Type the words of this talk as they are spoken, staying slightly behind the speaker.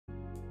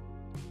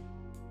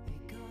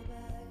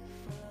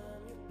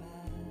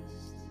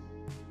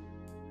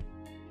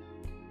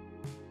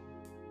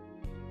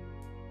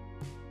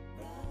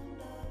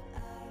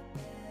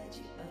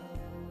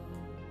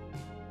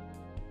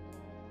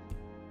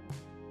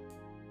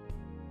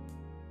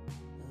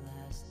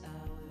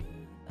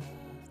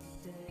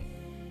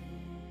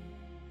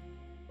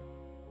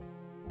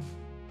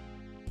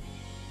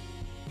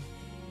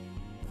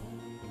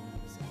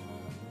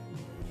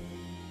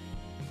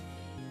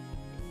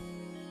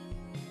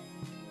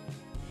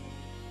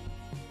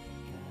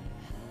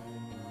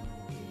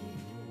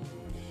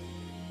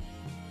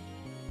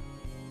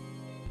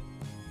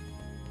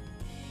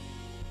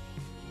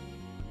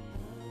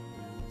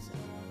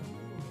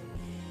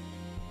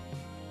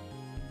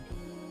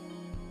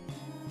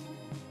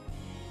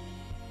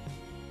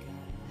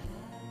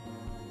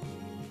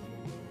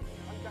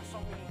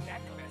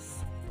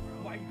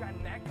you got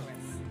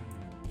necklace?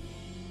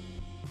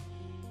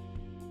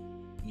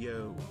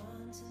 Yo.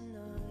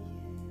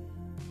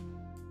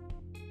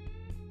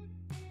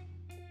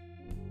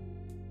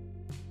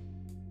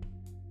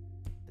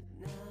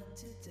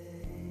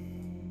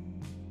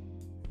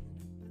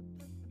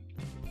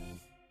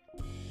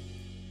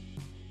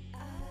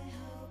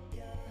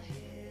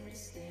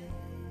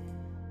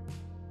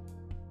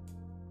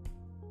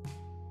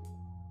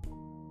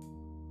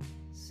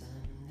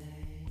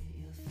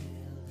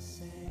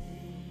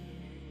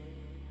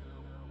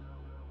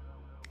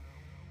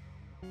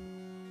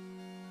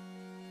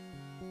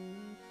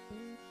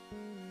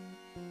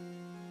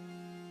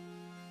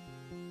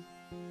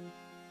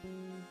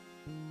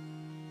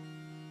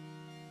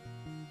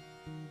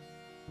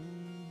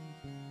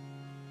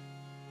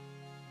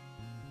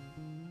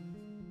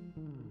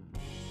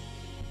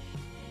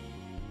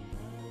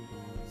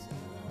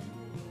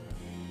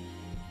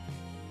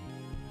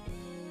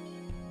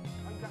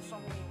 So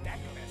many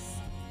necklace.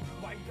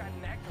 Why you got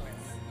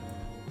necklace?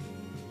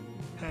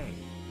 Hey.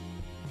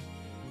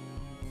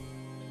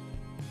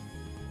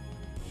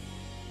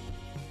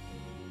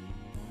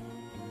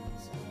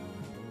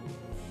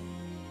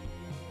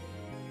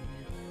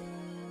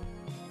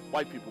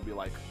 White people be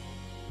like,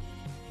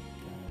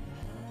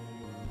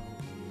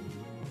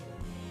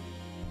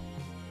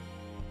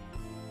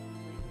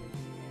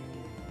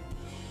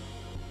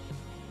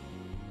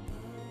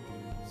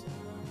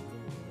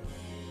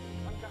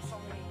 So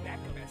many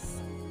necklace.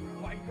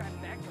 Why you got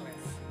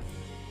necklace?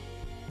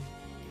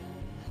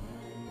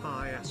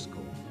 Hi,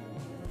 Aksually.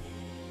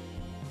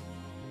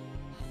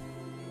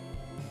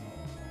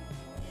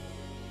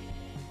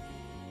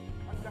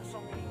 I got so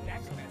many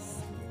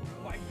necklace.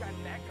 Why you got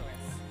necklace?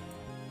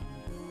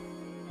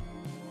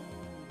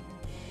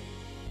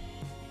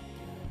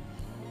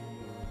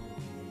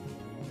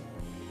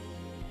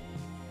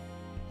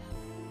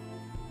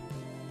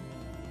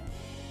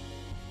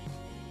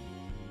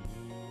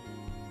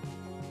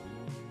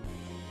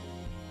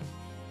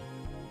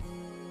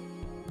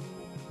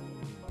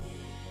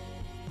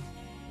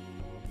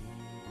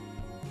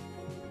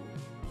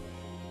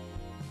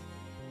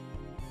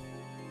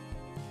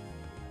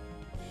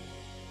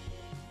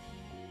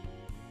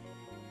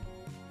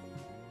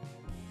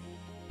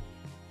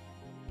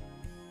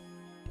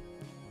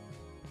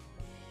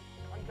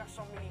 You got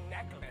so many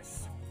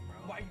necklace.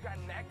 Why you got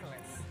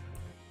necklace?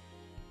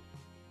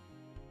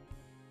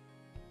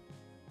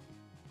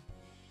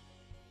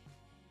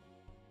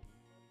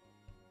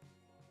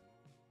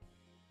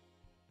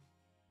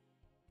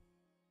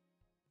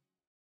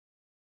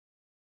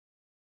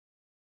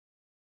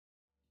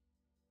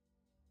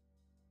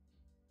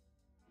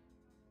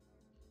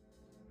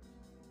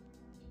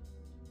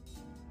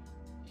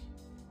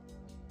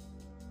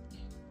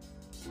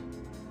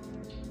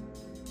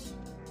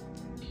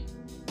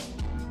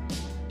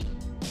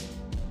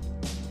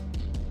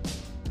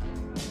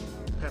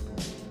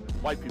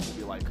 white people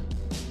be like,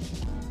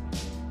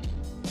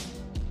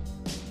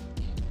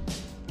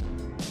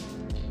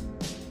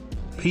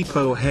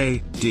 Peepo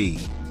hey D.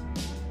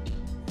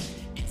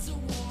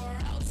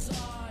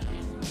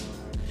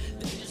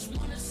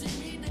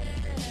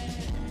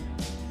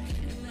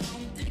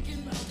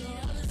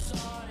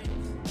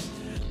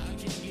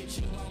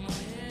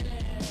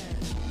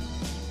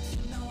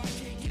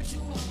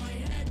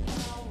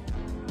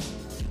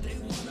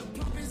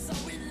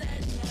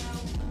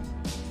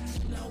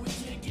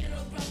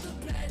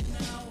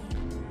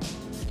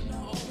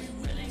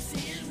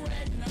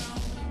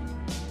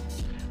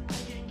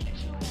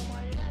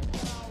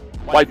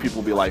 white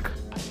people be like,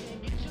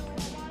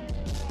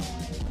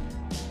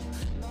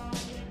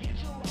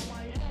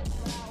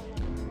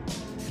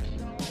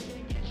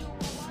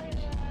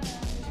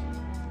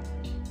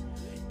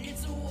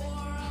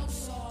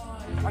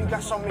 I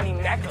got so many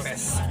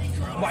necklace.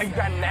 Why you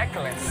got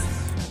necklace?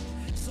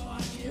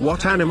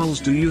 What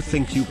animals do you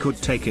think you could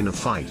take in a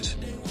fight?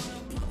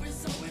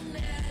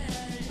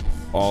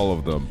 All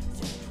of them.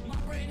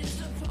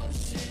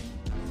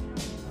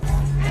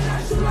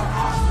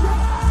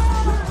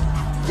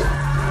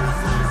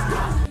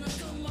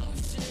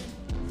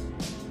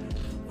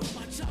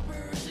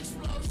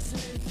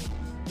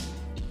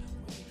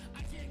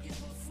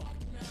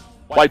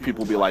 white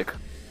people be like,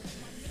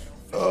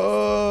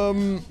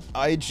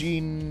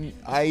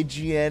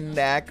 IG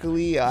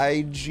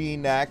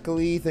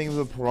Nackley, thank you for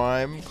the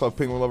Prime. Club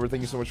Penguin Lover, thank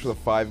you so much for the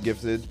 5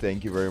 gifted.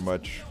 Thank you very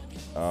much.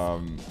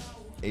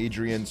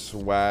 Adrian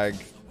Swag,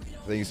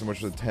 thank you so much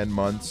for the 10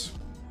 months.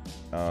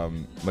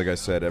 Like I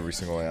said, every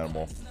single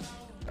animal.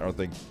 I don't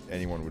think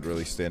anyone would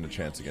really stand a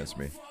chance against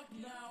me.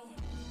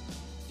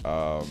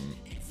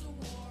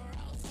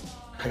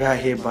 I got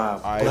hit by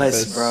a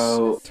bus,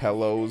 bro.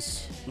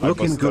 Telos.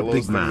 Looking good,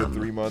 big man.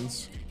 3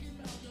 months.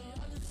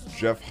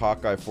 Jeff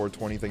Hawkeye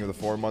 420, thank you for the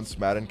 4 months.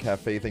 Madden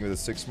Cafe, thank you for the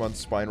 6 months.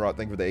 Spine Rot,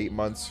 thank you for the 8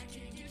 months.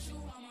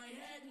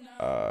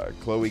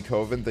 Chloe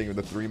Coven, thank you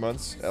for the 3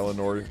 months.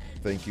 Eleanor,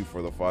 thank you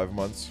for the 5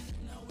 months.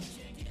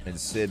 And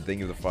Sid, thank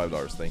you for the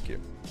 $5. Thank you.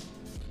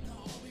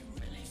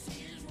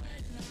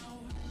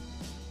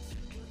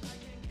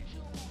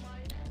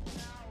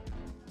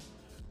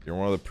 You're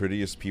one of the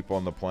prettiest people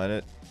on the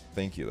planet.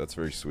 Thank you. That's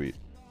very sweet.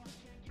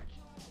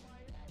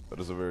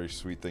 That is a very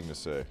sweet thing to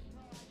say.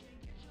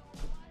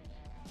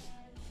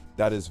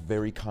 That is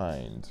very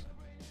kind.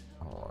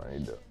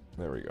 Alright.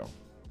 There we go.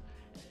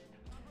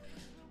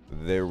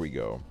 There we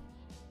go.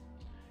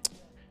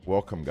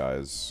 Welcome,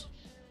 guys.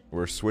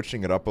 We're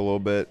switching it up a little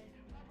bit.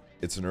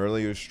 It's an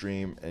earlier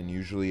stream, and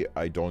usually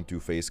I don't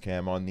do face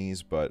cam on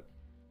these, but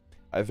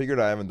I figured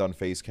I haven't done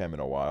face cam in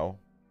a while.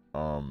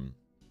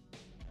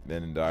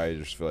 And I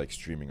just feel like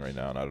streaming right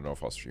now, and I don't know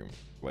if I'll stream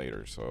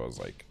later, so I was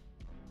like,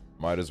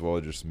 might as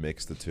well just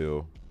mix the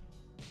two.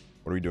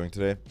 What are we doing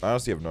today? I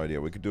honestly have no idea.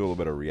 We could do a little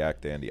bit of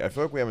React Andy. I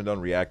feel like we haven't done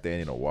React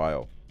Andy in a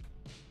while,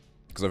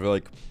 because I feel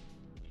like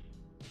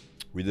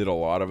we did a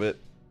lot of it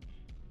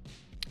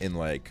in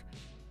like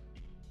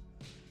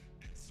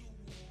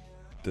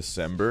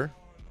December,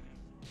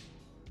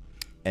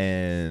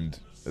 and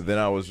then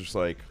I was just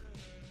like,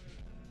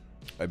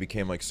 I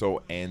became like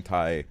so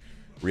anti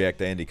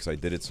React Andy because I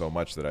did it so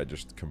much that I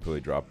just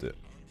completely dropped it.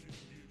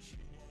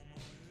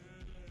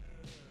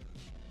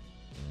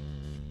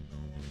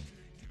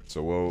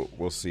 So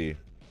we'll see.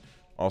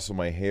 Also,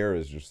 my hair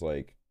is just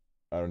like,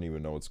 I don't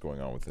even know what's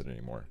going on with it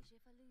anymore.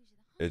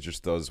 It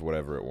just does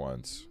whatever it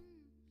wants.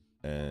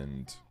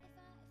 And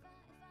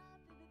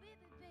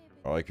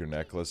I like your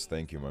necklace.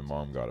 Thank you. My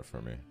mom got it for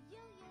me.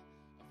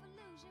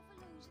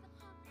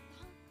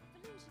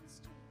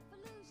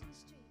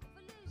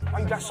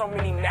 Why you got so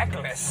many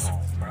necklaces?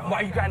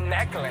 Why you got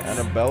necklace?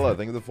 Annabella,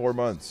 thank you for the 4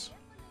 months.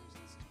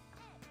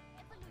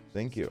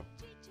 Thank you.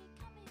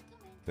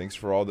 Thanks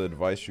for all the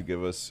advice you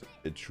give us.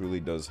 It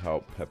truly does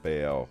help.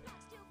 Pepe L.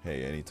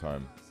 Hey,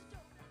 anytime.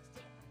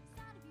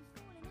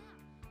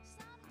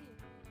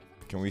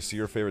 Can we see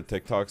your favorite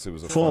TikToks? It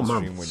was a 4 fun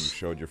stream months. when you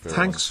showed your favorite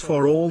Thanks ones.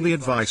 for all the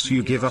advice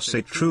you give us.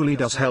 It truly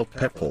does help,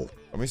 Pepple.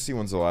 Let me see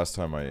when's the last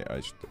time I'm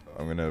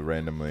gonna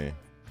randomly...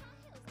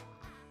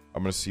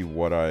 I'm gonna see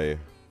what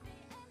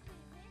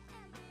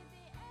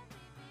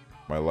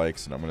my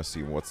likes, and I'm gonna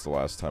see what's the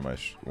last time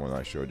when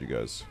I showed you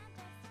guys.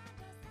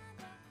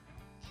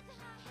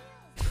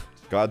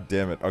 God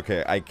damn it.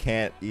 Okay, I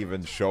can't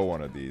even show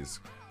one of these.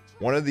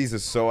 One of these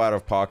is so out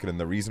of pocket, and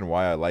the reason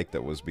why I liked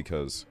it was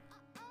because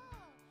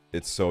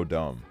it's so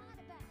dumb.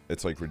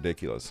 It's like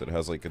ridiculous. It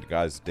has like a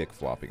guy's dick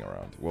flopping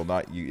around. Well,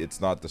 it's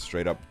not the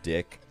straight up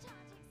dick,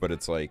 but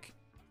it's like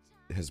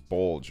his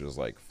bulge is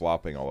like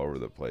flopping all over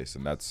the place,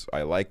 and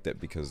I liked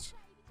it because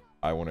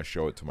I want to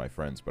show it to my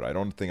friends, but I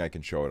don't think I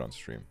can show it on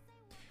stream.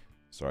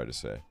 Sorry to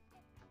say.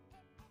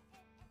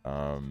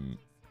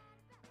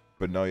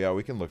 But no, yeah,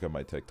 we can look at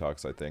my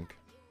TikToks, I think.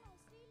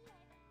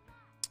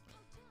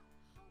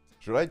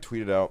 Should I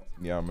tweet it out?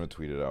 Yeah, I'm gonna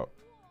tweet it out.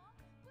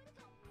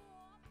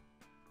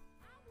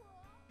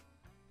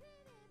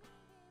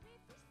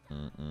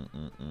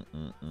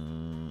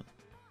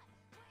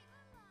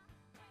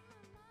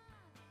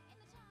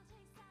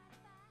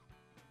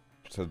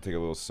 Just had to take a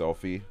little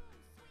selfie.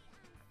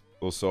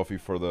 Little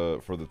selfie for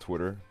the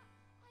Twitter.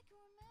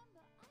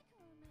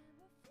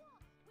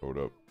 Hold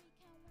up.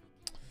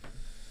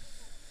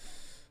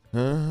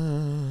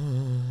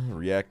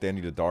 React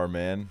Andy to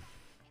Darman.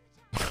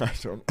 I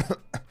don't.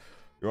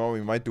 You know,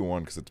 we might do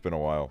one because it's been a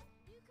while.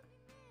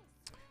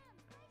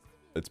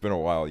 It's been a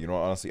while. You know,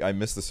 honestly, I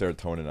miss the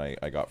serotonin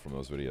I got from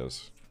those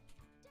videos.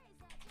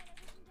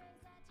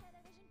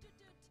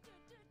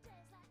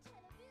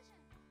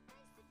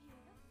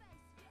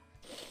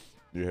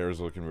 Your hair is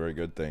looking very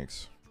good.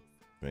 Thanks.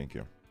 Thank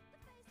you.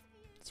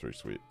 It's very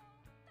sweet.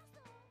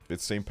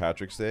 It's St.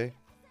 Patrick's Day.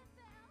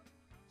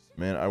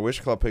 Man, I wish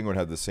Club Penguin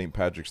had the St.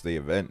 Patrick's Day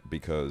event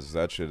because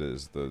that shit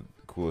is the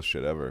coolest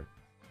shit ever.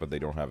 But they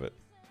don't have it.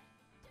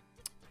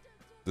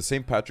 The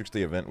St. Patrick's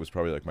Day event was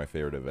probably like my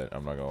favorite event.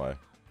 I'm not gonna lie.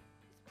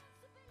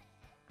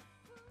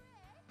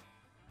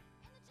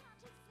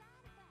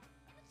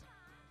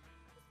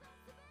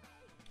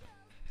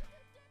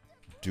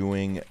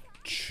 Doing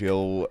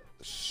chill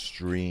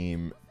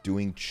stream.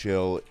 Doing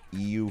chill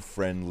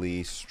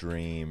EU-friendly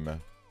stream.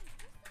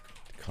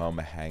 Come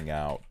hang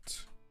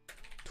out.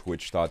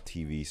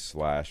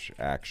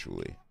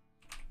 Twitch.tv/Aksually.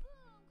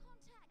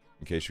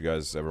 In case you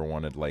guys ever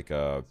wanted like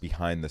a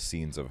behind the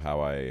scenes of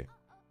how I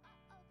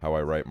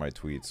write my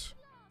tweets.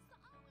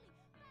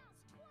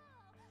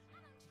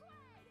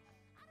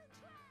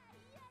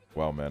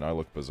 Wow, man, I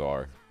look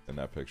bizarre in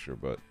that picture,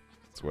 but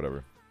it's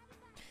whatever.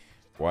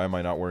 Why am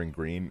I not wearing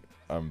green?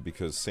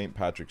 Because St.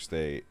 Patrick's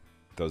Day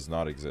does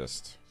not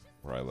exist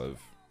where I live.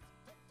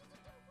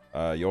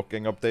 Yolk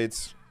Gang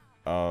updates.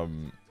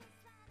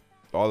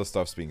 All the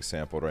stuff's being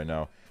sampled right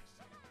now.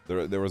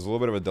 There was a little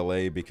bit of a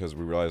delay because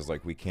we realized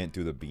like we can't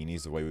do the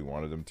beanies the way we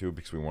wanted them to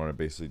because we wanted to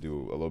basically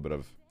do a little bit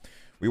of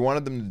we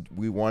wanted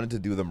to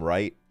do them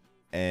right,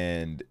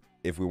 and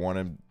if we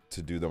wanted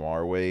to do them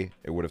our way,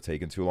 it would have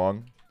taken too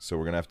long. So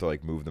we're gonna have to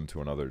like move them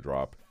to another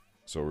drop.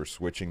 So we're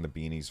switching the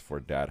beanies for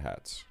dad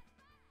hats.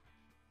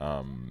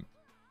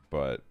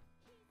 But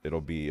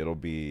it'll be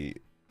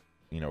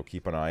you know,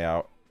 keep an eye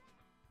out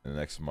in the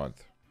next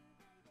month.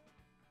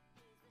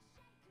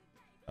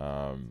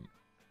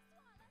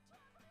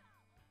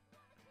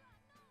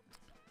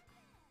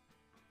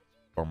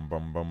 Bum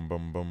bum bum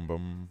bum bum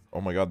bum. Oh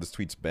my god, this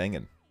tweet's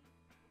banging.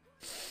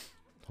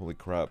 Holy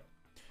crap.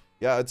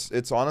 Yeah,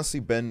 it's honestly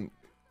been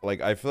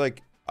like, I feel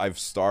like I've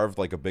starved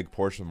like a big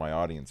portion of my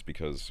audience,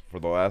 because for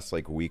the last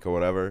like week or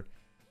whatever,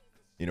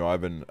 you know,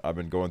 I've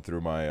been going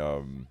through my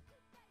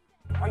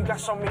Why you got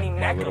so many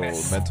my little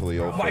necklaces? mentally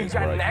ill Why you phase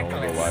got where I can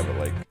only go necklace? live at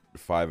like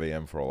 5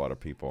 a.m. for a lot of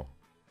people.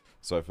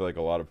 So I feel like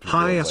a lot of people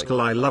Hi have, like,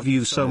 Aksually, I love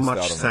you so missed much.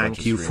 out on a bunch Thank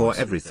of you for streams.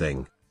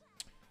 everything.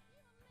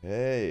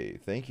 Hey,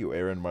 thank you,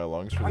 Aaron, my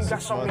lungs, for Why the you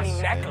got 6 so months. many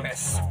And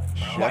necklaces?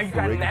 Chef Why you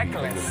got Rigby, thank you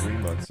for necklace? 3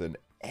 months, and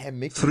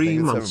Mickey, 3 thank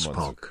you for months, 7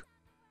 months.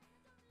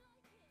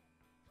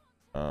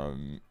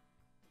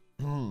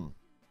 Pog.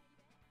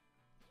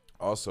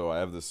 Also, I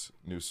have this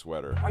new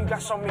sweater. Why you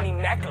got so many It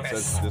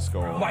necklaces? says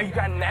disco on Why it. you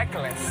got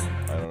necklace?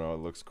 I don't know,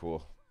 it looks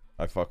cool.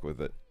 I fuck with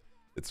it.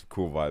 It's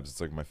cool vibes. It's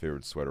like my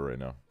favorite sweater right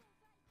now.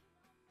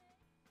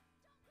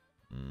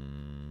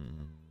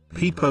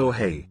 Peepo,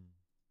 hey.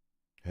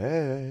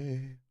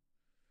 Hey.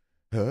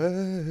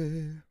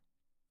 Hey.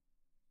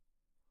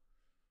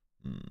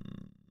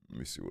 Let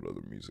me see what other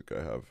music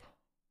I have.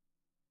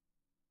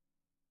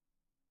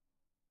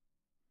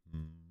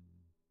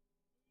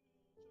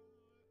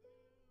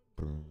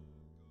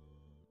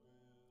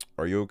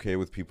 Are you okay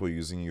with people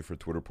using you for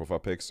Twitter profile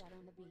pics?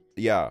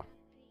 Yeah.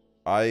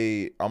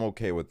 I'm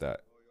okay with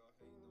that.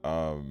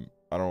 I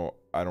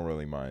don't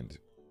really mind.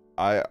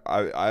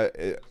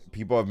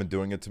 People have been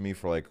doing it to me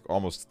for like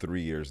almost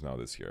 3 years now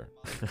this year.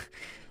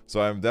 So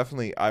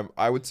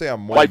I would say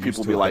I'm more White used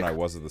people to be it like, than I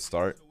was at the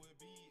start.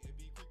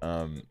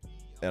 And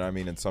I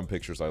mean, in some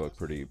pictures I look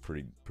pretty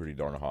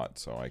darn hot,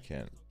 so I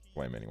can't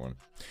blame anyone.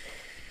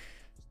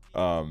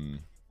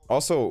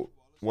 Also,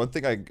 one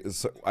thing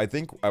I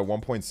think at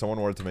one point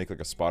someone wanted to make like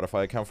a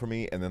Spotify account for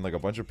me, and then like a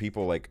bunch of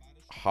people like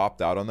hopped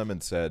out on them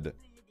and said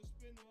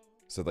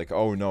like,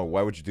 oh no,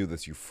 why would you do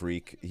this, you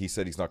freak? He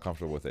said he's not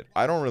comfortable with it.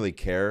 I don't really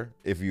care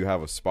if you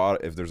have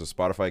if there's a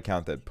Spotify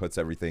account that puts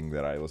everything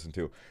that I listen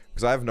to,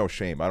 because I have no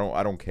shame. I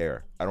don't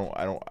care. I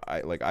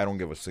don't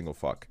give a single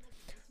fuck.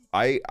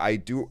 I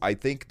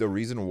think the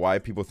reason why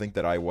people think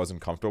that I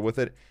wasn't comfortable with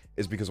it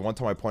is because one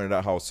time I pointed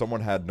out how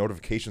someone had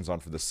notifications on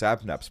for the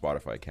Sapnap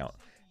Spotify account,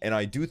 and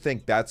I do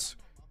think that's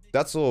a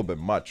little bit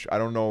much. I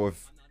don't know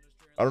if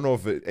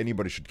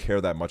anybody should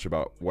care that much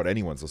about what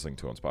anyone's listening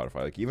to on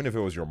Spotify. Like, even if it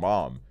was your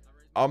mom,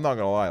 I'm not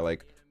gonna lie,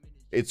 like,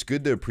 it's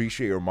good to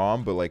appreciate your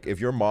mom, but like, if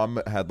your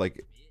mom had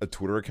like a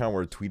Twitter account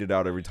where it tweeted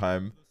out every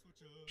time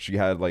she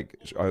had like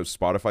a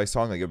Spotify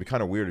song, like, it'd be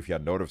kind of weird if you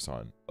had notifs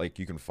on. Like,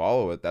 you can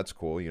follow it, that's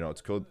cool, you know,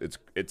 it's cool.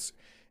 It's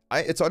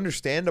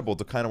understandable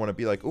to kind of want to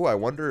be like, oh, I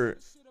wonder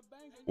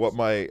what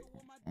my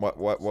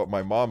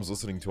mom's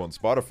listening to on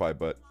Spotify,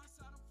 but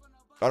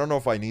I don't know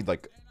if I need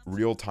like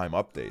real-time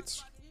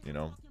updates, you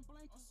know.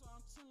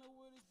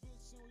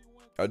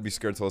 I'd be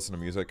scared to listen to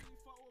music.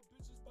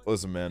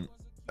 Listen, man,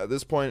 at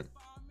this point,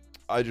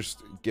 I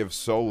just give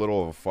so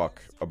little of a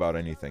fuck about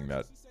anything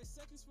that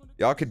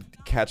y'all could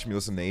catch me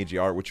listening to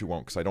AJR, which you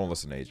won't, because I don't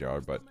listen to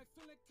AJR, but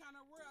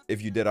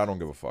if you did, I don't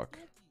give a fuck.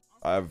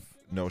 I have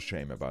no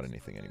shame about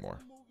anything anymore.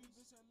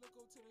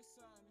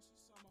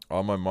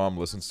 All my mom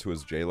listens to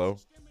is J-Lo.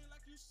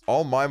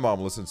 All my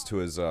mom listens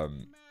to is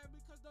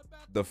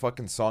the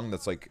fucking song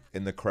that's like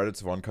in the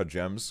credits of Uncut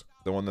Gems,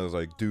 the one that was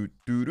like do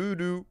do do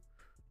do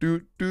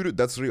do do do.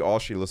 That's really all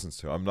she listens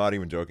to. I'm not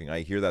even joking.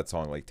 I hear that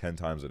song like 10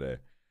 times a day.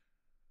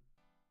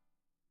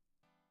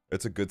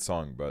 It's a good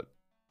song, but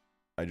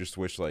I just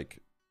wish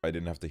like I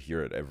didn't have to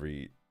hear it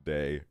every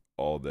day,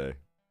 all day.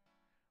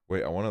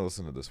 Wait, I want to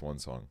listen to this one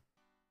song.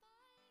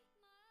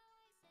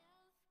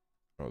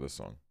 Oh, this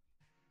song.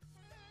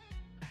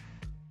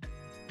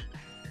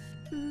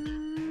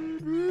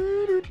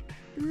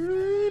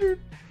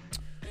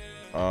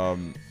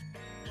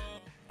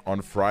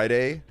 On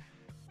Friday,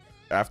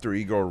 after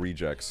Igor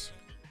rejects,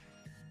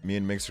 me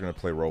and Mix are gonna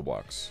play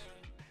Roblox.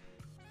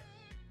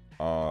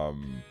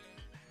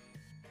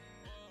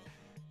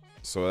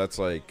 So that's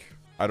like,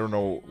 I don't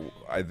know,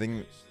 I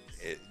think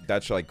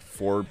that's like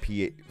 4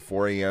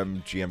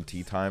 a.m.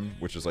 GMT time,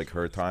 which is like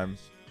her time,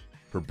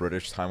 her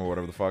British time or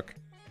whatever the fuck.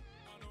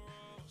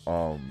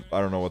 I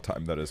don't know what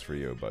time that is for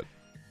you, but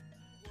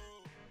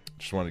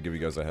just wanted to give you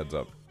guys a heads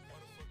up.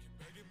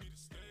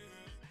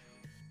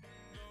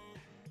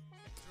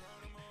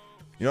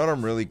 You know what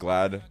I'm really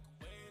glad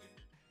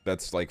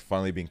that's like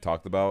finally being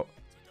talked about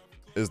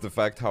is the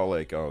fact how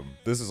like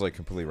this is like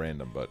completely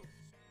random, but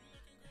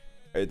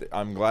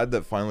I'm glad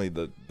that finally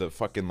the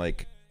fucking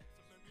like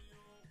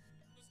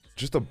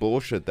just the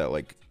bullshit that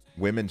like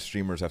women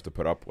streamers have to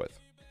put up with,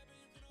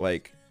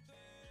 like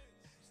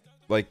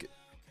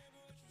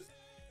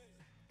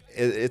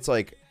it's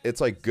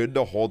like good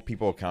to hold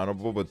people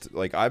accountable, but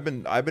like I've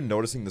been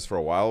noticing this for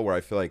a while where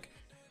I feel like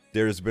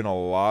there's been a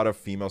lot of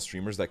female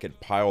streamers that get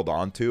piled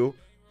onto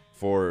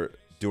for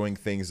doing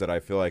things that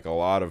I feel like a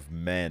lot of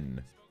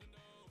men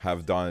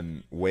have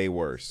done way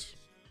worse.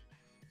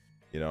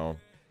 You know,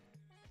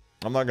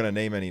 I'm not gonna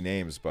name any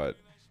names, but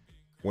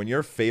when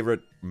your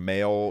favorite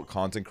male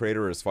content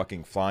creator is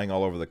fucking flying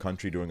all over the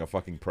country doing a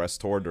fucking press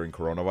tour during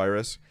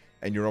coronavirus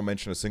and you don't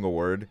mention a single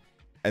word,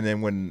 And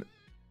then when,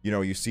 you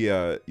know, you see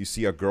a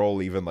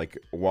girl even like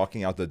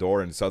walking out the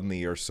door and suddenly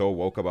you're so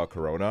woke about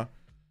Corona,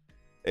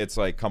 it's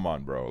like, come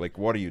on, bro. Like,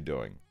 what are you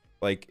doing?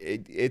 Like,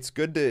 it's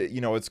good to,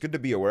 you know, it's good to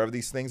be aware of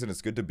these things and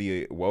it's good to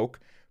be woke,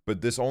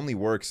 but this only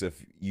works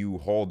if you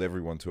hold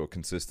everyone to a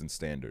consistent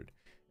standard.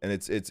 And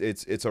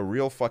it's a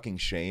real fucking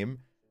shame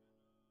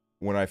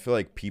when I feel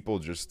like people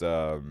just,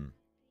 you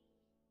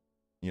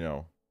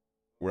know,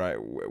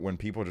 when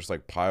people just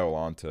like pile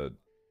on to,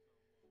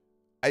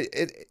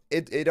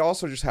 it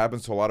also just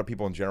happens to a lot of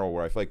people in general,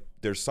 where I feel like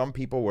there's some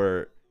people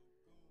where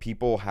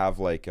people have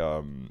like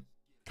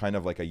kind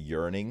of like a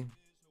yearning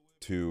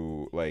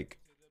to, like,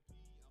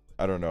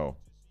 I don't know,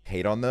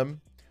 hate on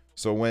them.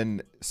 So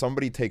when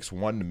somebody takes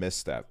one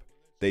misstep,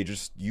 they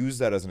just use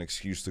that as an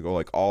excuse to go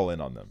like all in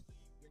on them,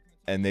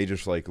 and they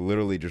just like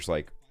literally just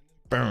like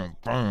boom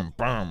boom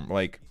boom.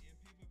 Like,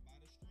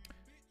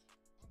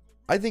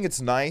 I think it's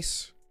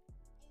nice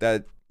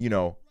that, you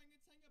know,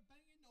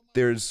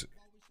 there's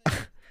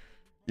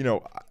you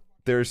know,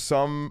 there's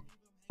some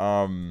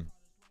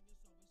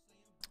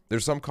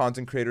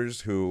content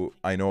creators who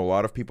I know a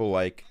lot of people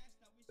like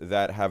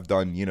that have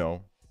done, you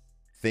know,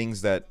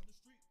 things that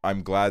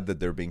I'm glad that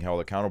they're being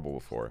held accountable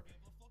for.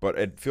 But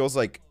it feels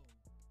like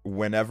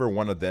whenever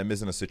one of them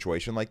is in a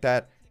situation like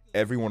that,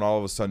 everyone all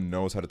of a sudden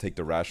knows how to take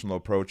the rational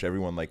approach.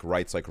 Everyone like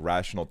writes like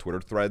rational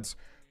Twitter threads.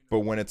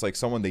 But when it's like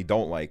someone they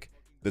don't like,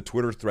 the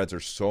Twitter threads are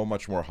so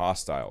much more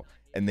hostile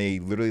and they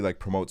literally like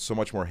promote so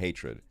much more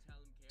hatred.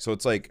 So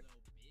it's like,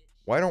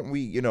 why don't we,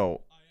 you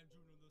know,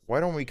 why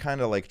don't we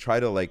kind of like try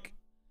to like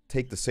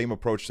take the same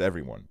approach to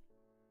everyone?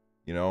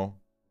 You know?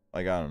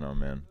 Like, I don't know,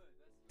 man.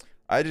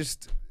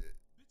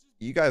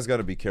 You guys got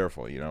to be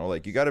careful, you know?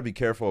 Like, you got to be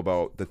careful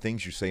about the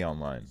things you say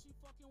online.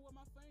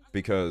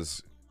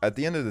 Because at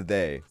the end of the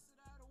day,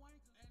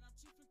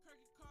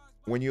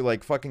 when you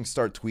like fucking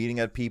start tweeting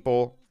at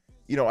people,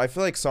 you know, I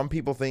feel like some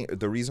people think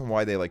the reason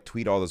why they like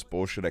tweet all this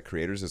bullshit at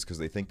creators is because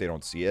they think they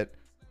don't see it.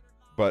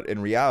 But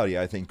in reality,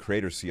 I think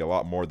creators see a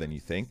lot more than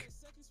you think.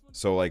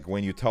 So like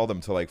when you tell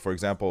them to, like, for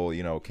example,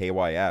 you know,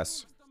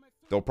 KYS,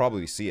 they'll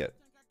probably see it.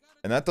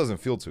 And that doesn't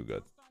feel too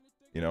good,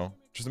 you know?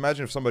 Just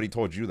imagine if somebody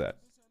told you that.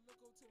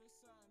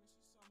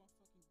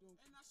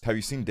 Have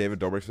you seen David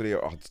Dobrik's video?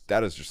 Oh,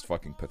 that is just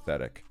fucking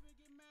pathetic.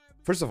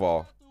 First of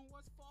all,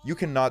 you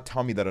cannot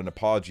tell me that an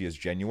apology is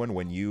genuine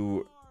when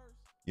you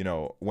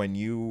know, when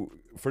you,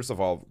 first of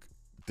all,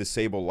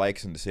 disable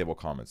likes and disable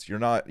comments. You're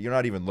not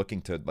even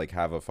looking to like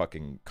have a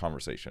fucking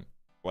conversation.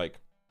 Like,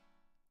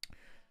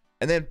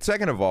 and then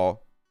second of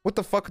all, what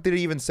the fuck did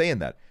he even say in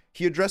that?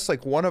 He addressed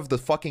like one of the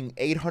fucking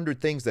 800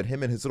 things that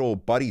him and his little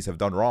buddies have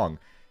done wrong.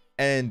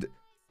 And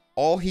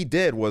all he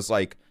did was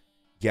like,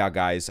 yeah,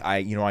 guys,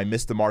 I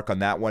missed the mark on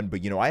that one,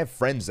 but, you know, I have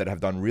friends that have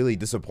done really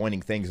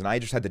disappointing things, and I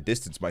just had to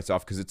distance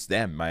myself because it's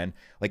them, man.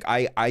 Like,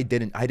 I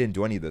didn't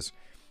do any of this.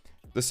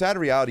 The sad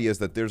reality is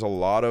that there's a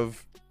lot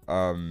of,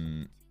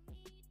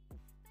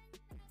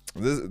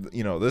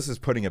 this is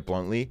putting it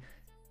bluntly,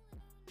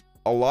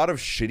 a lot of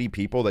shitty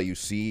people that you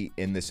see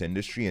in this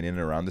industry and in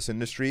and around this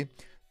industry.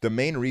 The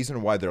main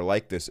reason why they're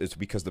like this is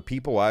because the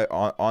people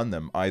on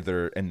them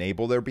either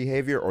enable their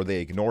behavior or they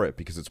ignore it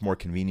because it's more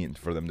convenient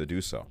for them to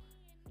do so.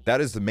 That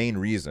is the main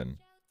reason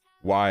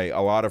why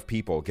a lot of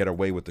people get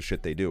away with the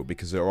shit they do,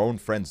 because their own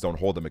friends don't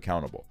hold them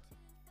accountable.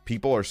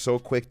 People are so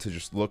quick to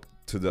just look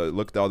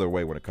the other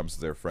way when it comes to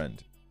their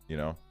friend, you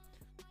know?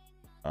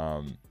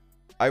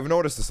 I've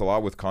noticed this a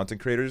lot with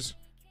content creators.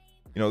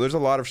 You know, there's a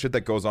lot of shit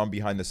that goes on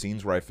behind the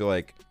scenes where I feel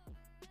like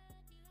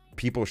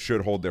people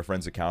should hold their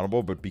friends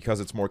accountable, but because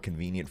it's more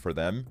convenient for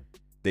them,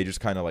 they just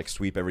kind of like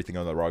sweep everything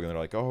under the rug and they're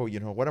like, oh, you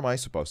know, what am I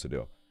supposed to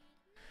do?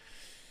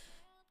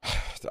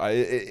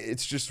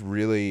 It's just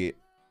really,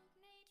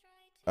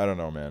 I don't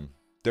know, man.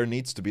 There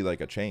needs to be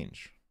like a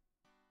change.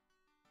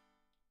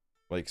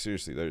 Like,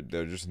 seriously,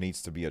 there just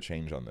needs to be a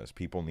change on this.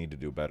 People need to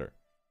do better.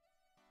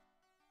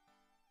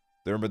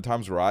 There have been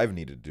times where I've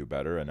needed to do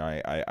better, and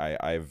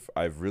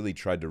I've really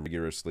tried to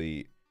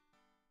rigorously,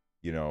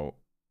 you know,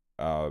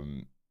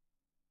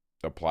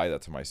 apply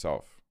that to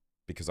myself.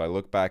 Because I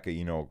look back at,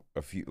 you know,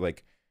 a few,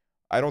 like,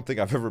 I don't think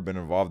I've ever been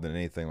involved in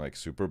anything like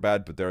super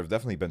bad, but there have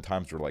definitely been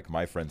times where like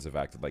my friends have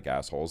acted like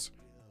assholes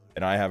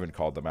and I haven't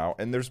called them out.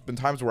 And there's been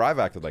times where I've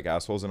acted like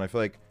assholes and I feel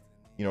like,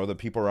 you know, the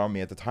people around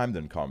me at the time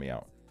didn't call me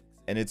out.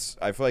 And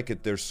I feel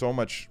like there's so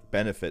much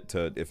benefit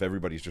to if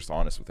everybody's just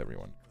honest with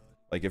everyone.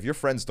 Like, if your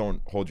friends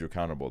don't hold you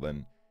accountable,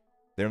 then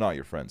they're not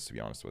your friends, to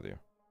be honest with you.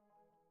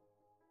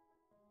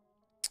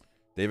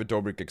 David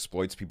Dobrik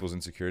exploits people's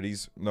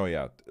insecurities. No,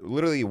 yeah.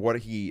 Literally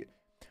what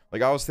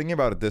like, I was thinking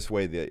about it this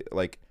way,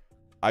 like,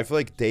 I feel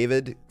like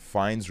David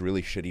finds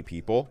really shitty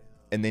people,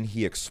 and then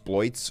he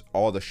exploits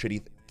all the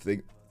shitty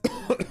thing.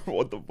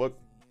 What the fuck?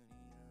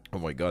 Oh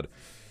my god.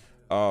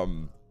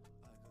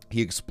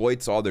 He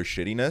exploits all their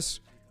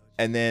shittiness,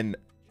 and then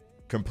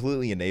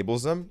completely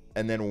enables them.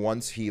 And then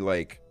once he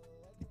like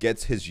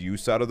gets his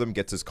use out of them,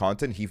 gets his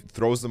content, he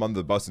throws them under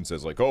the bus and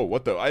says like, "Oh,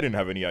 what the? I didn't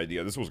have any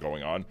idea this was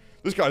going on.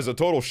 This guy's a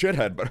total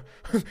shithead, but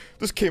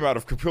this came out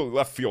of completely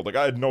left field. Like,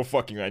 I had no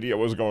fucking idea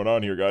what was going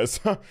on here, guys."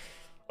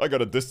 I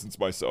gotta distance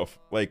myself.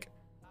 Like,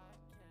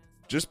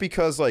 just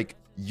because, like,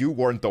 you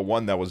weren't the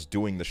one that was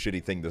doing the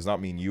shitty thing does not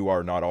mean you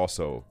are not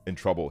also in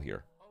trouble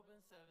here.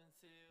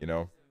 You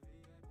know?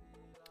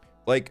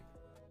 Like,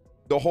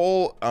 the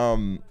whole,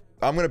 I'm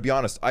gonna be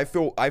honest, I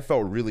felt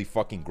really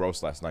fucking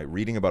gross last night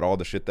reading about all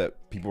the shit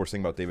that people were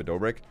saying about David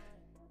Dobrik,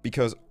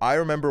 because I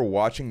remember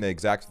watching the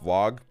exact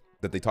vlog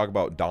that they talk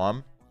about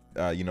Dom,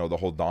 you know, the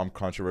whole Dom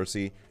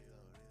controversy.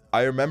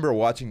 I remember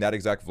watching that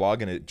exact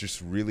vlog and it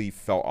just really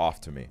fell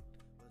off to me.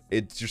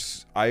 It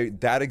just,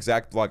 that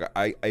exact vlog,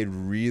 I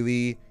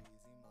really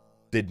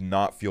did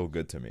not feel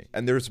good to me.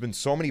 And there's been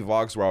so many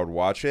vlogs where I would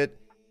watch it,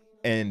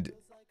 and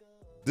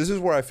this is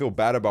where I feel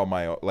bad about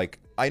my, like,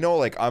 I know,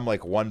 like, I'm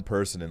like one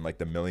person in like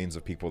the millions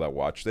of people that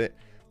watched it,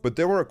 but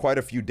there were quite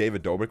a few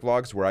David Dobrik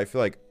vlogs where I feel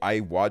like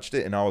I watched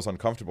it and I was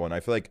uncomfortable, and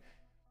I feel like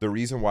the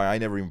reason why I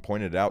never even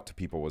pointed it out to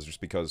people was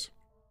just because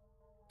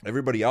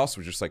everybody else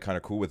was just like kind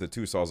of cool with it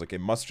too, so I was like,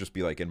 it must just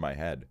be like in my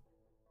head.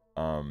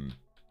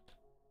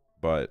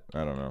 But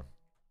I don't know.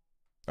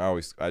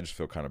 I just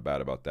feel kind of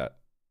bad about that.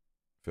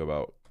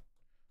 Feel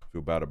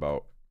bad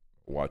about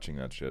watching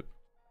that shit.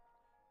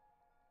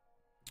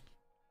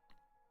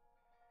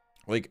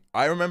 Like,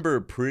 I remember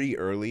pretty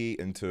early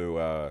into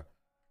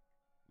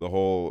the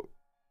whole,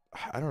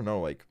 I don't know,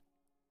 like,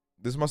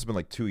 this must have been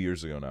like 2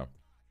 years ago now.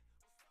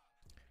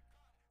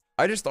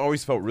 I just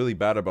always felt really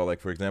bad about, like,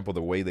 for example,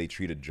 the way they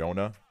treated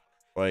Jonah.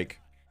 Like,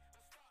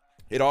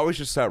 it always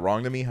just sat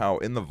wrong to me how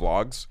in the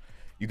vlogs,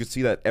 you could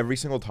see that every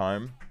single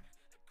time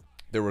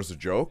there was a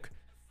joke,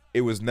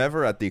 it was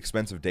never at the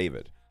expense of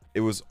David.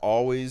 It was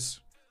always,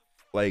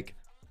 like,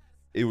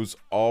 it was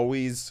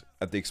always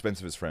at the expense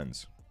of his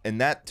friends. And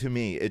that, to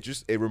me,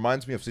 it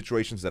reminds me of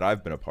situations that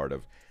I've been a part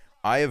of.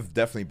 I have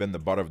definitely been the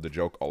butt of the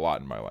joke a lot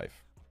in my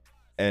life.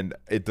 And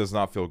it does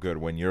not feel good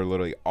when you're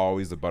literally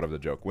always the butt of the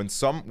joke.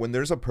 When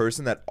there's a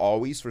person that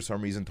always, for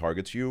some reason,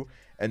 targets you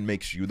and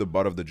makes you the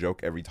butt of the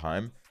joke every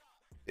time,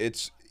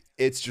 it's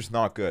just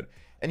not good.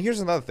 And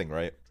here's another thing,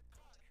 right?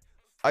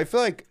 I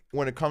feel like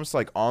when it comes to,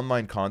 like,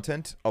 online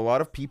content, a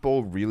lot of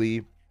people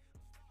really...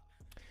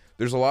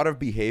 There's a lot of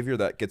behavior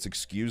that gets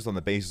excused on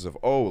the basis of,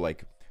 oh,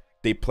 like,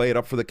 they play it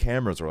up for the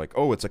cameras, or like,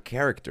 oh, it's a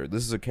character.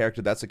 This is a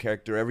character, that's a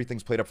character.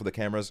 Everything's played up for the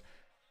cameras.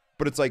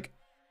 But it's like,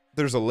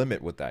 there's a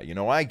limit with that. You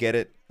know, I get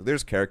it.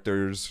 There's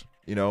characters,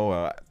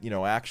 Aksually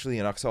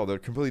and Aksually, they're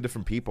completely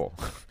different people.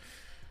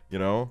 You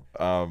know?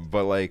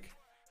 But, like,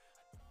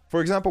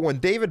 for example, when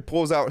David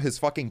pulls out his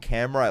fucking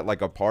camera at,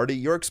 like, a party,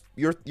 you're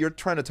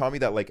trying to tell me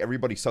that, like,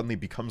 everybody suddenly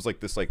becomes, like,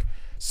 this, like,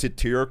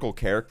 satirical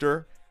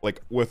character.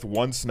 Like, with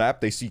one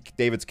snap, they see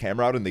David's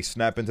camera out and they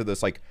snap into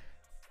this, like,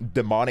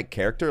 demonic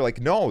character.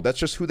 Like, no, that's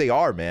just who they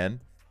are,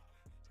 man.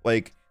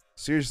 Like,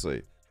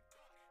 seriously.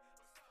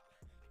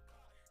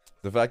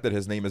 The fact that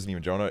his name isn't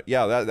even Jonah,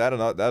 yeah,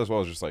 that as well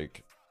is just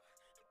like,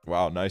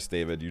 wow, nice,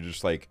 David. You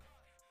just, like,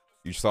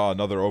 you saw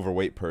another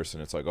overweight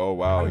person. It's like, oh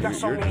wow, you're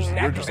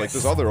just like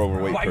this other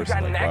overweight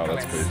person. Like, wow,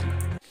 that's crazy.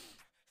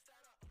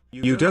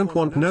 You don't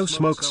want no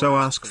smoke, so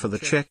ask for the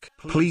check,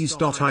 please.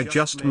 I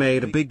just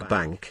made a big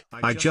bank.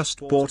 I just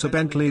bought a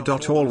Bentley.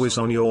 Always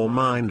on your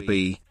mind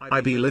be.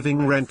 I be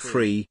living rent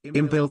free.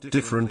 I'm built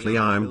differently.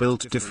 I'm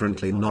built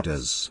differently.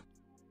 Nodders.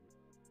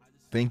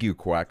 Thank you,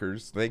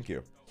 Quackers. Thank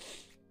you.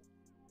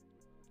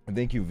 And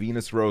thank you,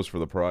 Venus Rose, for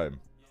the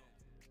prime.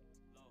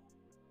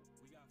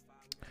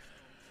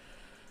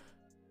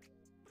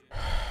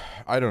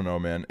 I don't know,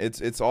 man.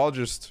 It's all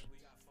just...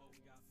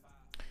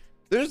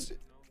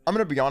 I'm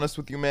gonna be honest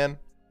with you, man.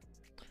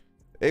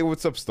 Hey,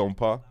 what's up,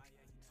 Stonepaw?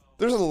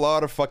 There's a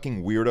lot of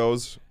fucking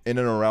weirdos in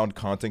and around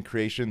content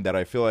creation that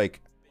I feel like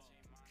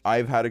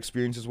I've had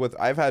experiences with.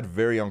 I've had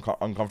very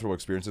uncomfortable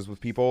experiences with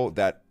people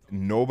that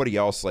nobody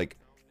else, like,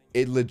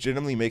 it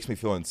legitimately makes me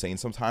feel insane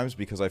sometimes,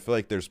 because I feel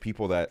like there's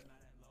people that,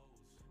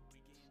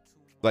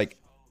 like,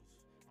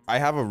 I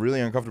have a really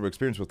uncomfortable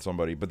experience with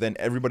somebody, but then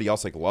everybody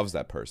else, like, loves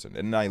that person,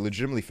 and I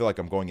legitimately feel like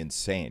I'm going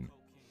insane.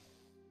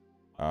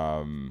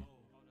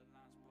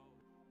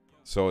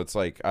 So it's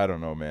like, I don't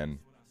know, man.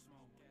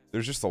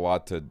 There's just a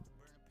lot to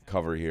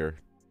cover here.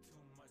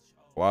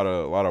 A lot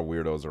of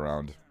weirdos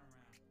around.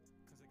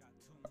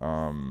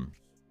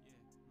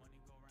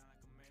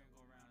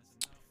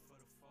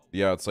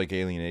 Yeah, it's like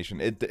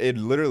alienation. It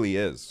literally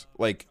is.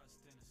 Like,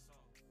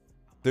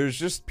 there's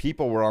just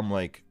people where I'm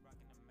like,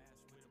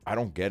 I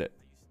don't get it.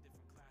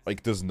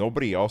 Like, does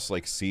nobody else,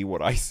 like, see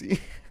what I see?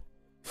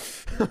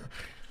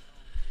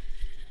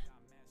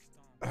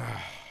 I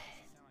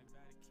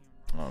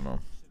don't know.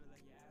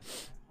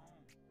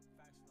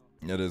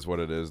 It is what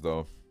it is,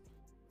 though.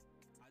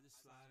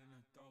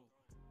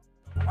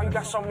 Why you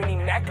got so many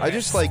necklaces? I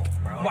just, like,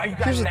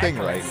 here's the thing,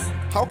 right?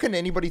 How can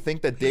anybody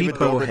think that David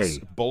Dobrik's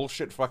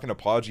bullshit fucking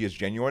apology is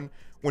genuine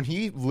when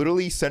he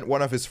literally sent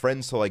one of his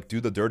friends to, like,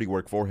 do the dirty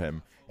work for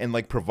him and,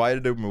 like,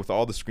 provided him with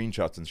all the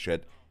screenshots and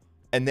shit?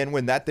 And then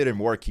when that didn't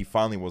work, he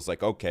finally was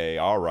like, okay,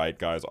 all right,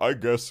 guys, I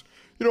guess,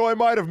 you know, I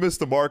might have missed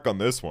the mark on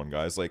this one,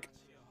 guys. Like,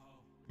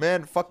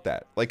 man, fuck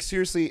that. Like,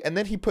 seriously. And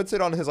then he puts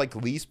it on his, like,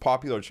 least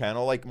popular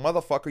channel. Like,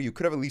 motherfucker, you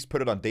could have at least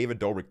put it on David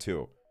Dobrik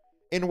too.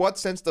 in what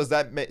sense does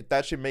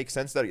that should make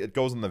sense that it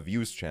goes on the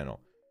views channel?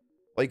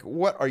 Like,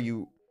 what are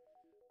you?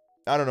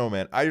 I don't know,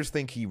 man. I just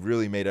think he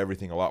really made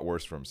everything a lot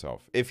worse for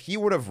himself. If he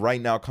would have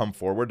right now come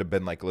forward and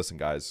been like, listen,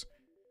 guys,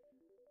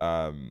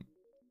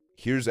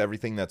 here's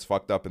everything that's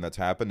fucked up and that's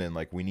happened, and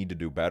like, we need to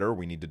do better.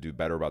 We need to do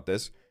better about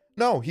this.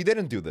 No, he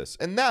didn't do this.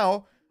 And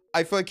now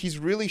I feel like he's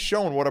really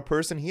shown what a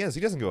person he is.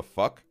 He doesn't give a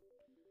fuck.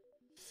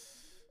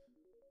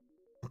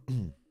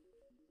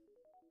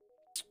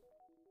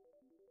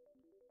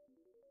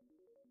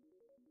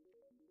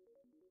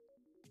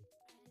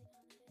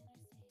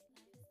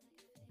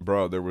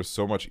 Bro, there was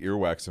so much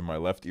earwax in my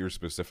left ear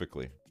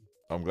specifically.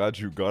 I'm glad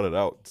you got it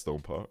out,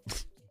 Stonepot.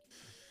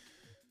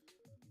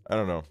 I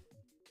don't know.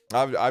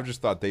 I've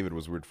just thought David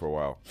was weird for a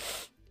while.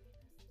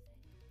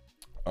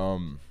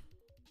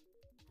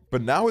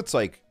 But now it's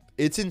like,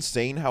 it's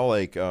insane how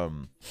like I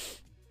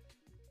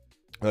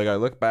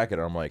look back at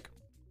it, I'm like,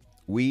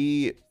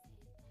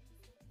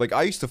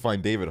 I used to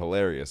find David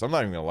hilarious. I'm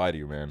not even gonna lie to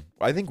you, man.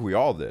 I think we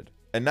all did.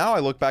 And now I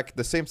look back at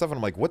the same stuff and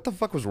I'm like, what the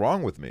fuck was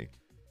wrong with me?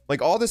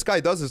 Like, all this guy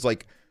does is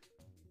like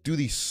do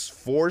these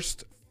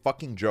forced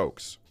fucking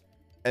jokes,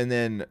 and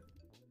then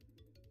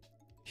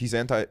he's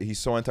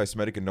so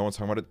anti-Semitic and no one's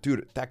talking about it.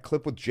 Dude, that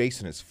clip with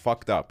Jason is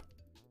fucked up.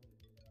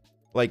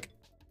 Like,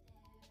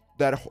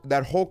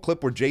 that whole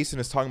clip where Jason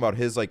is talking about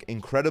his like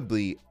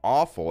incredibly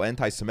awful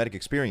anti-Semitic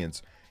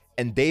experience,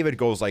 and David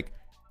goes like,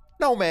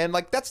 no man,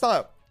 like that's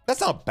not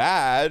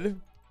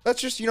bad. That's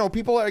just, you know,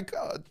 people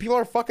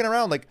are fucking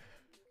around. Like,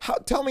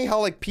 tell me how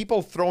like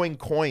people throwing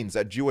coins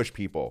at Jewish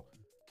people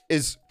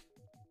is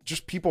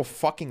just people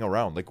fucking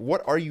around. Like,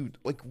 what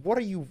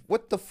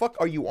the fuck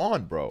are you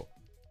on, bro?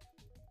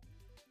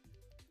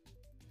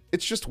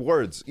 It's just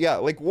words. Yeah,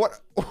 like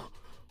what?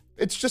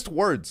 It's just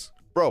words,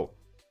 bro.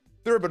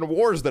 There have been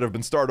wars that have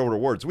been started over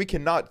words. We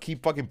cannot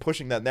keep fucking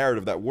pushing that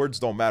narrative that words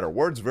don't matter.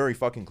 Words very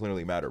fucking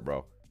clearly matter,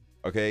 bro.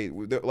 Okay?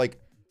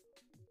 Like,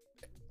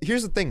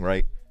 here's the thing,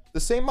 right? The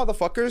same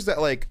motherfuckers that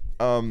like,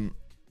 the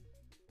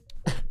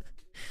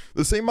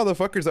same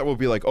motherfuckers that will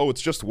be like, oh,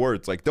 it's just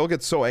words. Like, they'll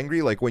get so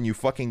angry, like, when you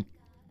fucking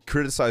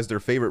criticize their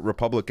favorite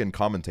Republican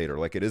commentator.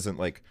 Like, it isn't,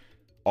 like,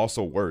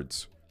 also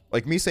words.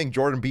 Like, me saying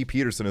Jordan B.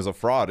 Peterson is a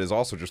fraud is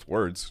also just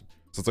words.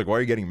 So it's like, why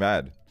are you getting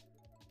mad?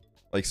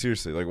 Like,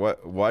 seriously, like,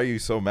 what? Why are you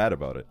so mad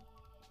about it?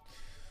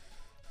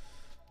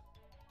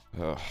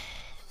 I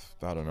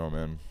don't know,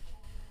 man.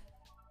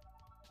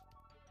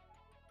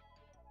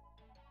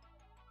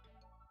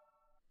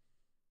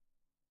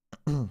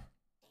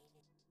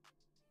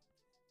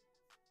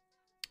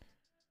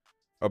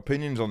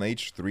 Opinions on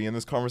H3 in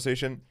this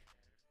conversation.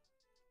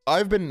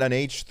 I've been an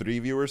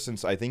H3 viewer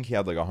since I think he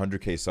had like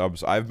 100k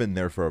subs. I've been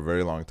there for a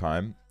very long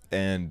time,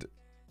 and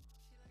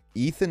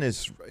Ethan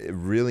is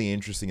really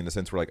interesting in the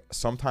sense where like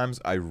sometimes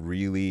I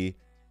really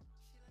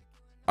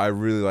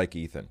like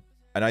Ethan,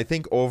 and I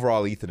think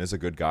overall Ethan is a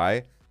good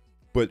guy,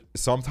 but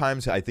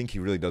sometimes I think he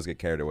really does get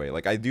carried away.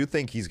 Like, I do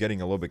think he's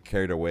getting a little bit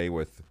carried away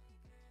with,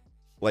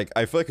 like,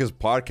 I feel like his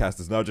podcast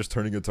is now just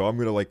turning into, I'm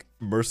gonna like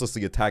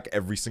mercilessly attack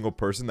every single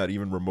person that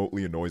even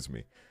remotely annoys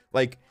me.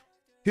 Like,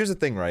 here's the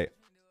thing, right?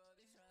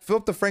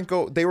 Philip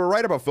DeFranco, they were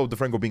right about Philip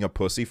DeFranco being a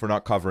pussy for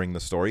not covering the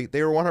story.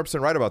 They were 100%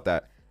 right about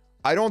that.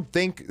 I don't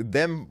think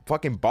them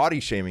fucking body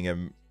shaming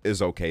him is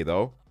okay,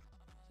 though.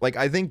 Like,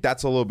 I think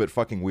that's a little bit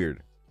fucking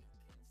weird.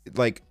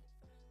 Like,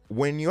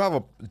 when you have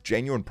a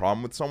genuine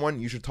problem with someone,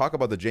 you should talk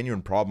about the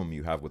genuine problem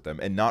you have with them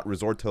and not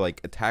resort to,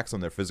 like, attacks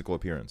on their physical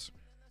appearance.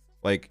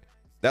 Like,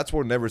 that's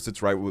what never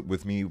sits right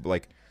with me.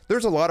 Like,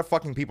 there's a lot of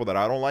fucking people that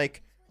I don't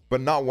like,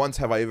 but not once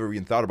have I ever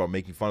even thought about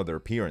making fun of their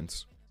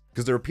appearance.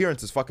 Because their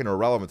appearance is fucking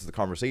irrelevant to the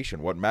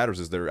conversation. What matters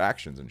is their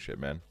actions and shit,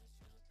 man.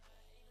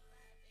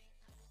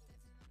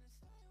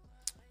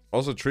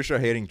 Also, Trisha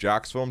hating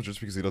Jack's films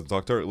just because he doesn't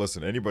talk to her.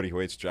 Listen, anybody who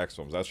hates Jack's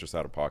films, that's just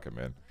out of pocket,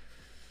 man.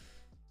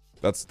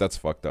 That's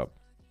fucked up.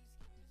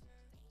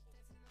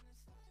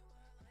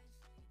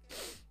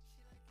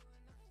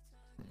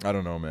 I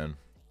don't know, man.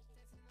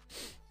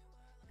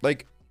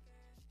 Like,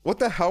 what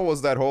the hell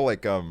was that whole,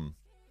 like,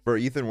 where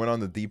Ethan went on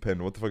the deep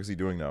end? What the fuck is he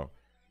doing now?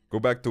 Go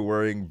back to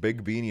wearing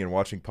big beanie and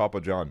watching Papa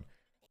John.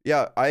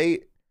 Yeah, I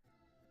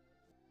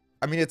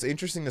mean, it's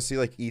interesting to see,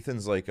 like,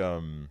 Ethan's, like,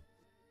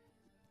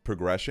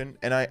 progression.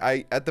 And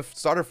I at the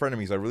start of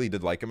Frenemies, I really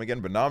did like him again,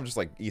 but now I'm just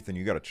like, Ethan,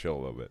 you gotta chill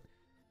a little bit.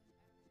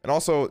 And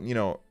also, you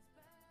know,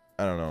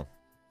 I don't know.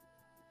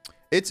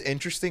 It's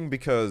interesting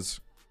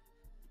because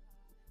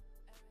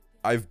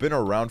I've been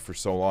around for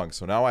so long,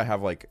 so now I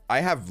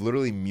have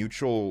literally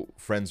mutual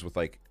friends with,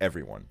 like,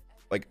 everyone.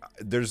 Like,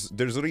 there's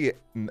literally,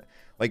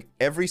 like,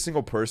 every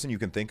single person you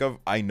can think of,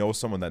 I know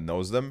someone that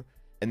knows them,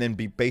 and then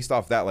based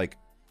off that, like,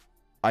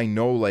 I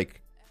know,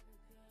 like,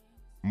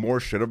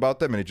 more shit about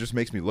them, and it just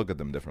makes me look at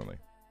them differently.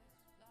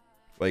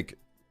 Like,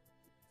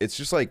 it's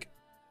just, like,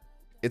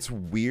 it's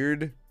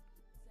weird.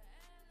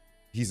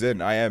 He's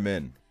in. I am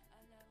in.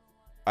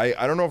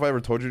 I don't know if I ever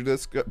told you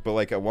this, but,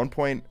 like, at one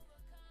point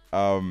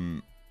I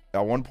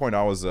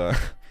was,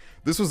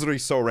 this was literally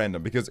so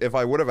random, because if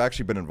I would have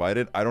actually been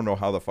invited, I don't know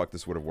how the fuck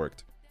this would have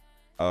worked.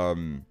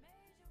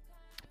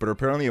 But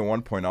apparently at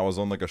one point I was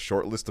on like a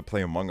short list to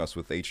play Among Us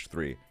with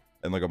H3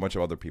 and like a bunch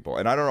of other people.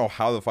 And I don't know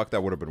how the fuck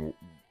that would have been.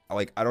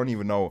 Like, I don't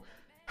even know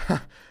how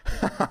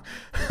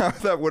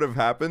that would have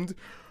happened.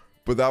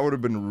 But that would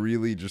have been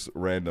really just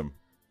random.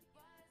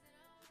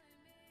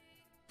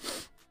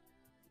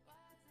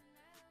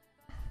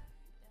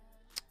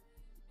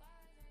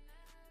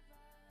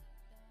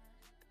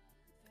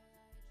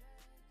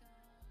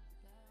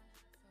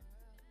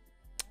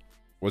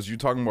 Was you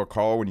talking about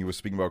Carl when you were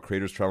speaking about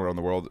creators traveling around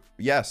the world?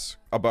 Yes,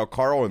 about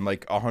Carl and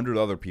like 100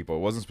 other people. It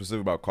wasn't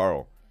specific about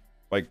Carl.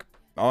 Like,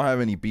 I don't have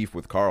any beef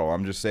with Carl.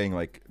 I'm just saying,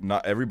 like,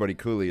 not everybody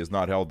clearly is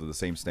not held to the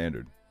same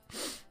standard.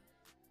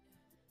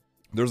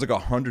 There's like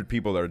 100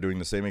 people that are doing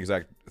the same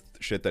exact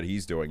shit that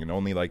he's doing, and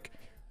only like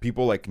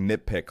people like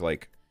nitpick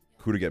like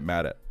who to get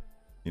mad at,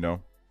 you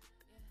know?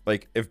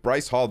 Like, if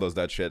Bryce Hall does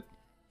that shit,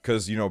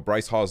 because, you know,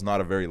 Bryce Hall is not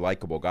a very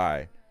likable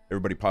guy,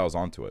 everybody piles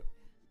onto it.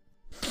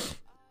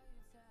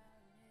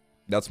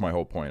 That's my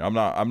whole point. I'm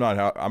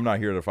not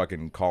here to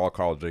fucking call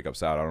Carl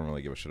Jacobs out. I don't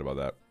really give a shit about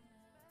that.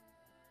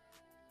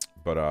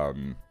 But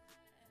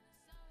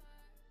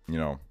you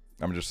know,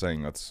 I'm just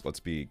saying let's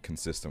be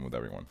consistent with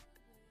everyone.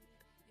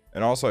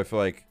 And also, I feel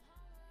like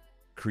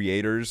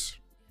creators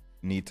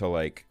need to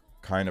like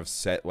kind of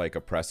set like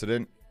a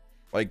precedent.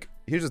 Like,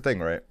 here's the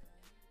thing, right?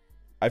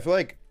 I feel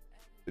like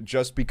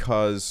just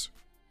because,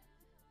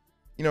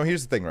 you know,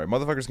 here's the thing, right?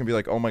 Motherfuckers can be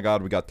like, oh my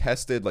god, we got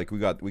tested, like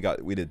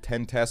we did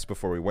 10 tests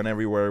before we went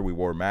everywhere, we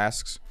wore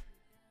masks.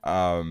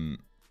 But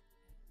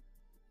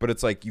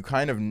it's like, you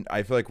kind of,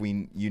 I feel like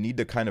you need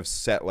to kind of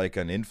set like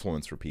an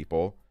influence for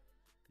people.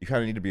 You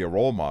kind of need to be a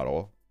role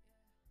model.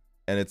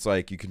 And it's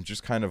like, you can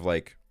just kind of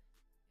like,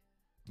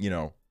 you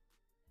know,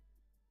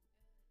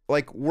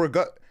 like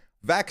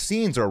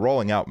vaccines are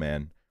rolling out,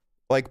 man.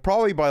 Like,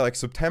 probably by like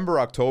September,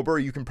 October,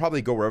 you can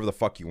probably go wherever the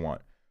fuck you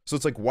want. So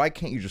it's like, why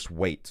can't you just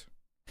wait?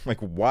 Like,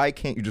 why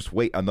can't you just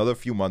wait another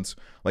few months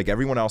like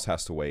everyone else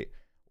has to wait?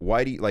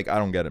 Why do you, like, I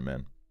don't get it,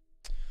 man.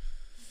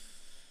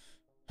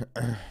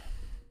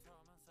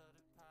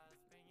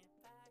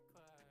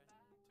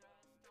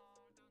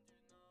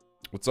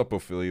 What's up,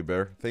 Ophelia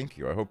Bear? Thank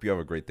you. I hope you have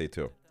a great day,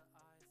 too.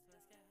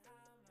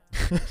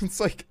 It's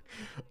like,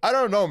 I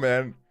don't know,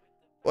 man.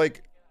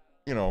 Like,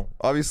 you know,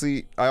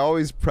 obviously, I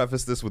always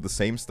preface this with the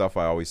same stuff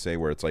I always say,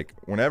 where it's like,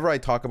 whenever I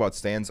talk about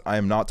stands, I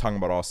am not talking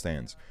about all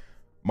stands.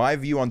 My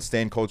view on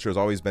stan culture has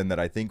always been that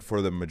I think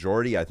for the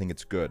majority, I think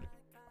it's good.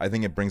 I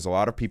think it brings a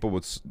lot of people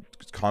with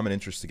common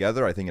interests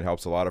together. I think it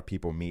helps a lot of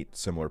people meet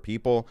similar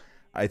people.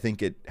 I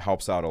think it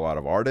helps out a lot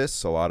of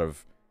artists, a lot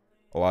of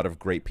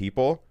great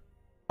people.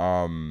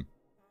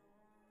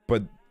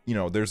 But, you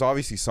know, there's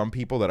obviously some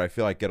people that I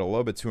feel like get a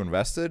little bit too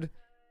invested,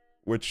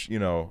 which, you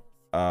know,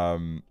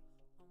 I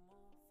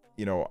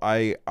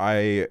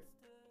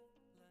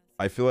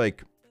feel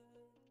like,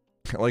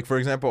 for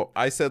example,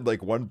 I said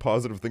like one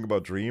positive thing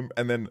about Dream,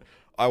 and then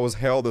I was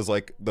hailed as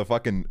like the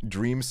fucking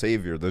Dream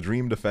savior, the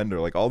Dream defender.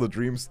 Like, all the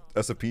Dream's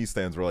SFP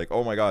stands were like,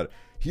 oh my god,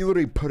 he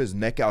literally put his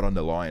neck out on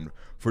the line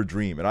for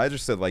Dream. And I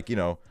just said, like, you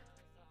know,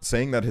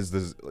 saying that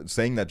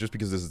just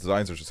because his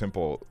designs are so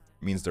simple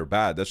means they're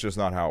bad, that's just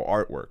not how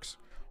art works.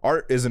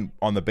 Art isn't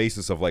on the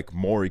basis of like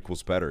more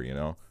equals better, you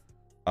know?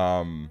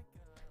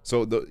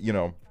 So the, you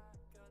know,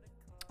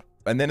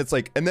 and then it's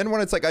like, and then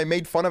when it's like I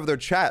made fun of their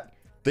chat,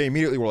 they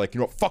immediately were like,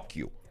 you know, fuck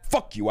you,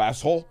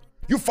 asshole,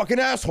 you fucking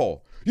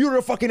asshole, you're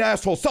a fucking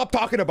asshole, stop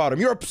talking about him,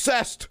 you're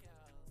obsessed.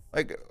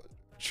 Like,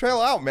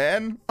 chill out,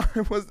 man.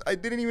 I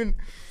didn't even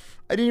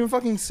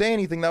fucking say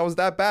anything that was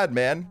that bad,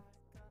 man.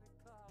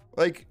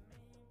 Like,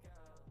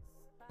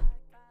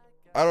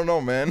 I don't know,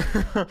 man.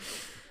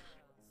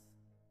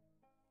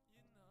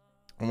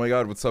 Oh my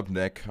god, what's up,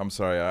 Nick? I'm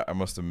sorry, I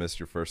must have missed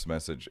your first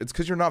message. It's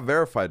because you're not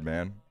verified,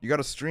 man. You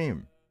gotta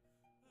stream.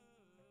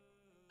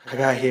 I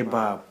got hit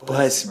by a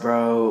bus,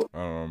 bro. I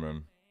don't know,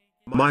 man.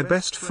 My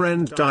best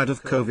friend died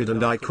of COVID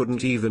and I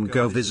couldn't even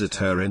go visit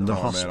her in the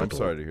hospital. Man, I'm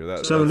sorry to hear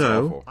that. So That's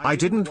no, awful. I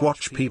didn't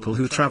watch people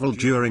who travel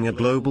during a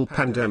global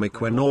pandemic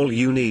when all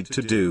you need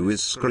to do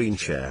is screen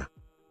share.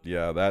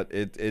 Yeah, that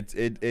it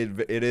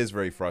is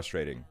very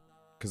frustrating.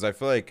 Because I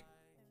feel like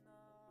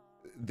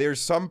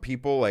there's some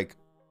people, like,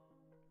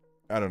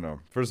 I don't know.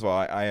 First of all,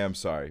 I am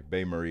sorry.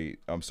 Bay Marie,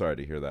 I'm sorry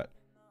to hear that.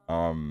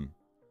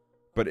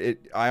 But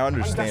I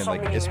understand,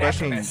 like,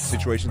 especially in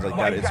situations like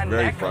that, it's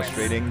very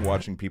frustrating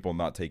watching people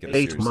not take it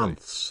seriously. 8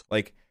 months.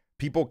 Like,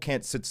 people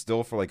can't sit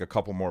still for, like, a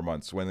couple more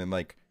months. When, then,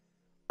 like,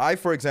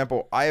 for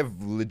example, I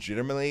have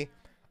legitimately,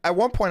 at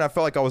one point, I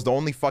felt like I was the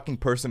only fucking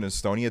person in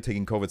Estonia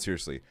taking COVID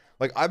seriously.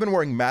 Like, I've been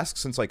wearing masks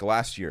since, like,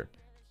 last year.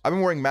 I've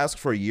been wearing masks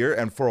for a year,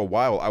 and for a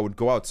while, I would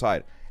go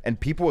outside, and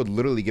people would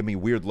literally give me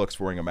weird looks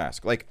for wearing a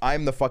mask. Like,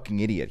 I'm the fucking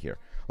idiot here.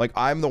 Like,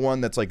 I'm the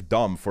one that's, like,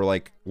 dumb for,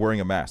 like,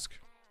 wearing a mask.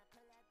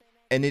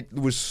 And it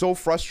was so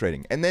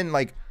frustrating. And then,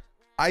 like,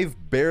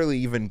 I've barely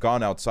even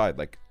gone outside.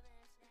 Like,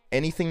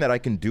 anything that I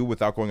can do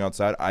without going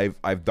outside,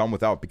 I've done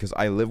without, because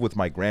I live with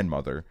my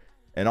grandmother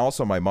and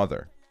also my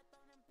mother.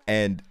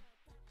 And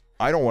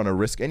I don't want to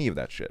risk any of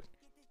that shit.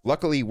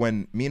 Luckily,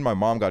 when me and my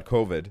mom got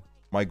COVID,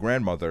 my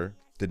grandmother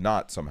did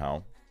not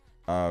somehow.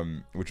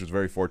 which was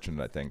very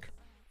fortunate, I think.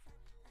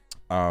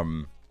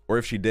 Or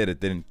if she did, it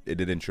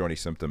didn't show any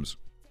symptoms.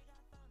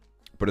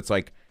 But it's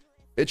like,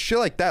 it's shit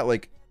like that.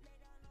 Like,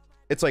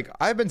 it's like,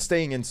 I've been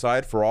staying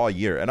inside for all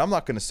year, and I'm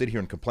not going to sit here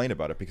and complain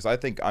about it because I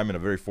think I'm in a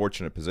very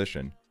fortunate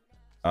position.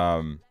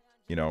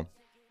 You know,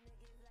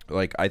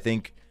 like, I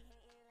think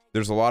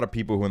there's a lot of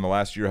people who in the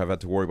last year have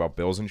had to worry about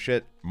bills and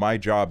shit. My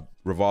job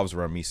revolves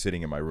around me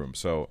sitting in my room,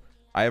 so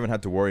I haven't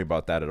had to worry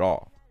about that at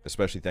all,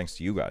 especially thanks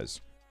to you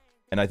guys.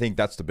 And I think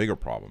that's the bigger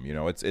problem. You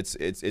know,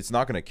 it's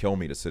not going to kill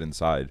me to sit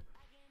inside.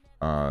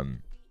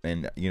 And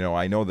you know,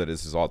 I know that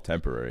this is all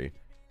temporary.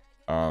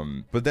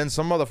 But then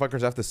some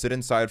motherfuckers have to sit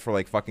inside for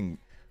like fucking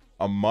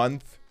a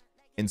month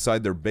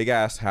inside their big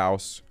ass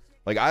house.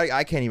 Like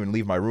I can't even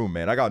leave my room,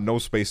 man. I got no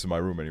space in my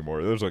room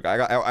anymore. There's like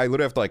I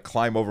literally have to like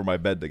climb over my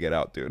bed to get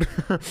out, dude.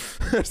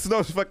 There's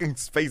no fucking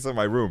space in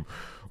my room.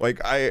 Like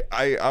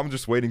I'm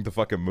just waiting to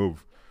fucking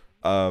move.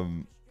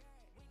 And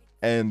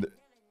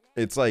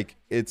it's like,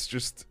 it's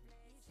just,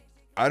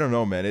 I don't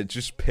know, man. It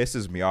just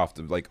pisses me off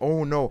to like,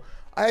 oh no,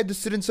 I had to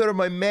sit inside of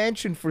my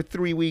mansion for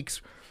 3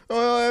 weeks.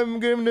 Oh, I'm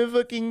gonna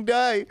fucking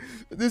die.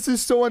 This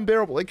is so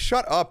unbearable. Like,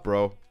 shut up,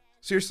 bro.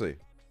 Seriously.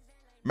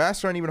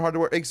 Masks aren't even hard to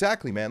wear.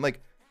 Exactly, man.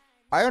 Like,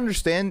 I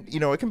understand,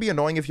 you know, it can be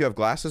annoying if you have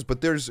glasses,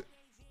 but there's,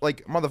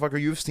 like, motherfucker,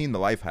 you've seen the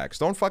life hacks.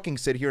 Don't fucking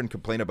sit here and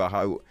complain about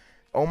how,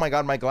 oh my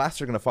god, my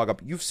glasses are gonna fog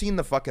up. You've seen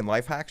the fucking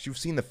life hacks. You've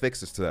seen the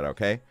fixes to that,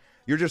 okay?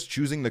 You're just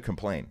choosing to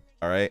complain,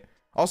 alright?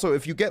 Also,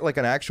 if you get, like,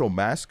 an actual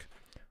mask,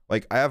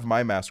 like, I have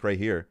my mask right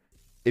here.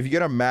 If you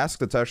get a mask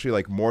that's actually,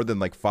 like, more than,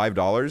 like,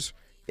 $5,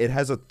 it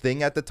has a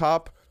thing at the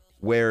top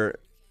where,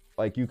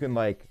 like, you can,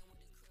 like,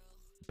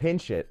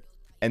 pinch it,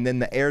 and then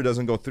the air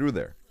doesn't go through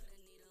there.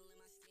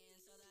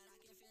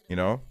 You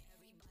know?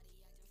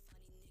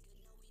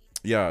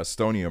 Yeah,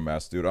 Estonia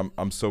mask, dude.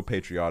 I'm so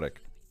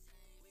patriotic.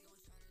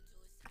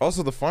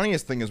 Also, the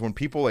funniest thing is when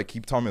people, like,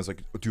 keep telling me, it's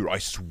like, dude, I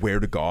swear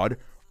to God,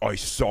 I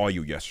saw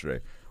you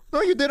yesterday.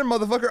 No, you didn't,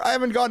 motherfucker. I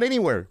haven't gone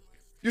anywhere.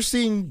 You're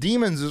seeing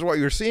demons is what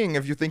you're seeing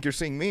if you think you're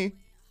seeing me.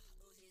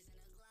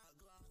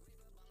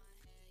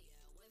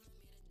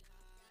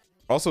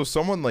 Also,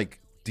 someone, like,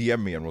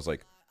 DM'd me and was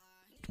like,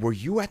 were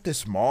you at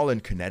this mall in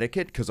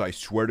Connecticut? Because I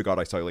swear to God,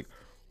 I saw you. Like,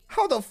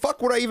 how the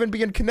fuck would I even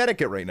be in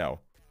Connecticut right now?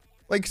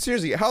 Like,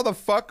 seriously, how the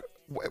fuck?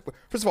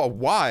 First of all,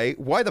 why?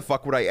 Why the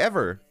fuck would I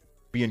ever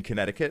be in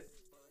Connecticut?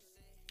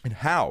 And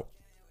how?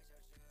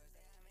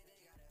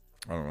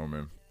 I don't know,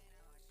 man.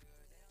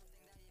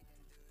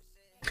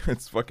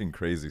 It's fucking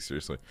crazy,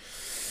 seriously.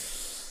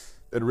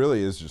 It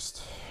really is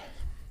just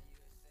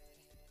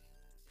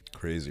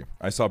crazy.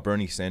 I saw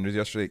Bernie Sanders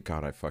yesterday.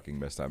 God, I fucking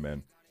missed that,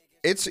 man.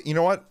 It's, you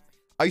know what?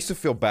 I used to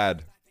feel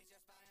bad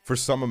for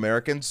some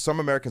Americans. Some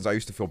Americans I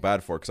used to feel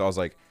bad for because I was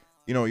like,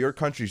 you know, your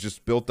country's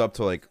just built up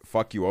to, like,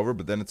 fuck you over.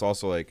 But then it's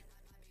also like,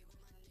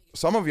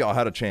 some of y'all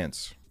had a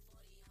chance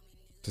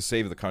to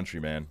save the country,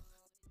 man.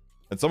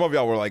 And some of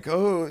y'all were like,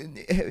 oh,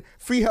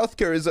 free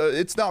healthcare is,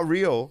 it's not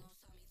real.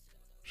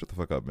 Shut the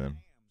fuck up, man.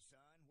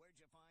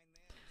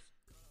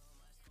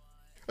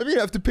 I mean, you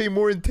have to pay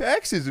more in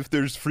taxes if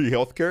there's free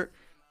healthcare.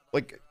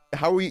 Like,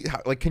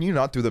 like, can you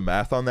not do the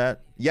math on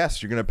that?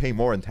 Yes, you're gonna pay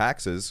more in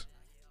taxes.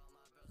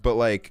 But,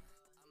 like,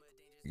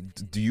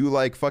 do you,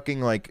 like,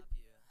 fucking, like,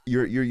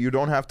 you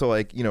don't have to,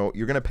 like, you know,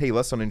 you're gonna pay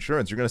less on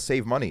insurance. You're gonna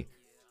save money.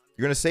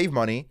 You're gonna save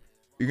money.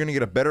 You're gonna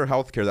get a better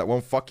healthcare that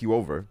won't fuck you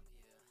over.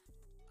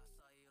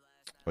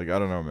 Like, I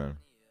don't know, man.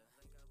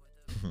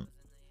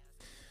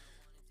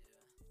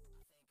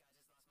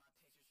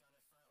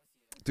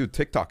 Dude,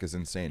 TikTok is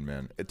insane,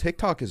 man.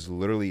 TikTok is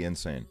literally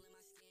insane.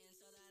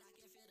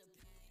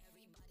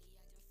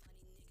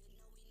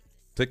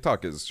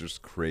 TikTok is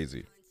just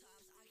crazy.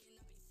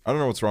 I don't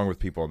know what's wrong with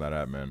people on that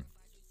app, man.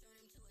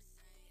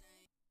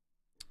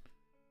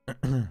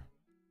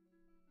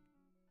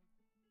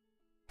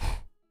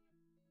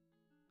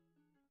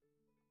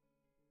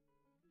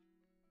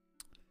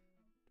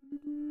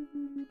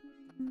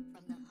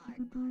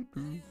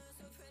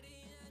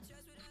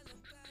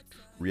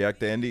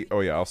 React Andy? Oh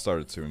yeah, I'll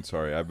start it soon.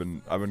 Sorry, I've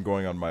been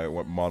going on my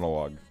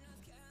monologue.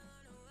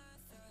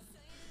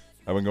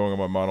 I've been going on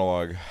my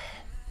monologue.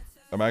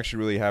 I'm actually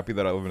really happy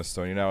that I live in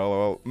Estonia now.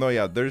 LOL. No,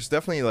 yeah, there's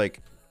definitely,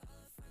 like,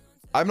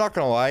 I'm not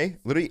gonna lie.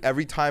 Literally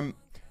every time,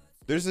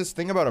 there's this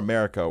thing about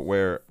America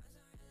where,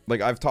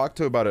 like, I've talked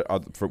to about it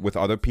with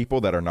other people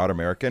that are not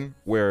American,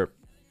 where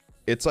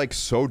it's, like,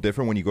 so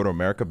different when you go to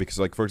America because,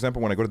 like, for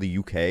example, when I go to the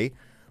UK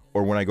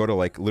or when I go to,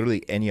 like,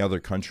 literally any other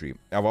country,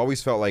 I've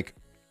always felt like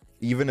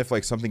even if,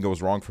 like, something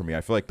goes wrong for me,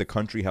 I feel like the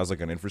country has, like,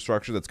 an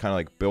infrastructure that's kind of,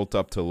 like, built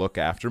up to look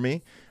after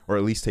me or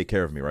at least take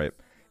care of me, right?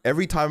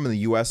 Every time I'm in the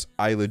US,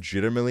 I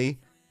legitimately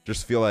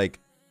just feel like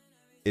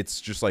it's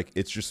just, like,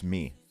 it's just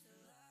me.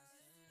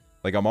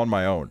 Like, I'm on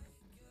my own,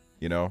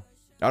 you know?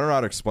 I don't know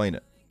how to explain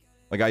it.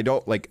 Like, I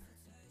don't, like,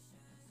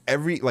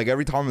 every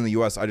time I'm in the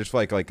US, I just feel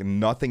like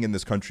nothing in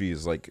this country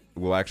is, like,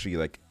 will actually,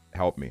 like,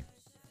 help me,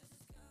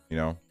 you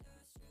know?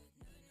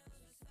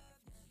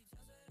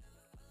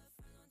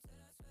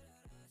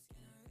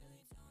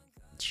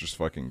 It's just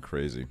fucking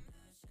crazy.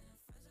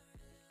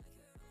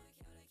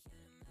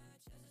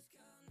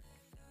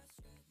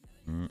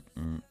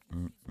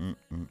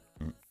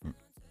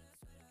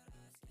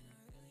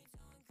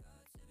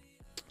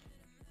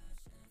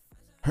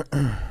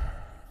 Well,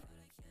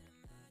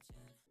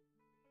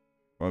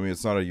 I mean,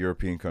 it's not a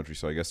European country,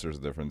 so I guess there's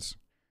a difference.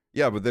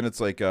 Yeah, but then it's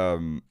like,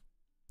 you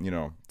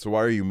know, so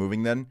why are you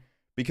moving then?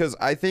 Because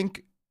I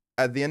think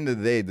at the end of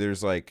the day,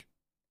 there's like,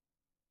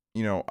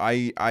 you know,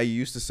 I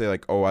used to say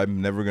like, oh,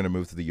 I'm never going to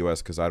move to the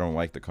US because I don't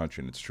like the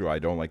country. And it's true, I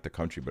don't like the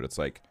country, but it's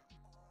like,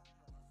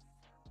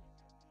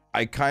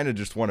 I kind of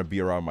just want to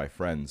be around my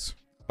friends.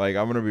 Like,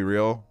 I'm going to be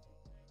real.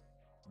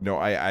 No,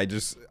 I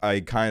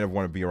kind of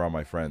want to be around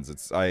my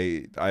friends.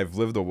 I've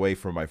lived away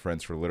from my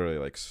friends for literally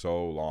like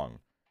so long.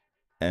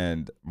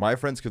 And my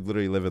friends could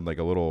literally live in like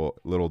a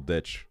little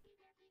ditch.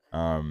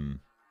 And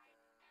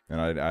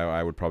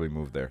I would probably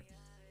move there.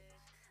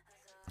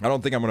 I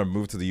don't think I'm going to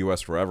move to the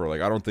US forever.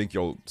 Like, I don't think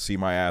you'll see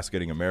my ass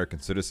getting American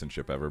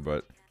citizenship ever,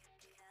 but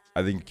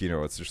I think, you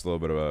know, it's just a little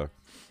bit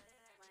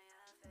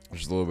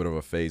of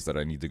a phase that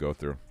I need to go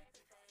through.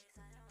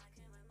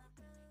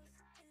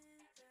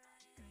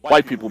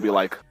 White people be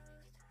like,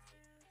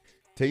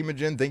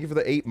 Taymajin, thank you for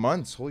the 8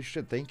 months. Holy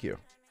shit, thank you.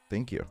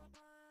 Thank you.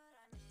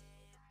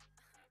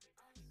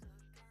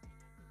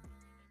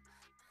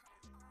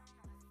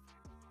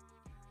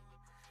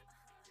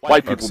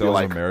 white people be Arcel's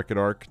like, American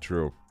arc,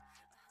 true.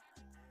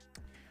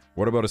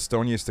 What about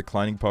Estonia's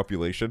declining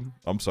population?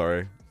 I'm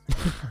sorry.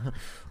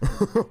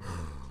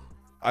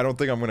 I don't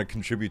think I'm gonna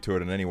contribute to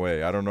it in any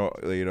way. I don't know.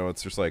 You know,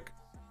 it's just like,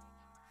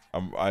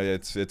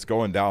 it's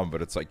going down,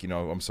 but it's like, you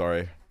know, I'm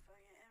sorry.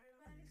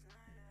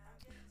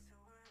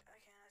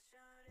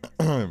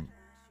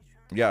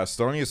 Yeah,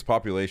 Estonia's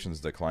population is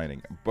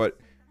declining, but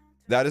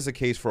that is the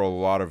case for a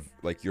lot of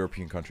like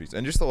European countries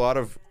and just a lot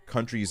of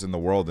countries in the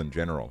world in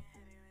general.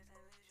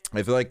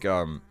 I feel like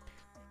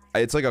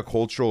it's like a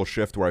cultural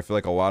shift where I feel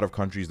like a lot of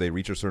countries, they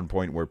reach a certain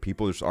point where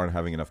people just aren't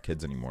having enough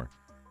kids anymore.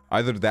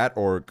 Either that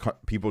or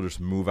people just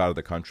move out of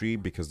the country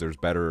because there's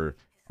better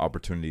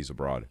opportunities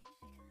abroad.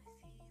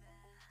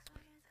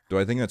 Do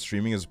I think that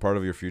streaming is part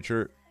of your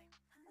future?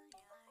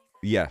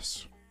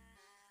 Yes.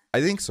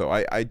 I think so.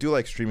 I do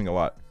like streaming a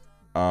lot.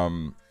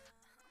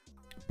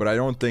 But I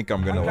don't think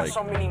I'm gonna like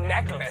so many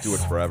necklaces. do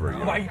it forever. You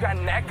know? Why you got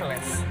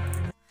necklace?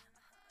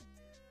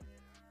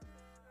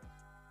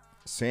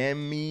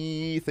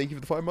 Sammy, thank you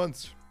for the 5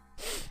 months.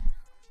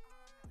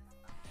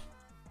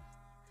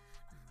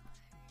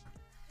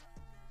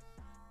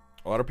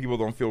 A lot of people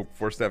don't feel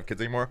forced to have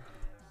kids anymore.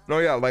 No,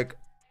 yeah, like,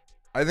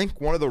 I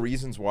think one of the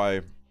reasons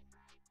why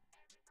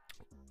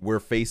we're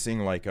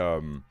facing like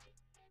a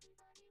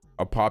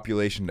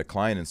population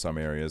decline in some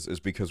areas is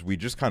because we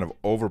just kind of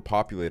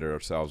overpopulated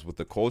ourselves with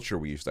the culture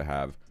we used to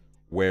have,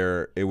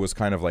 where it was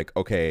kind of like,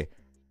 okay,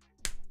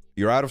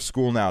 you're out of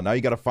school now. Now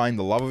you got to find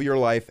the love of your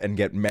life and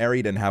get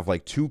married and have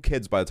like 2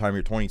 kids by the time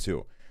you're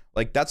 22.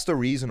 Like, that's the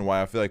reason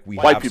why I feel like we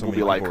have so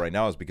many people right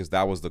now, is because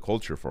that was the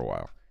culture for a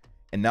while.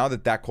 And now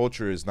that that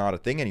culture is not a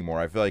thing anymore,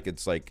 I feel like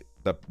it's like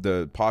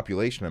the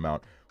population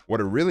amount,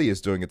 what it really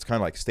is doing, it's kind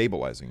of like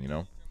stabilizing, you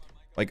know?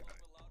 Like,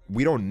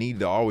 we don't need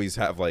to always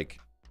have like,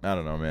 I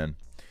don't know, man.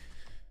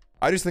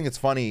 I just think it's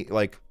funny,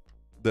 like,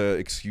 the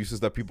excuses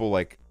that people,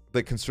 like,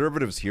 the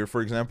conservatives here,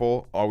 for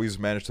example, always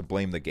manage to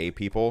blame the gay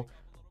people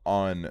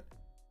on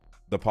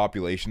the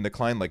population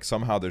decline. Like,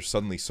 somehow there's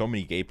suddenly so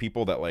many gay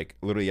people that, like,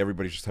 literally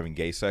everybody's just having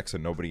gay sex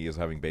and nobody is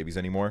having babies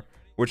anymore.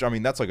 Which, I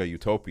mean, that's like a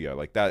utopia.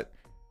 Like, that,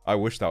 I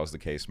wish that was the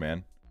case,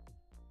 man.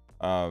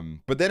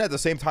 But then at the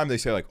same time, they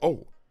say, like,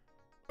 oh,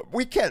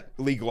 we can't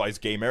legalize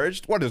gay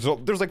marriage. What is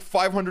it? There's like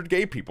 500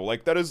 gay people.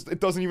 Like, that is, it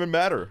doesn't even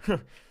matter.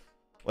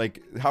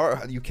 Like,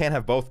 how, you can't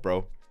have both,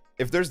 bro.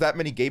 If there's that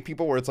many gay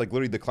people where it's like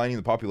literally declining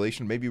the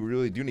population, maybe we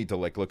really do need to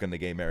like look into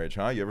gay marriage,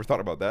 huh? You ever thought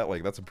about that?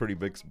 Like, that's a pretty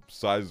big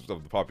size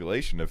of the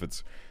population if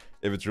it's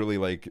really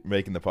like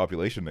making the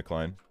population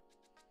decline.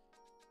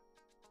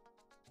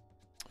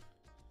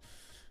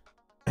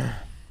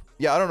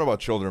 Yeah, I don't know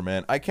about children,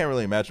 man. I can't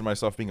really imagine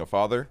myself being a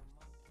father,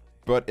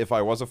 but if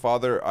I was a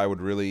father, I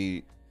would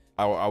really,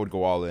 I would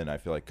go all in, I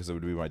feel like, because it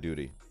would be my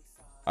duty.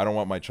 I don't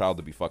want my child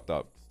to be fucked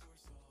up.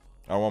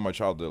 I don't want my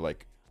child to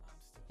like,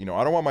 you know,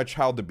 I don't want my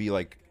child to be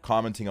like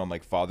commenting on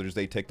like Father's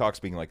Day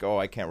TikToks being like, oh,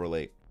 I can't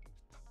relate.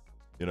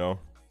 You know?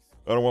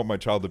 I don't want my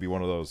child to be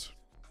one of those.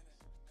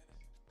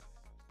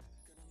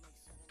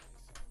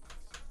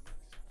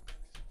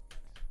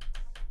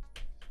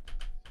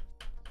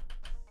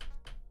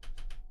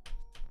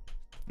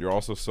 You're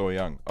also so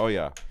young. Oh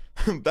yeah.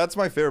 That's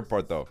my favorite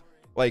part though.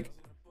 Like,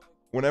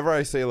 whenever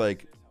I say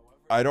like,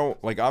 I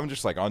don't, like, I'm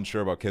just like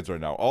unsure about kids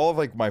right now, all of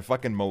like my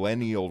fucking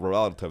millennial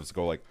relatives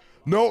go like,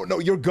 no,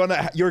 you're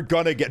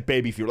gonna get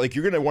baby fever. Like,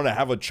 you're gonna want to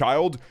have a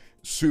child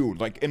soon.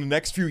 Like, in the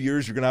next few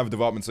years, you're gonna have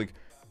developments. Like,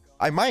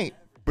 I might,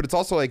 but it's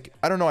also like,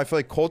 I don't know. I feel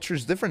like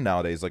culture's different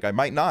nowadays. Like, I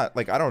might not.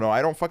 Like, I don't know.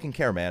 I don't fucking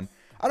care, man.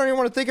 I don't even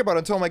want to think about it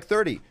until I'm like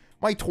 30.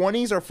 My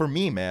 20s are for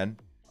me, man.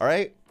 All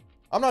right?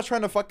 I'm not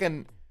trying to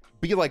fucking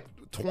be like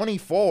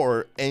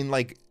 24 and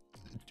like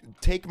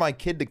take my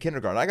kid to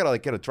kindergarten. I gotta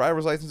like get a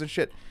driver's license and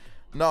shit.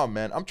 No,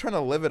 man. I'm trying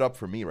to live it up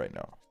for me right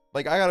now.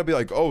 Like, I gotta be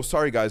like, oh,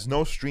 sorry, guys,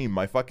 no stream.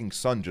 My fucking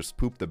son just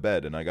pooped the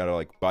bed, and I gotta,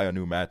 like, buy a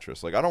new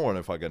mattress. Like, I don't want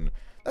to fucking...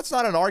 That's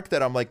not an arc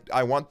that I'm, like,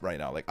 I want right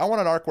now. Like, I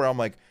want an arc where I'm,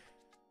 like,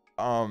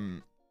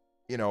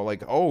 you know,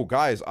 like, oh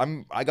guys,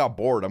 I got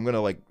bored, I'm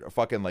gonna like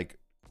fucking like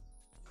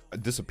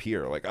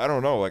disappear. Like, I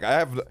don't know, like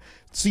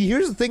see,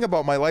 here's the thing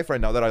about my life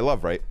right now that I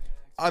love, right?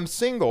 I'm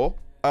single,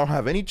 I don't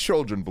have any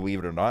children, believe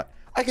it or not.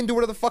 I can do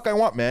whatever the fuck I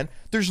want, man.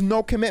 There's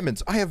no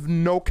commitments. I have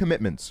no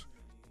commitments.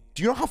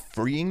 Do you know how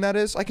freeing that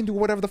is? I can do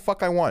whatever the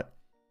fuck I want.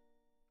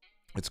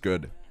 It's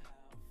good.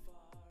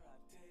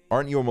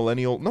 Aren't you a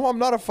millennial? No, I'm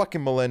not a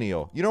fucking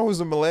millennial. You know who's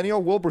a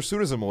millennial? Wilbur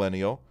Soot is a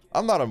millennial.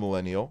 I'm not a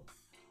millennial.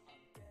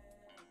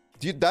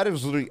 Dude, that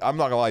is literally, I'm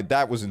not gonna lie,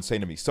 that was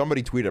insane to me.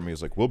 Somebody tweeted at me, he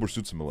was like, Wilbur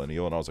Soot's a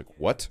millennial, and I was like,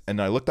 what?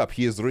 And I looked up,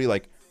 he is literally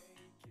like,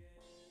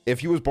 if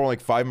he was born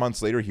like 5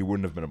 months later, he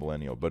wouldn't have been a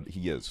millennial, but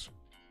he is.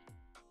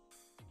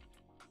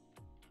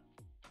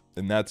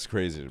 And that's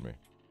crazy to me.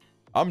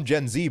 I'm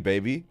Gen Z,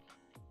 baby.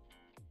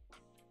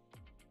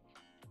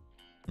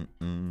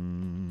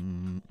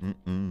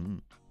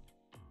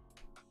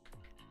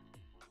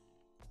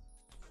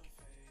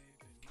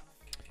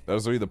 That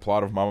is literally the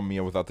plot of Mamma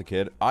Mia without the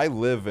kid. I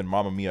live in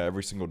Mamma Mia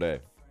every single day.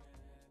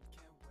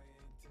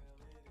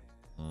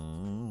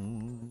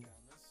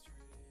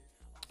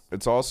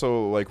 It's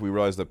also like we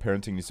realize that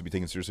parenting needs to be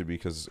taken seriously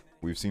because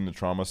we've seen the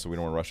trauma, so we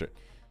don't want to rush it.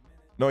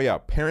 No, yeah,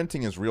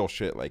 parenting is real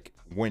shit. Like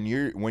when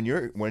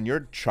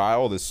your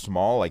child is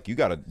small, like you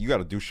gotta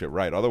do shit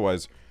right.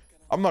 Otherwise,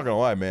 I'm not gonna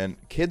lie, man.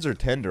 Kids are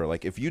tender.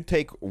 Like if you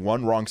take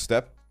one wrong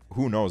step,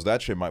 who knows?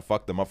 That shit might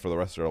fuck them up for the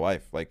rest of their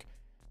life. Like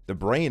the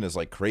brain is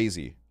like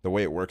crazy the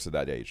way it works at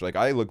that age. Like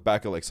I look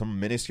back at like some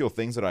minuscule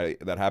things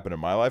that happened in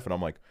my life, and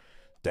I'm like,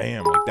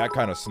 damn, like that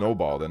kind of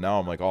snowballed, and now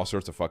I'm like all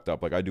sorts of fucked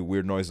up. Like I do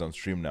weird noises on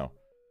stream now.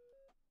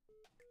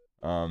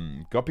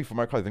 Guppy for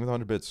my call. I think it's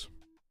 100 bits.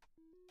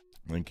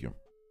 Thank you.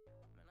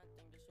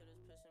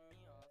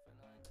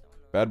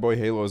 Bad Boy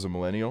Halo is a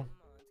millennial.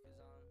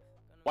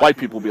 White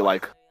people be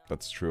like,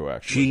 that's true,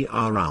 actually.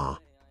 GRR.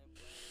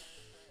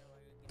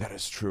 That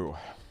is true.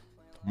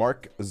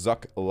 Mark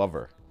Zuck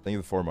Lover. Thank you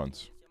for the 4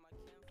 months.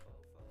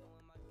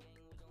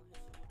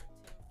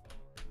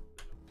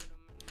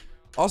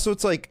 Also,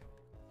 it's like,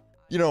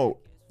 you know,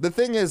 the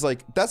thing is,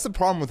 like, that's the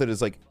problem with it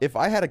is, like, if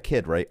I had a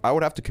kid, right, I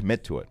would have to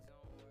commit to it.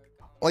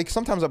 Like,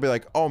 sometimes I'll be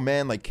like, oh,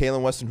 man, like,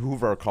 Kalen West and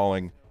Hoover are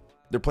calling.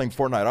 They're playing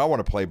Fortnite. I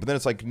want to play. But then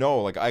it's like,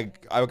 no, like, I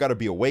got to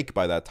be awake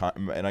by that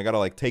time, and I got to,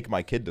 like, take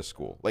my kid to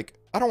school. Like,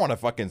 I don't want to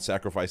fucking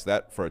sacrifice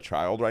that for a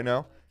child right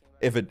now.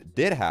 If it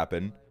did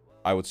happen,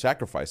 I would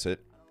sacrifice it.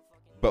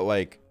 But,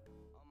 like,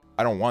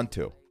 I don't want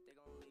to.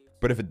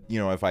 But if it, you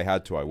know, if I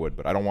had to, I would.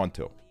 But I don't want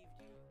to.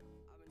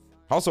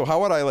 Also,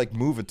 how would I, like,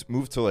 move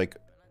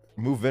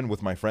in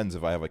with my friends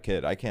if I have a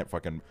kid? I can't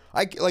fucking...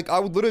 I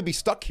would literally be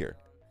stuck here.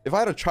 If I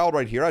had a child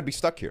right here, I'd be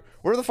stuck here.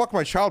 Where the fuck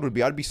my child would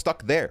be, I'd be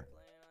stuck there.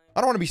 I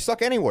don't want to be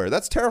stuck anywhere.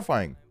 That's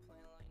terrifying.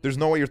 There's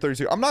no way you're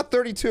 32. I'm not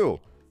 32.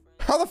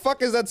 How the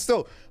fuck is that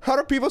still? How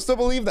do people still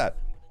believe that?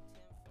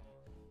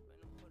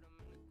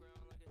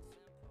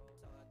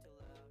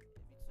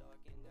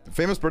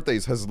 Famous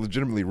birthdays has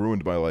legitimately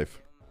ruined my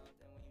life.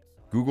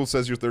 Google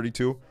says you're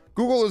 32.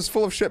 Google is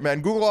full of shit,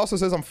 man. Google also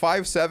says I'm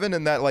 5'7",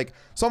 and that, like,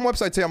 some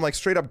websites say I'm, like,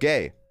 straight up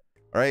gay.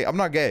 Alright? I'm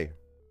not gay.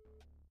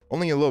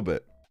 Only a little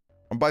bit.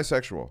 I'm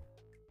bisexual.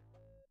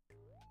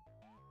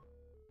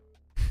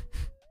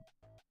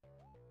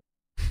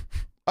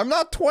 I'm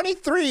not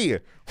 23.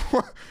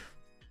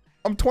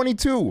 I'm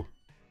 22.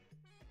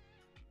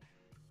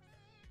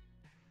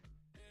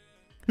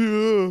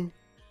 Yeah.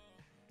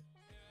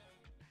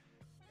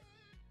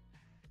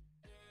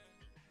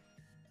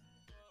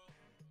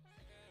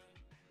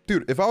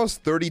 Dude, if I was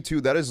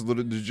 32, that is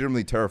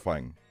legitimately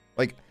terrifying.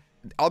 Like,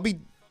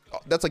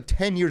 that's like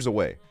 10 years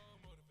away.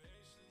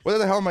 What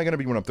the hell am I gonna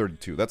be when I'm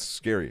 32? That's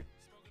scary.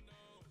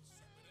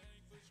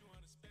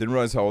 Didn't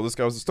realize how old this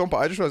guy was. Stompa,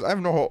 I just realized I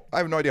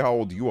have no idea how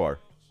old you are.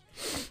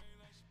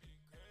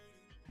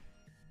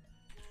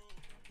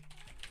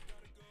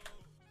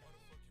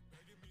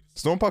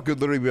 Stonepot could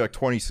literally be like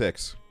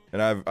 26,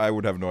 and I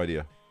would have no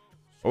idea.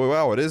 Oh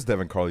wow, it is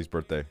Devin Carley's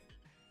birthday.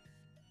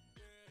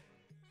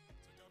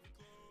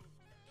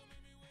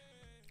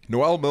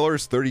 Noel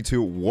Miller's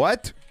 32.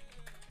 What?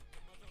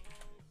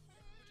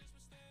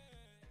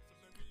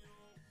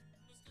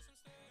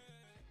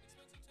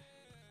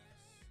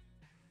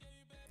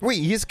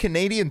 Wait, he's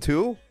Canadian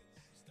too?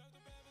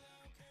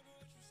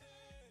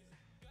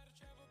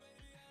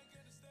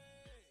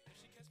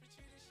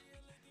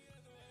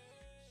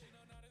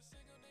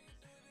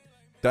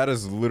 That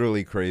is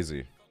literally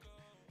crazy.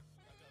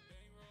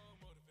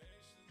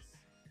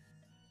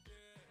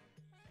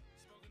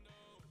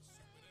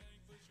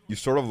 You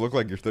sort of look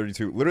like you're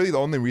 32. Literally the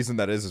only reason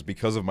that is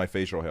because of my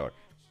facial hair.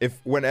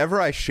 Whenever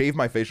I shave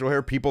my facial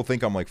hair, people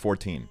think I'm like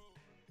 14.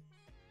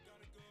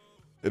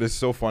 It is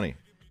so funny.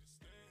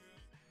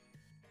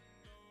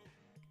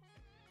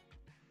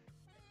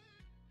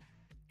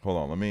 Hold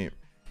on, let me...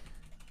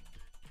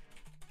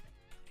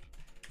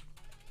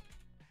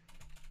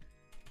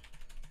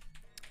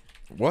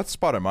 What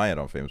spot am I at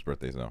on famous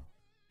birthdays now?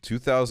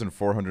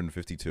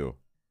 2,452.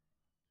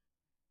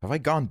 Have I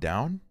gone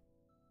down?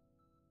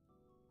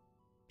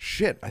 Shit.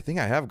 shit, I think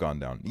I have gone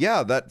down.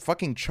 Yeah, that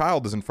fucking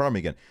child is in front of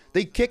me again.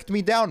 They kicked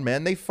me down,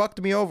 man. They fucked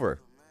me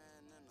over.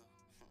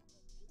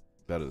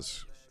 That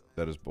is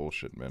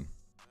bullshit, man.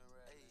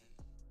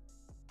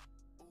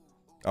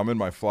 I'm in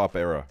my flop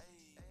era.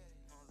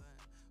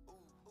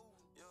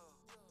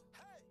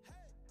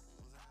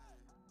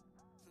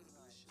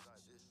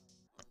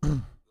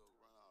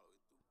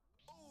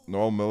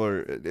 Noel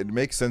Miller, it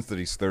makes sense that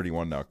he's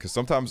 31 now, because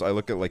sometimes I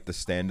look at like the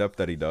stand-up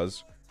that he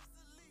does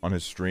on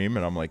his stream,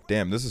 and I'm like,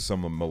 damn, this is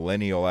some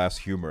millennial-ass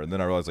humor, and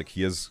then I realize, like,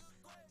 he is,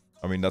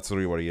 I mean, that's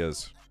literally what he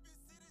is.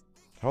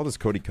 How old is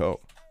Cody Ko?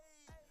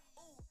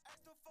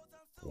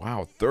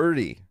 Wow,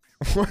 30.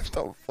 What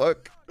the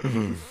fuck?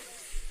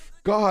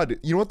 God,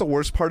 you know what the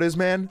worst part is,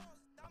 man?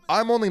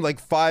 I'm only like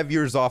 5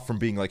 years off from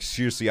being like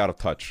seriously out of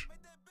touch.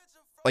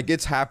 Like,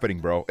 it's happening,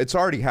 bro. It's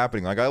already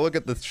happening. Like, I look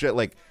at the shit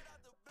like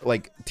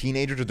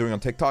teenagers are doing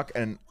on TikTok,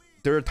 and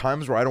there are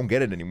times where I don't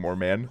get it anymore,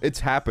 man. It's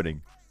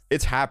happening.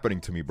 It's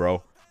happening to me,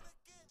 bro.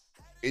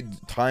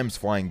 Time's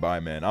flying by,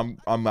 man.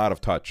 I'm out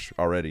of touch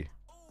already.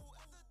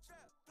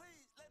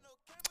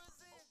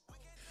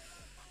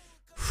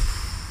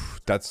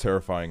 That's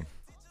terrifying.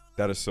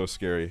 That is so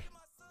scary.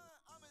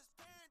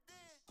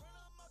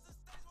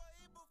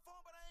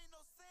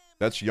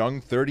 That's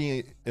young.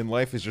 30 in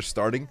life is just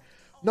starting.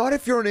 Not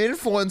if you're an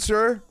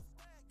influencer.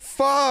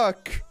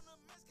 Fuck.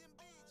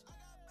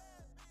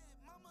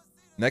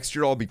 Next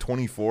year I'll be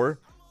 24.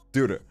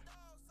 Dude,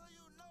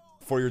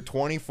 for your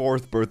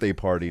 24th birthday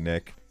party,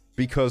 Nick,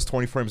 because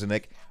 20 frames of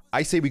Nick,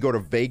 I say we go to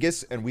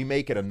Vegas and we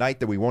make it a night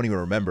that we won't even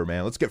remember,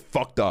 man. Let's get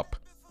fucked up.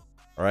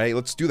 All right,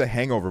 let's do the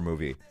Hangover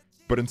movie.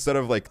 But instead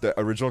of like the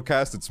original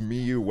cast, it's me,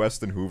 you,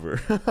 West, and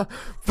Hoover.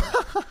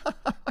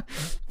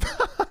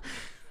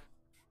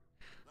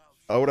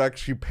 I would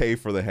actually pay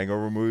for the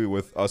Hangover movie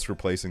with us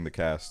replacing the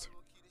cast.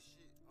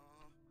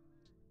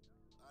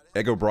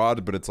 Egg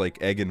abroad, but it's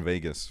like egg in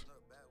Vegas.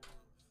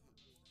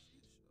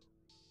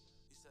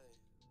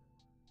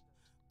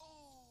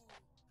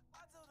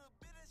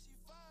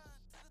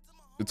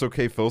 It's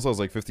okay, Phil's. I was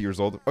like 50 years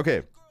old.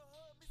 Okay.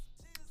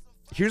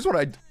 Here's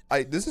what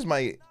I this is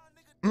my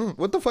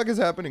what the fuck is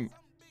happening?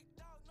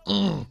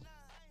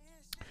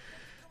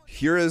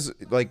 Here's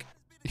something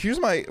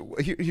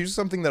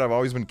that I've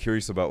always been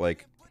curious about,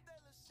 like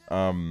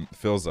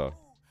Philza.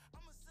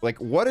 Like,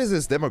 what is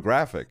this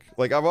demographic?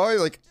 Like, I've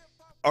always like,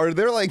 are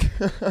there like,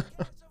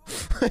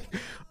 like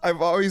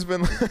I've always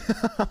been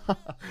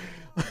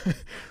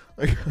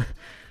like,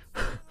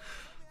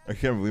 I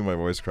can't believe my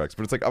voice cracks,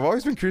 but it's like I've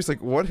always been curious,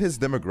 like, what his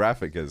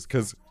demographic is,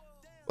 because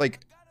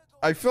like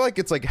I feel like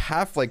it's like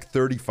half like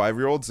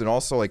 35-year-olds and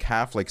also like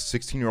half like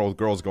 16-year-old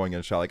girls going in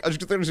a shot. Like,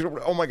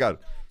 oh my god,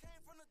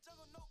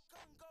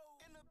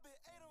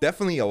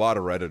 definitely a lot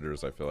of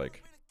Redditors. I feel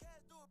like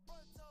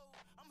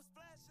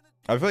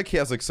he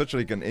has like such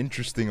like an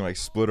interesting like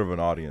split of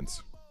an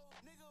audience.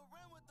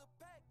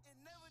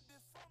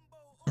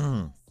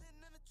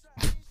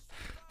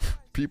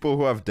 People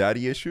who have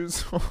daddy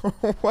issues.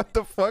 What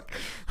the fuck?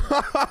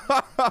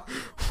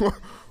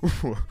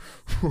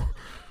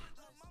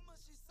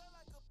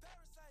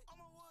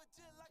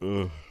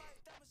 I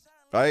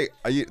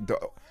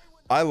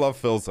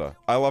love Philza.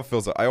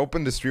 I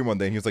opened the stream one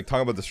day and he was like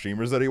talking about the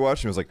streamers that he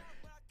watched, and he was like,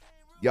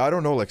 yeah, I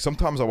don't know, like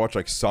sometimes I watch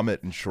like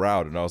Summit and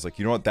Shroud, and I was like,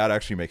 you know what, that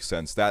actually makes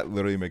sense. That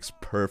literally makes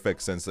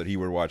perfect sense that he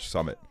would watch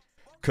Summit.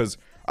 Because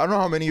I don't know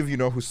how many of you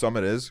know who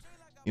Summit is.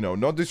 You know,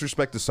 no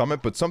disrespect to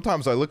Summit, but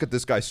sometimes I look at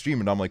this guy's stream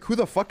and I'm like, who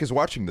the fuck is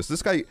watching this?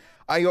 This guy,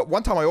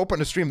 one time I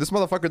opened a stream, this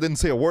motherfucker didn't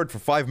say a word for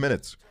 5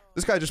 minutes.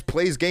 This guy just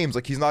plays games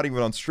like he's not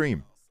even on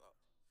stream.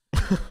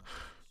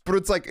 But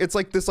it's like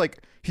this,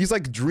 like, he's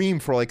like dream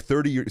for like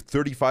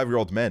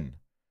 35-year-old men.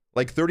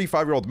 Like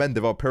 35-year-old men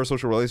develop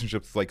parasocial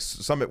relationships with like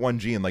Summit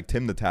 1G and like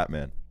Tim the Tap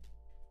Man.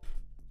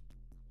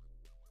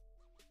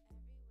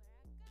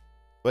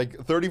 Like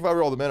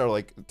 35-year-old men are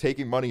like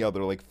taking money out of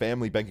their like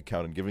family bank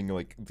account and giving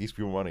like these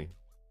people money.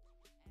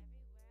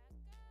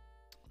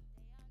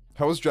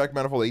 How is Jack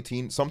Manifold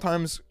 18?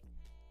 Sometimes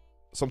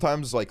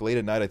like late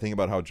at night I think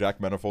about how Jack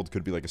Manifold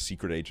could be like a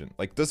secret agent.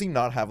 Like, does he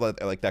not have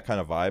like that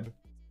kind of vibe?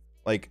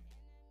 Like,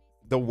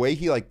 the way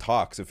he like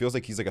talks, it feels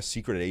like he's like a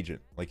secret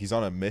agent. Like he's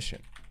on a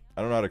mission.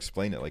 I don't know how to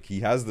explain it. Like,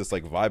 he has this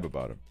like vibe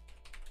about him.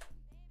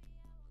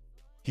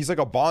 He's like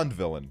a Bond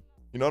villain.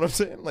 You know what I'm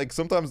saying? Like,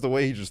 sometimes the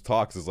way he just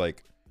talks is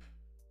like,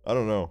 I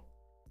don't know.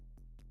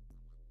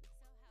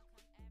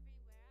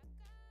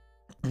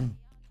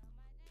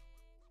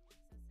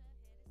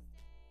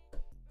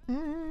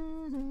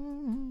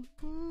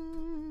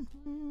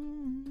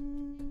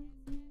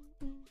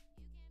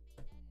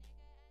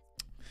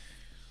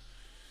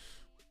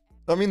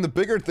 I mean, the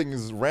bigger thing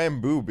is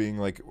Rambo being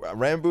like,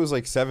 Rambo's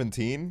like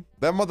 17.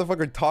 That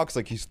motherfucker talks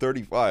like he's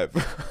 35.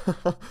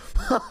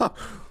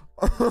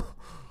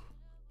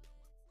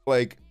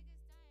 Like,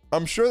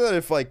 I'm sure that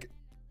if like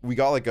we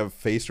got like a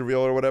face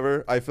reveal or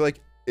whatever, I feel like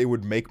it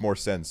would make more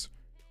sense.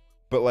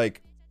 But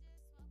like,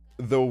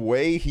 the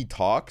way he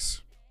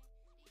talks,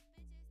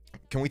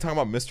 can we talk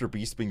about Mr.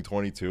 Beast being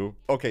 22?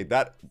 Okay,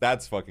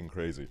 that's fucking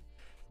crazy.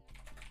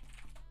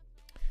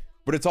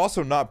 But it's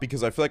also not,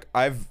 because I feel like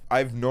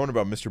I've known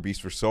about Mr.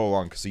 Beast for so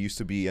long, because he used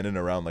to be in and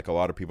around like a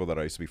lot of people that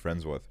I used to be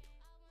friends with,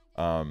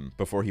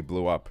 before he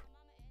blew up.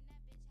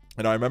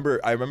 And I remember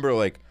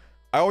like,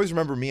 I always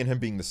remember me and him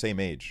being the same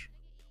age.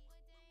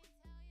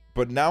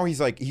 But now he's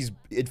like,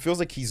 it feels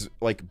like he's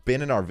like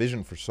been in our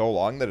vision for so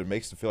long that it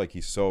makes it feel like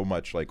he's so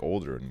much like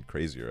older and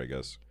crazier, I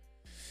guess.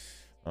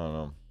 I don't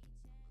know.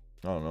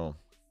 I don't know.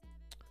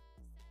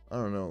 I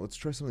don't know. Let's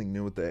try something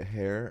new with the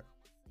hair.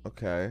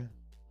 Okay.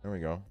 There we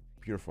go.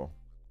 Beautiful.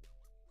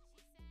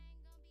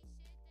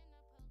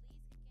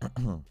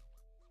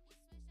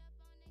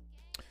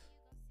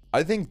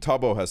 I think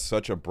Tubbo has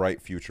such a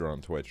bright future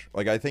on Twitch.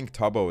 Like, I think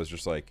Tubbo is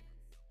just like...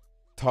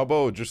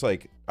 Tubbo just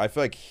like... I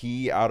feel like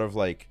he, out of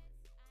like...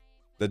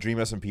 the Dream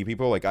SMP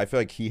people, like, I feel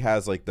like he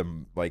has like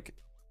the... like...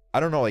 I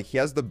don't know, like, he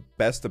has the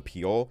best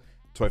appeal.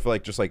 So I feel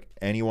like just like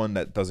anyone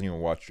that doesn't even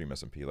watch Dream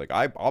SMP. Like,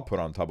 I'll put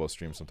on Tubbo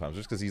stream sometimes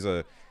just because he's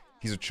a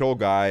chill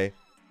guy.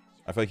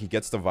 I feel like he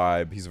gets the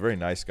vibe. He's a very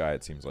nice guy,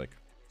 it seems like.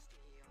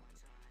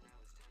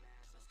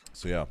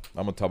 So yeah,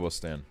 I'm a Tubbo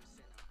stan.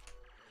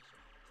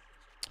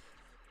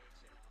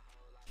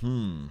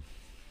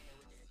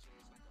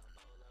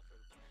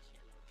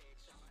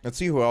 Let's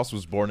see who else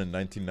was born in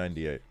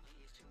 1998.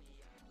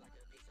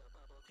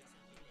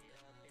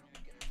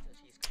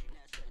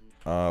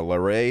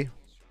 Larray.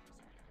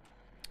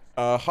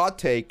 Hot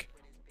take.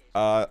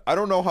 I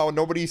don't know how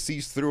nobody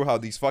sees through how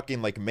these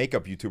fucking like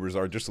makeup YouTubers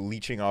are just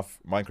leeching off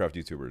Minecraft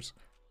YouTubers.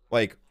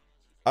 Like,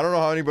 I don't know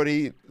how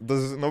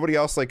does nobody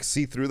else like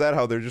see through that?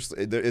 How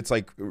it's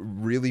like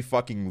really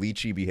fucking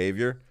leechy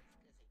behavior.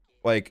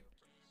 Like,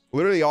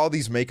 literally all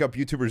these makeup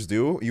YouTubers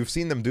do, you've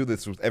seen them do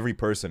this with every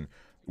person.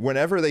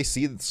 Whenever they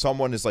see that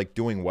someone is like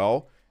doing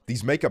well,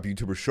 these makeup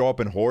YouTubers show up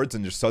in hordes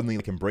and just suddenly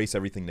like embrace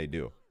everything they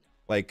do.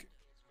 Like,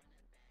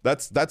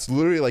 that's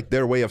literally like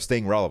their way of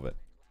staying relevant.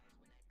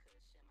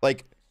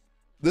 Like,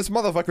 this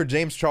motherfucker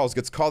James Charles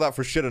gets called out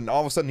for shit, and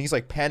all of a sudden he's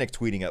like panic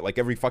tweeting at like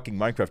every fucking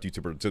Minecraft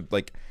YouTuber to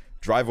like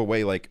drive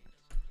away like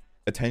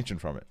attention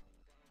from it.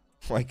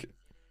 Like,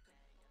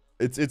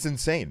 it's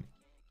insane.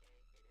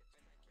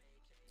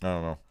 I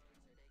don't know.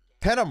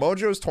 Tana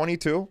Mojo's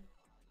 22?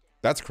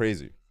 That's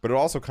crazy, but it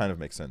also kind of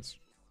makes sense.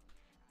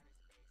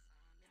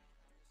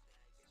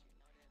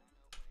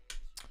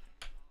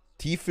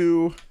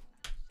 Tifu.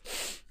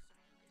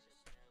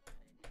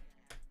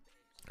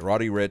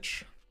 Roddy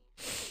Rich.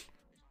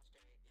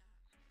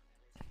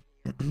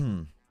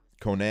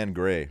 Conan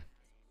Gray.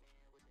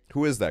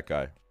 Who is that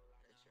guy?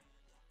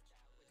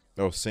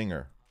 Oh,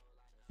 singer.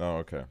 Oh,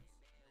 okay.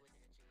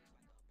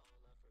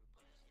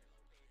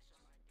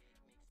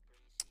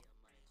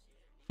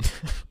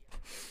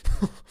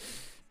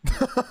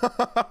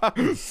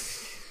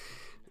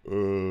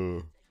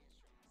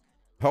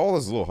 How old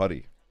is Lil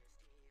Huddy?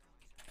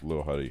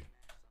 Lil Huddy.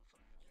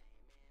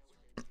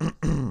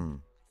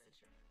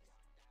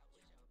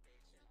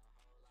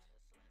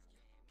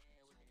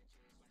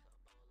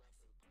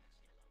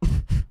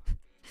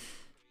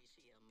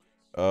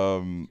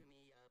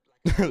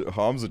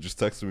 Hamza just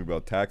texted me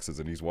about taxes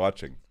and he's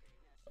watching.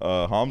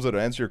 Hamza, to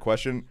answer your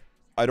question,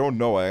 I don't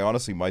know. I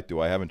honestly might do.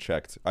 I haven't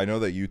checked. I know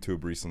that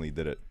YouTube recently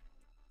did it.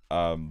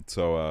 I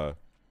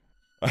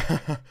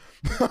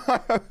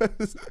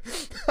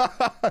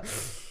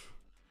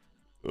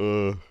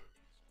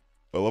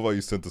love how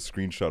you sent a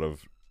screenshot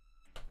of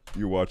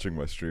you watching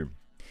my stream.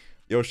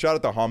 Yo, shout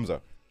out to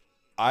Hamza.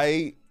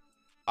 I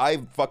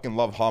fucking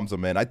love Hamza,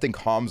 man. I think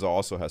Hamza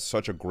also has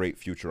such a great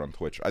future on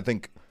Twitch. I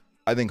think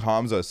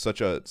Hamza is such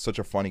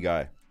a funny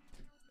guy.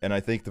 And I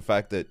think the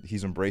fact that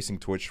he's embracing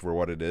Twitch for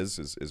what it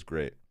is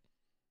great.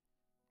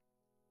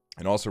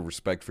 And also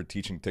respect for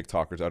teaching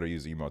TikTokers how to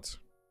use emotes.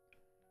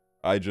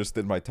 I just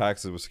did my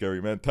taxes. It was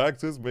scary, man.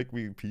 Taxes make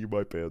me pee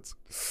my pants.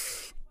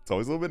 It's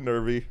always a little bit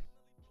nervy.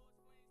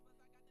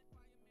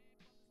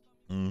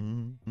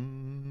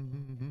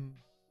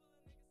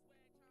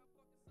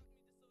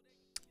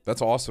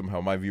 That's awesome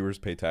how my viewers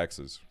pay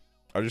taxes.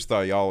 I just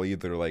thought y'all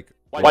either like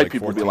White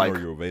people be like, or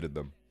you evaded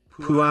them.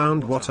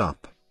 Whound, what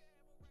up?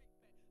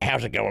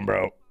 How's it going,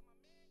 bro?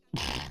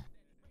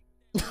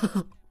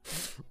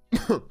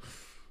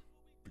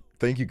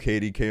 Thank you,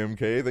 Katie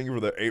KMK. Thank you for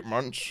the 8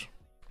 months.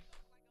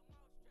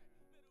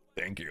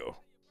 Thank you.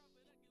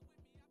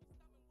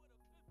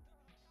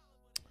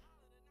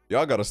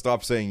 Y'all gotta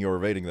stop saying you're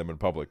evading them in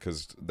public,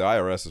 because the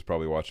IRS is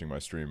probably watching my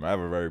stream. I have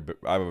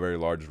a very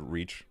large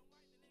reach,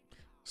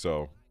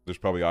 so there's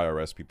probably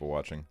IRS people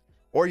watching.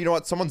 Or you know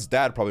what? Someone's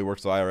dad probably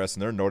works at the IRS,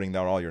 and they're noting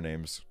down all your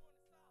names.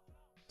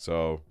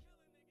 So.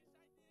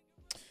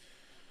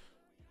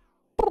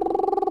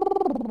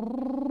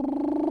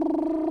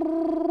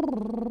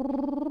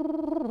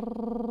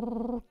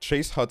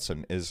 Chase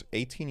Hudson is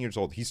 18 years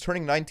old. He's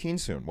turning 19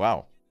 soon.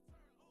 Wow.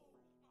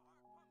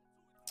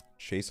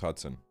 Chase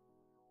Hudson.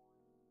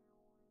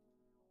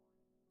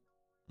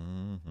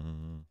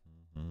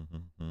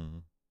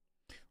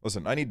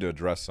 Listen, I need to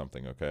address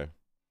something, okay?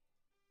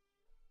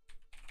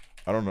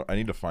 I don't know. I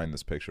need to find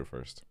this picture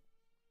first.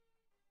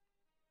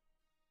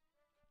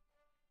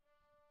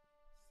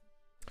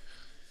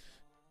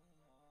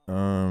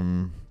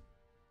 I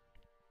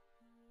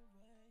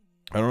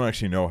don't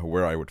actually know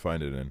where I would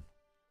find it in.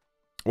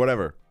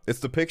 Whatever. It's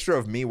the picture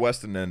of me,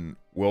 Weston, and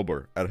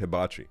Wilbur at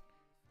Hibachi.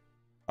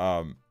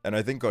 And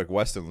I think like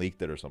Weston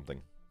leaked it or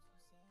something.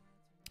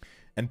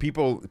 And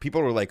people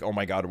were like, "Oh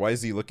my god, why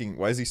is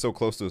he so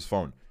close to his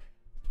phone?"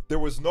 There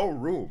was no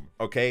room,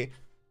 okay?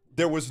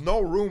 There was no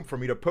room for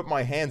me to put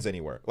my hands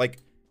anywhere. Like,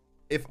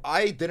 if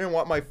I didn't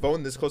want my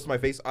phone this close to my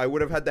face, I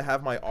would have had to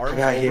have my arms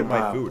over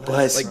my food.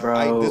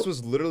 This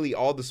was literally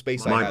all the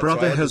space I had. My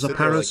brother has a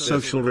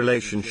parasocial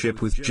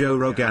relationship with Joe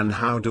Rogan.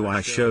 How do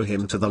I show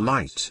him to the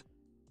light?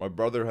 My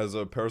brother has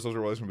a parasocial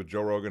relationship with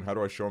Joe Rogan. How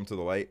do I show him to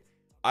the light?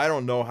 I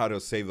don't know how to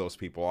save those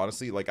people,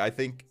 honestly. Like, I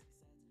think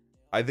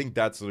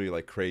that's literally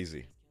like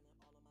crazy.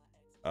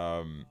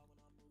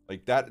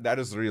 Like that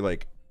is literally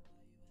like,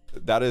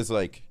 that is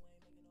like,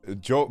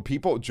 Joe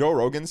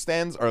Rogan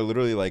stands are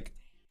literally like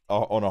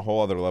on a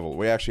whole other level.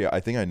 Wait, actually, I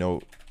think I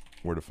know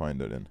where to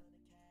find it in.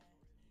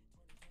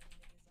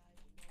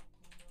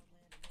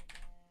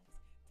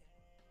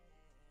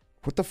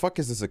 What the fuck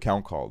is this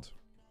account called?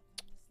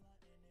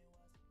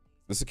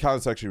 This account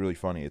is actually really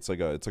funny. It's like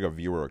a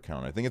viewer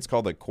account. I think it's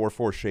called like Core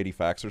 4 Shady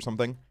Facts or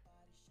something.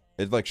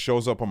 It like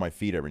shows up on my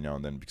feed every now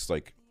and then because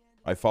like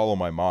I follow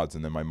my mods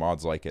and then my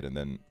mods like it and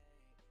then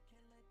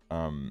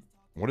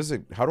what is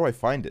it? How do I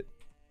find it?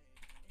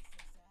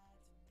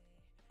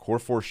 Core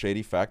 4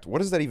 Shady Fact? What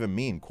does that even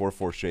mean, Core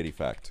 4 Shady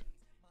Fact?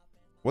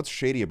 What's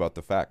shady about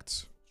the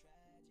facts?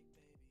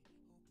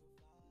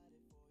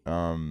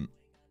 You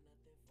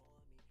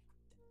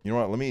know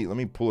what? Let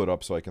me pull it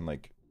up so I can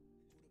like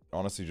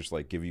honestly just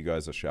like give you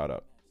guys a shout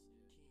out.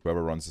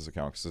 Whoever runs this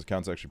account, because this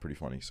account's actually pretty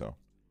funny, so.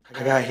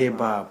 I got hit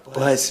by a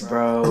bus,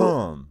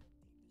 bro.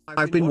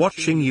 I've been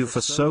watching you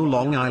for so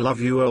long. I love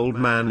you, old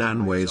man.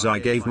 Anyways, I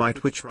gave my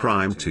Twitch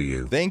Prime to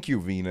you. Thank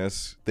you,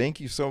 Venus. Thank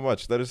you so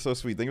much. That is so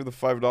sweet. Thank you for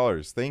the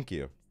 $5. Thank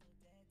you.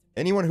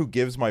 Anyone who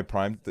gives my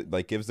Prime,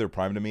 like gives their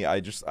Prime to me,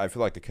 I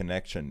feel like a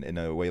connection in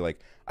a way.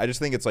 Like I just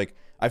think it's like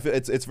I feel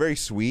it's very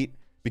sweet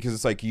because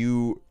it's like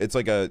you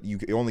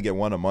only get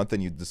one a month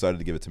and you decided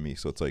to give it to me.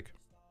 So it's like,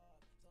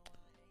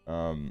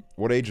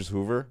 what age is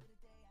Hoover?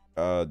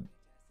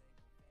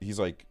 He's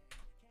like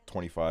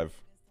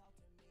 25.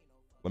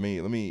 Let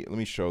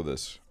me show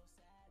this.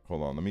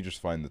 Hold on, let me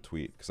just find the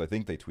tweet because I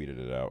think they tweeted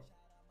it out.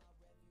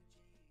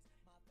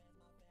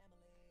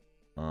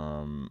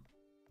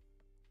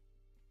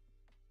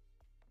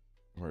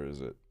 Where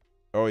is it?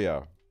 Oh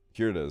yeah,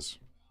 here it is.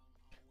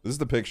 This is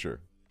the picture.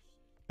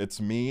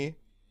 It's me,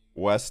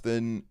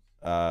 Weston,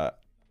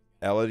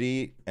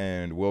 Elodie,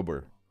 and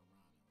Wilbur.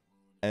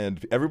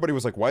 And everybody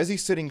was like, "Why is he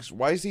sitting?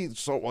 Why is he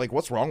so like?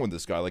 What's wrong with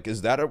this guy? Like,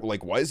 is that a,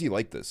 like? Why is he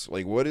like this?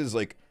 Like, what is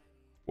like?"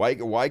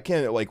 Why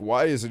can't it, like,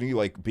 why isn't he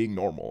like being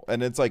normal?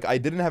 And it's like I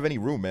didn't have any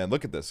room, man.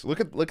 Look at this.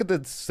 Look at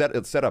the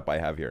setup I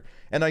have here.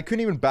 And I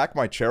couldn't even back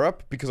my chair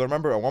up because I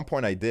remember at one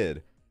point I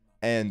did,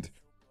 and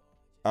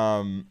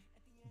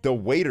the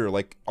waiter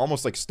like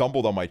almost like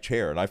stumbled on my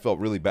chair and I felt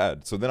really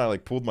bad. So then I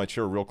like pulled my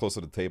chair real close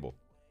to the table.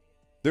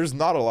 There's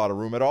not a lot of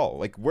room at all.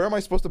 Like, where am I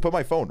supposed to put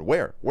my phone?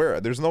 Where?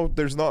 There's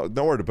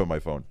nowhere to put my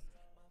phone.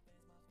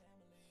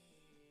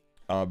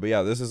 But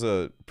yeah, this is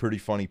a pretty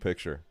funny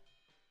picture.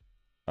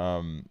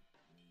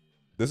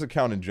 This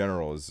account in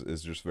general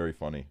is just very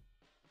funny.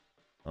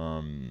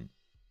 I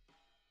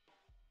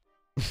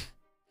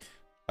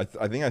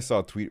think I saw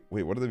a tweet.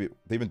 Wait, what are they?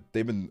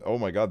 They've been. Oh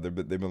my god, they've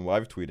been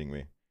live tweeting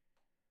me.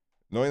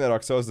 Knowing that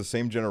Aksually is the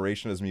same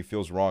generation as me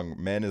feels wrong.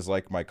 Man is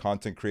like my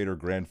content creator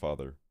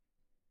grandfather.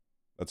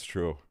 That's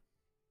true.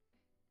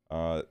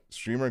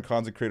 Streamer and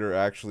content creator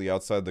actually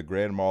outside the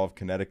Grand Mall of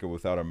Connecticut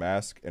without a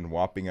mask and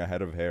whopping a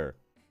head of hair.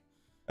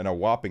 And a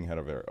whopping head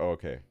of hair. Oh,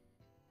 okay.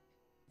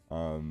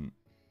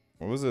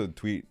 What was the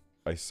tweet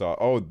I saw?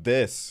 Oh,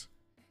 this.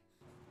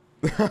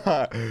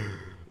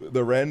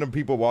 The random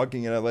people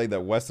walking in LA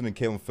that Weston and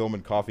Kalen film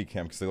in coffee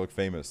camp because they look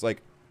famous.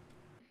 Like,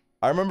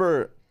 I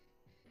remember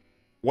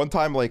one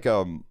time, like,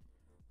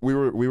 we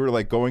were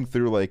like going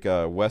through like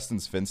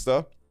Weston's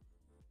Finsta.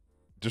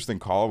 Just in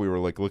call, we were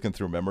like looking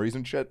through memories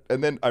and shit.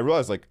 And then I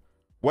realized like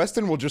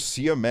Weston will just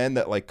see a man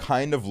that like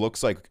kind of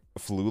looks like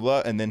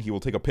Flula and then he will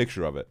take a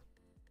picture of it.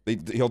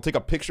 He'll take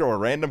a picture of a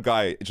random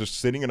guy just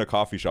sitting in a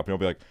coffee shop and he'll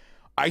be like,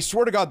 I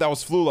swear to God, that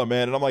was Flula,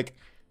 man. And I'm like,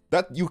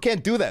 that you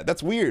can't do that.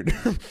 That's weird.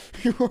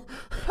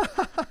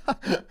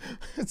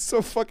 It's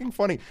so fucking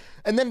funny.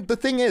 And then the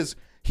thing is,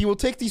 he will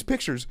take these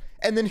pictures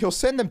and then he'll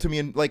send them to me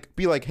and like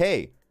be like,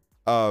 hey,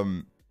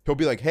 he'll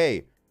be like,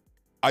 hey,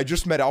 I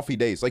just met Alfie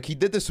Days. Like, he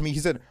did this to me. He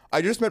said,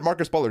 I just met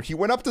Marcus Butler. He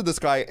went up to this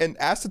guy and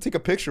asked to take a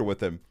picture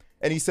with him.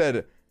 And he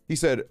said,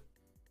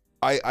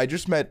 I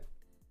just met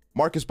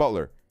Marcus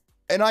Butler.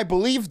 And I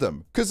believed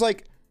them. Because,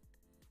 like,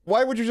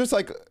 why would you just,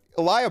 like,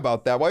 lie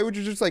about that? Why would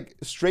you just, like,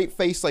 straight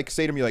face, like,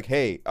 say to me, like,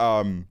 hey,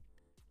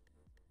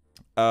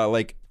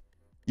 like,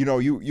 you know,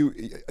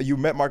 you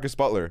met Marcus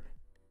Butler.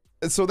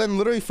 And so then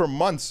literally for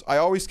months, I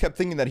always kept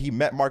thinking that he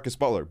met Marcus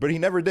Butler. But he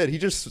never did. He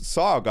just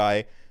saw a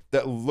guy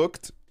that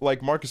looked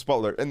like Marcus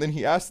Butler, and then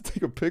he asked to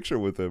take a picture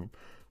with him.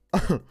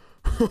 And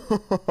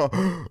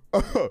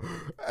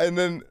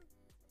then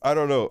I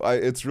don't know.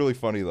 It's really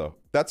funny though.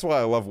 That's why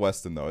I love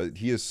Weston though.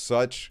 He is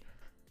such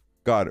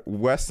God,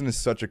 Weston is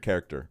such a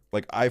character.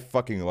 Like I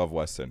fucking love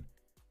Weston.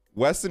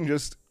 Weston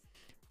just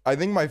I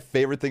think my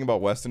favorite thing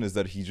about Weston is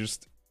that he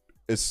just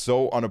is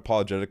so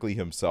unapologetically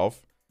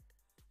himself,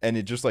 and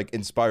it just like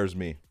inspires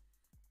me.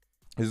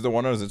 Is the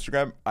one on his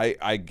Instagram?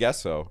 I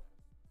guess so.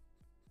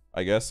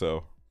 I guess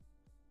so.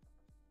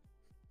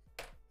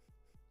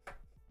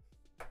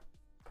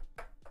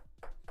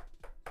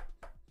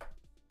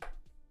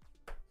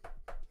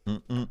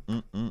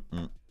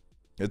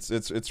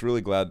 It's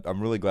really glad.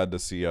 I'm really glad to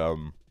see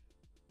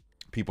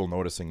people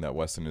noticing that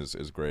Weston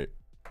is great,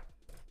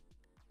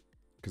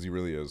 because he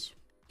really is.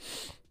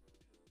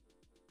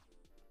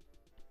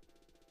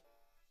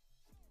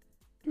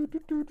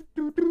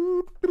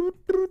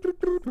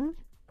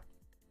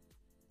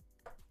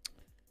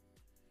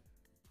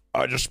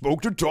 I just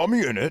spoke to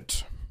Tommy in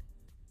it.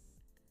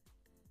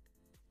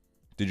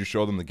 Did you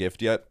show them the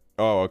gift yet?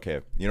 Oh,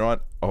 okay. You know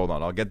what? Hold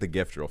on. I'll get the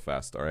gift real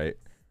fast, all right?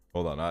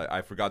 Hold on.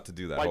 I forgot to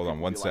do that. Hold on.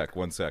 One sec.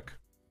 One sec.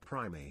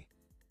 Primey.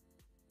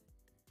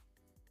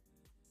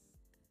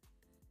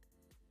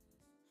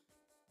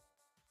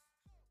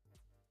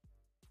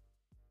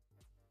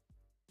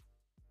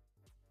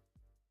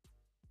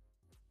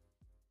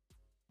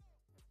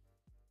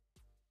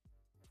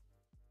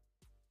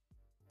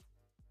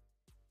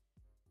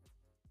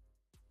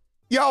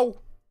 Yo!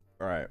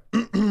 Alright.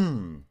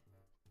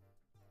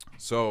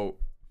 So,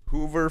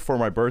 Hoover, for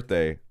my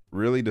birthday,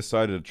 really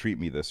decided to treat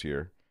me this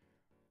year.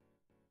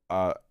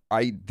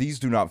 These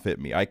do not fit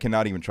me. I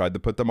cannot even try to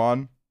put them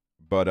on.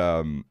 But,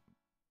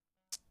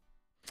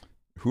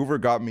 Hoover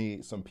got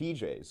me some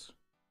PJs.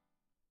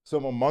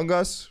 Some Among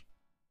Us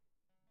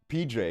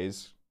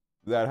PJs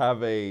that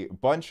have a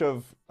bunch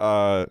of,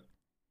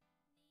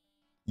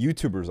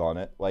 YouTubers on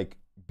it, like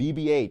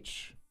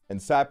BBH and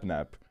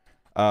Sapnap.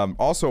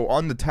 Also,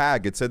 on the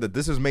tag, it said that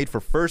this is made for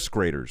first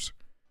graders.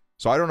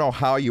 So I don't know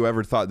how you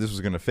ever thought this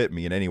was going to fit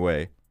me in any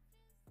way.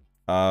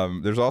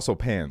 There's also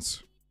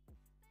pants.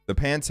 The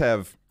pants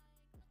have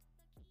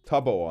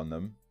Tubbo on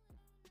them.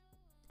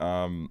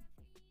 And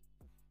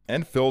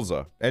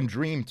Filza. And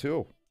Dream,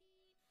 too.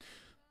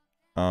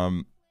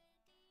 Oh,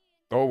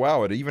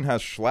 wow. It even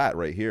has Schlatt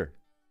right here.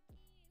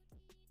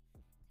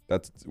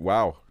 That's...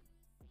 Wow.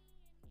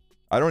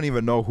 I don't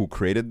even know who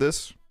created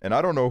this. And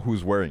I don't know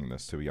who's wearing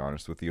this, to be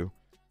honest with you.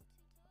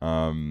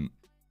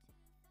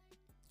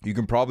 You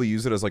can probably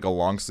use it as like a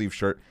long sleeve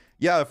shirt.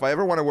 Yeah, if I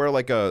ever want to wear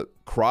like a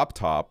crop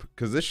top,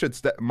 because this should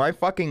my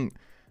fucking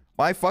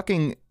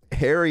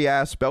hairy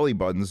ass belly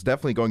button's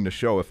definitely going to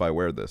show if I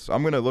wear this.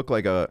 I'm gonna look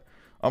like a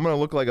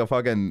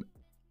fucking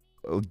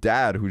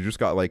dad who just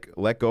got like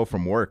let go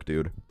from work,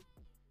 dude.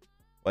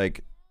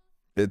 Like,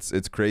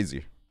 it's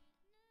crazy.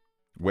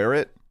 Wear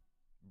it,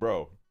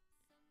 bro.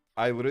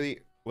 I literally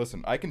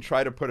listen. I can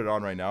try to put it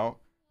on right now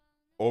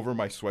over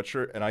my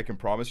sweatshirt, and I can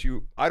promise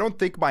you, I don't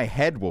think my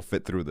head will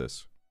fit through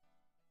this.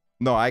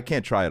 No, I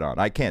can't try it on.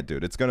 I can't,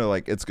 dude. It's gonna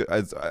like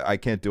I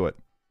can't do it.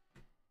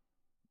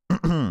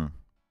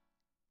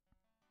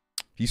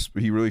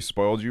 He really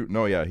spoiled you?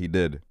 No, yeah, he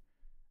did.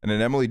 And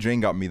then Emily Jane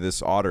got me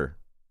this otter,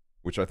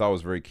 which I thought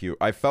was very cute.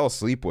 I fell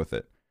asleep with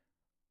it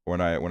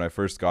when I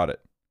first got it.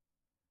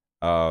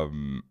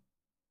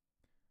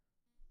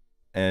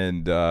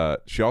 And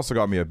she also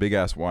got me a big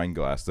ass wine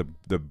glass, the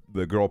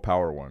girl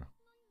power one.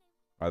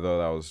 I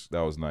thought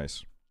that was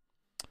nice.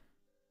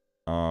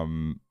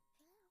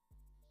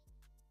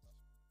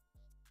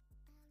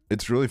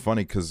 It's really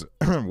funny because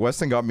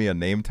Weston got me a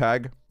name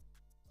tag,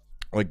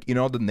 like, you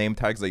know the name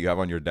tags that you have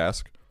on your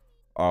desk,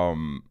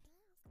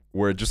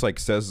 where it just like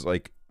says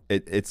like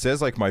it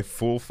says like my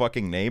full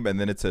fucking name, and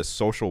then it says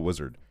Social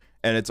Wizard,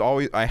 and it's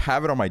always, I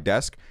have it on my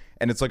desk,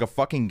 and it's like a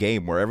fucking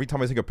game where every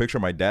time I take a picture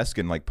of my desk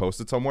and like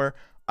post it somewhere,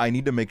 I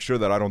need to make sure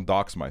that I don't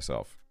dox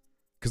myself,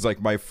 because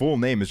like my full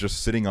name is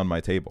just sitting on my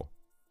table.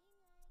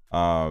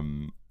 But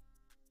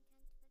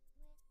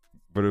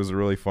it was a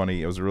really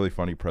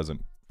funny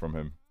present from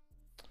him.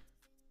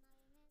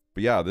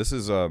 But yeah, this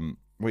is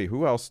wait,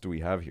 who else do we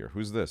have here?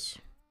 Who's this?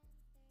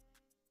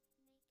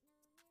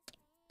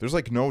 There's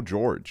like no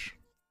George.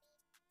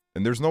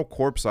 And there's no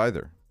Corpse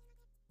either.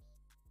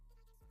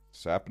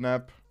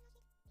 Sapnap.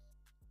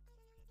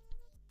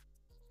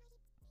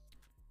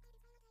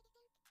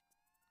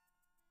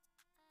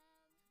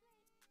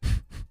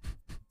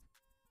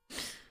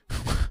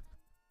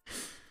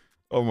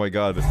 Oh my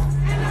god. Dude,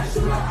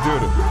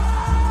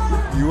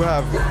 you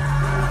have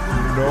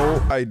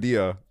no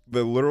idea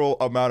the literal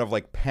amount of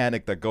like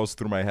panic that goes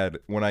through my head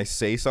when I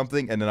say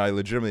something, and then I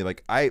legitimately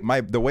like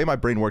the way my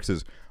brain works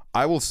is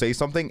I will say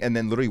something, and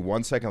then literally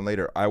 1 second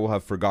later I will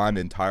have forgotten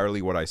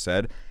entirely what I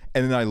said,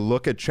 and then I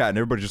look at chat and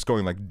everybody's just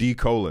going like D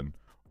colon,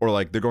 or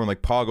like they're going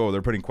like Pogo,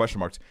 they're putting question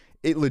marks.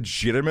 It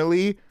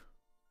legitimately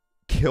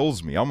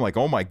kills me. I'm like,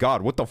 oh my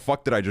god, what the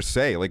fuck did I just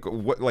say? Like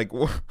what? Like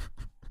what?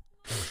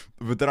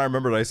 But then I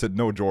remembered I said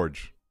no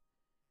George,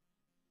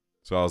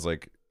 so I was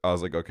like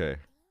okay,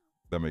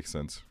 that makes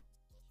sense.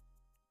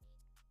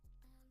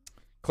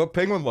 Club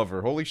Penguin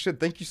Lover, holy shit,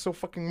 thank you so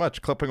fucking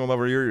much. Club Penguin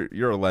Lover,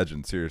 you're a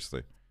legend,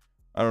 seriously.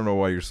 I don't know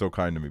why you're so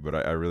kind to me, but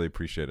I really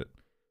appreciate it.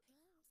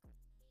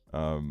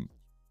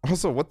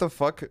 Also, what the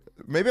fuck?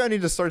 Maybe I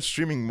need to start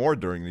streaming more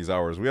during these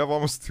hours. We have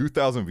almost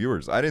 2,000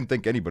 viewers. I didn't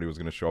think anybody was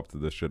gonna show up to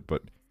this shit,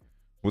 but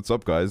what's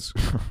up, guys?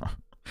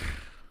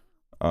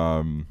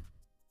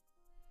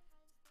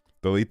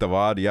 Delete the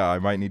VOD? Yeah, I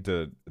might need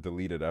to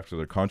delete it after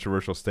the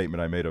controversial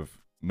statement I made of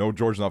no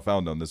George not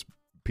found on this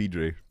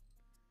PJ.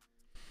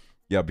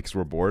 Yeah, because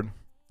we're bored.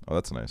 Oh,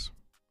 that's nice.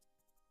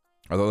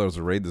 I thought that was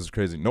a raid. This is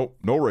crazy. Nope,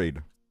 no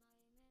raid.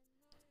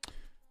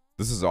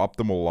 This is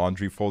optimal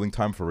laundry folding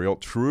time for real.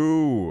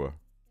 True.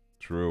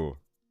 True.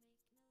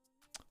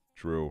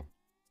 True.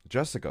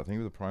 Jessica, thank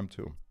you for the prime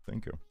too.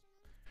 Thank you.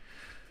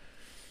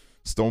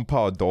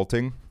 Stonepaw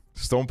adulting.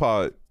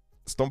 Stonepaw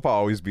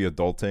always be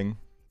adulting.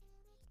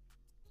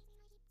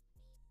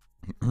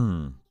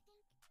 You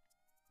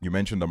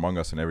mentioned Among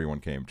Us and everyone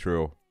came.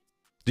 True.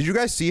 Did you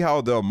guys see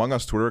how the Among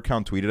Us Twitter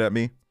account tweeted at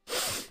me?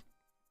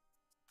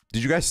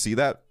 Did you guys see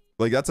that?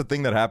 Like, that's a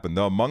thing that happened.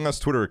 The Among Us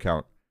Twitter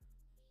account,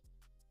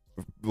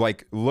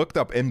 like, looked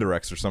up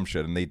indirects or some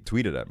shit, and they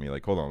tweeted at me.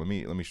 Like, hold on, let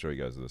me show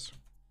you guys this.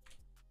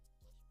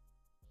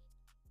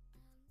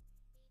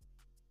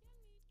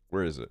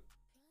 Where is it?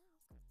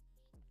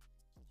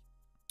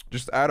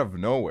 Just out of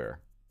nowhere,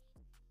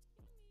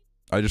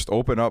 I just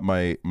open up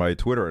my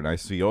Twitter and I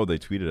see, oh, they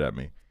tweeted at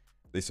me.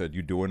 They said,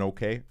 "You doing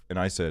okay?" And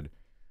I said,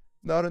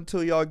 "Not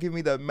until y'all give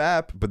me that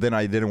map." But then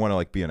I didn't want to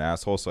like be an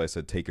asshole, so I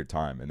said, "Take your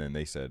time." And then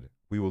they said,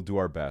 "We will do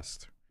our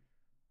best."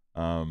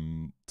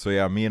 So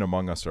yeah, me and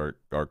Among Us are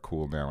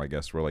cool now, I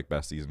guess. We're like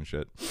besties and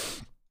shit.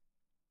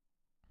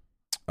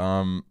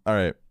 All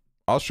right.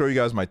 I'll show you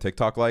guys my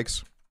TikTok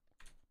likes.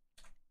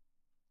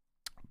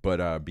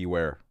 But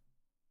beware.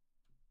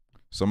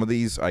 Some of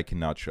these I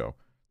cannot show.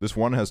 This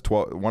one has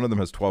 12, one of them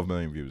has 12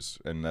 million views,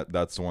 and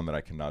that's the one that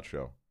I cannot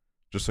show.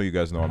 Just so you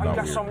guys know I'm not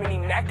weird. You got so many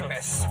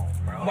necklaces.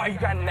 Why you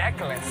got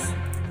necklace?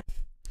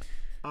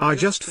 I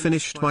just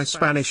finished my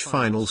Spanish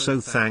final, so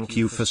thank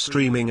you for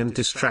streaming and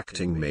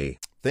distracting me.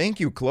 Thank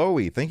you,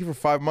 Chloe. Thank you for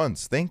 5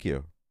 months. Thank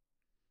you.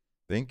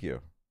 Thank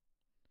you.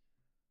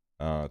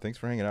 Thanks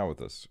for hanging out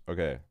with us.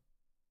 Okay.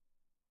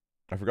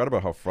 I forgot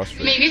about how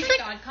frustrating. Maybe it's a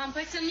god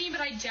complex in me, but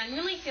I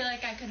genuinely feel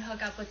like I could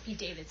hook up with Pete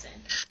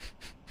Davidson.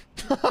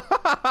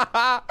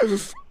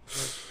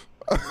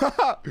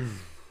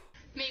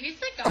 Maybe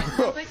it's a god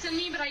complex in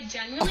me, but I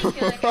genuinely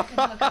feel like I could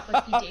hook up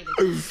with Pete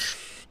Davidson.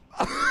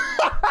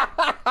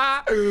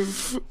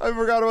 I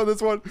forgot about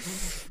this one.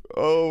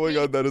 Oh my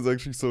god, that is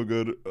actually so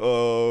good.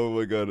 Oh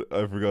my god,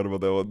 I forgot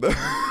about that one.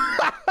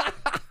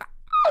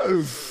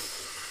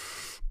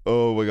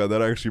 Oh my god,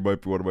 that actually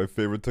might be one of my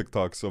favorite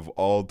TikToks of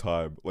all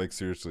time. Like,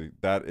 seriously,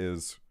 that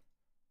is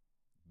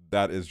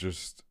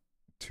just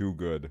too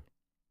good.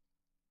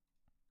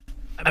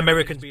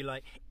 Americans be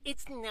like,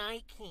 it's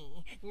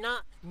Nike,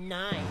 not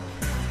Nike.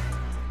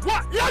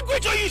 What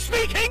language are you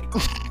speaking?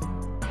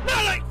 No,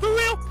 like, for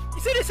real?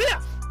 You see this here?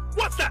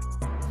 What's that?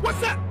 What's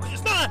that?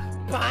 It's not a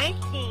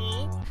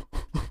Nike.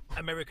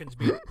 Americans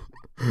be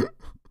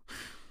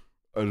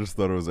I just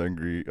thought it was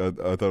angry.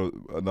 I thought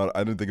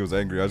I didn't think it was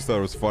angry. I just thought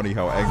it was funny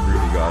how angry he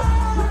got.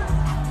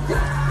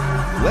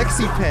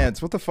 Lexi Pants,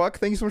 what the fuck?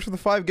 Thank you so much for the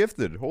 5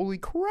 gifted. Holy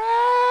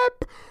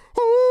crap!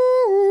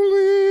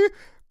 Holy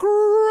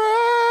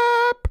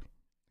crap!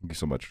 Thank you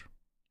so much.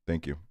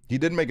 Thank you. He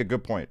did make a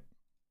good point.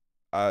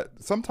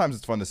 Sometimes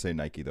it's fun to say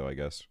Nike though, I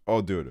guess.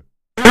 Oh, dude.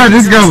 Yeah,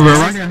 this go, bro.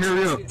 I can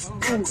hurry up.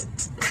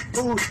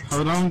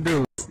 Hold on,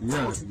 dude.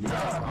 Yeah.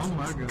 Oh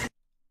my god.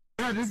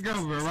 Yeah, this go,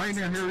 bro. Right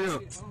now, hurry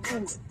up.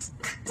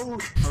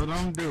 Hold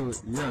on, dude.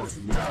 Yeah.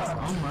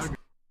 Oh my god.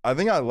 I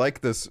think I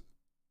like this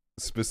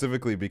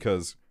specifically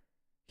because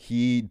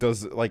he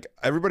does, like,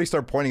 everybody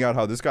started pointing out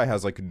how this guy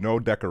has like no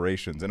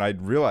decorations, and I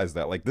realized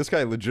that, like, this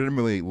guy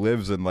legitimately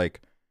lives in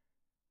like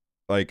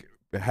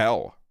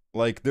hell.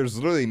 Like, there's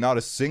literally not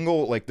a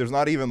single, like, there's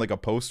not even like a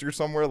poster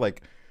somewhere.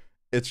 Like,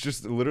 it's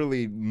just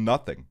literally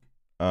nothing.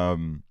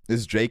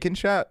 Is Jake in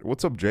chat?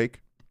 What's up,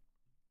 Jake?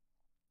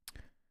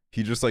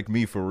 He just like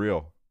me for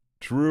real.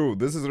 True.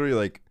 This is really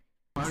like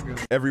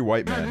every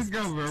white man. Let's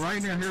go, bro.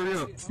 Right now, hurry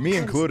up. Me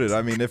included.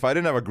 I mean, if I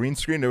didn't have a green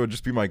screen, it would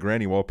just be my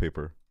granny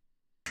wallpaper.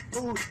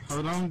 Hold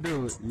on,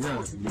 dude.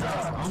 Yeah.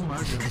 Oh my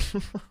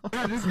god.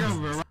 Yeah, let's go,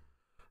 bro.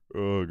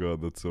 Oh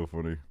god, that's so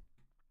funny.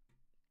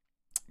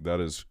 That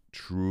is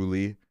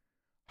truly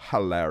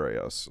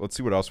hilarious. Let's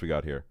see what else we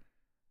got here.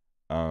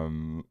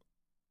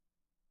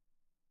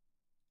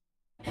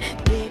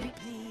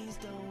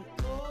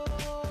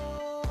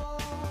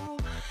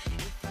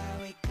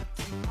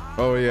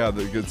 Oh yeah,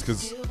 it's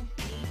because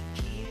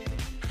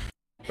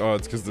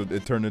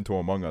it turned into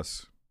Among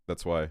Us.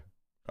 That's why.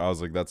 I was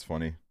like, that's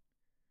funny.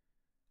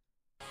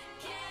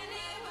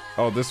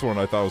 Oh, this one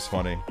I thought was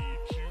funny.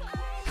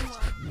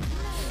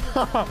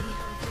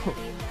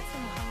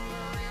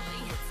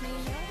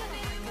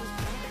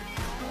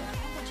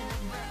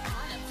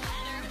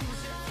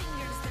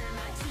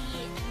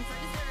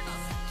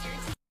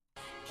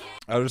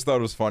 I just thought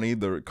it was funny,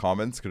 the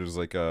comments, because it was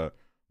like,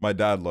 my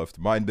dad left,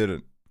 mine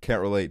didn't.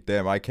 Can't relate.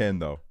 Damn, I can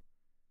though.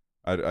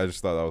 I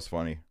just thought that was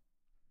funny.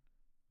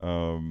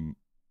 I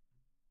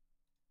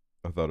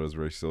thought it was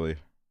very silly.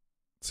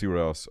 Let's see what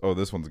else. Oh,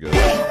 this one's good.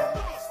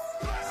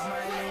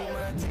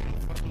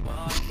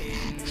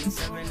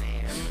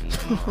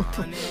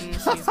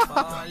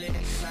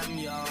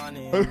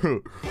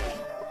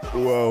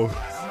 Whoa.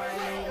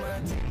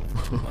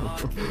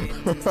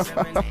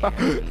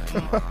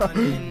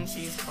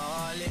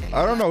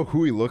 I don't know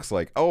who he looks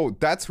like. Oh,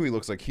 that's who he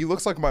looks like. He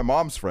looks like my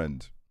mom's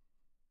friend.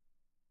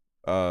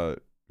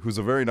 Who's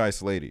a very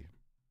nice lady.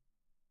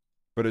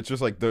 But it's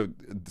just like the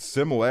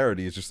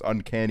similarity is just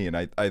uncanny, and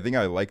I think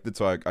I liked it,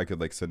 so I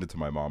could like send it to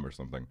my mom or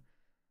something.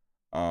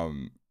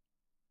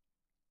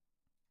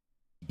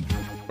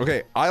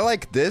 Okay, I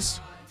like this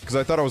because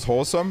I thought it was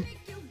wholesome.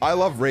 I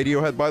love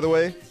Radiohead, by the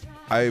way.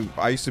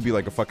 I used to be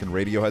like a fucking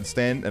Radiohead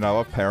stan, and I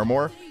love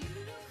Paramore.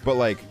 But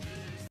like,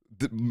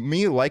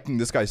 me liking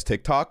this guy's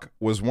TikTok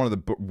was one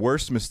of the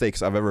worst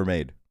mistakes I've ever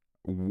made.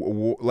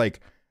 Like,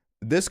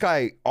 this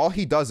guy, all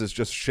he does is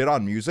just shit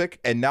on music,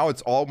 and now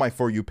it's all my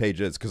For You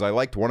page is, because I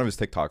liked one of his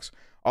TikToks.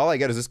 All I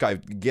get is this guy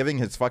giving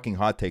his fucking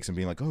hot takes and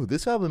being like, oh,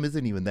 this album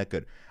isn't even that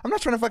good. I'm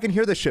not trying to fucking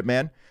hear this shit,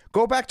 man.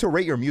 Go back to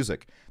Rate Your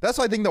Music. That's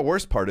what I think the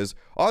worst part is.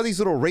 All these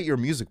little Rate Your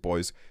Music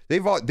boys,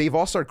 they've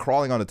all started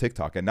crawling onto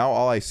TikTok, and now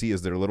all I see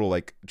is their little,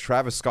 like,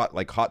 Travis Scott,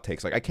 like, hot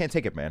takes. Like, I can't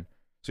take it, man.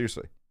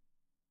 Seriously.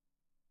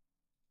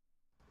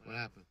 What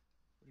happened?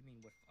 What do you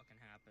mean what fucking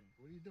happened?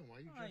 What are you doing? Why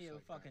are you Oh, you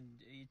like fucking,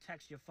 you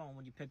text your phone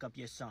when you pick up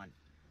your son.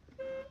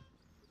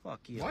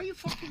 Fuck you. Why are you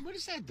fucking, what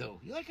is that though?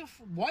 You like a,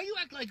 why you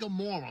act like a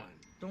moron?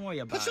 Don't worry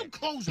about it. Put some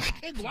clothes on. I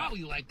can't go out with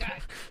you like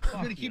that.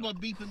 You're gonna keep on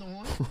beeping the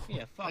horn?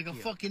 Yeah, fuck like you. a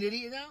fucking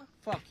idiot now?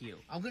 Fuck you.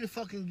 I'm gonna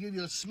fucking give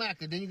you a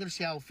smack and then you're gonna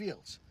see how it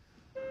feels.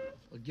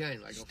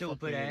 Again, like Stupid a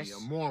fucking ass. idiot,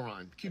 a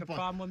moron. Keep a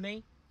problem with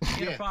me?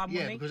 Yeah, a problem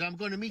with me? because I'm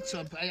gonna meet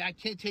some. I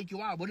can't take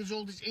you out. What is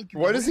all this ink?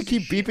 Why does he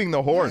keep beeping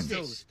the horn?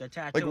 The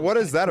tattoos. Like, what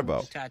is that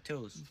about? The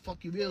tattoos.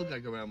 Fuck you, real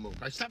like around Mook.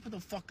 I stop with the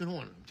fucking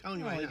horn. I'm telling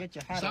you No, right you now. get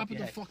your hat Stop off with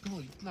your the head. fucking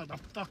horn. No, the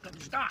fuck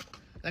up. Stop.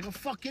 Like a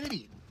fucking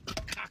idiot.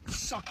 Cock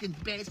sucking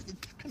bastard.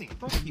 Come here.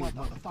 Fuck you,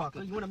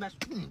 motherfucker. You wanna mess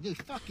with me? You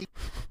fucking.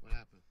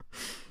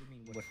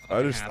 What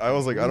happened? I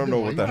was like, I don't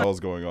know what the hell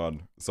is going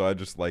on, so I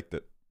just liked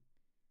it.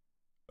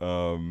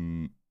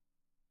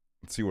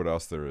 Let's see what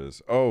else there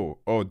is. Oh,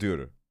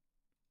 dude,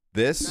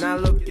 this. Now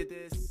look at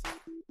this.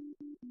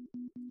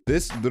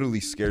 This literally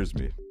scares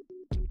me.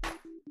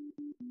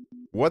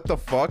 What the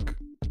fuck?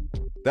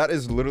 That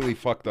is literally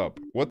fucked up.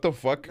 What the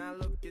fuck? Now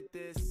look at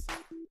this.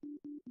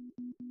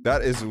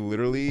 That is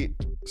literally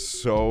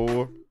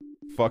so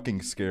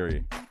fucking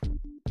scary.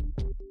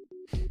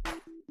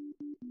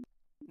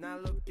 Now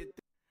look at this.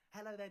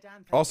 Hello there,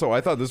 Dan. Also, I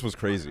thought this was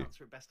crazy.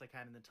 Answer it best I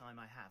can in the time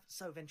I have.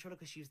 So,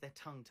 ventriloquists use their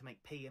tongue to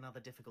make P and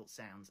other difficult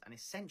sounds, and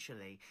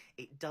essentially,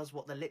 it does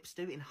what the lips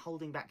do in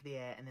holding back the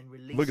air and then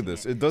releasing it. Look at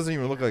this. It doesn't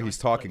even look like he's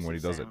talking when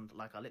he does it.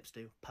 Like our lips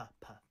do, puh,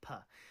 puh, puh.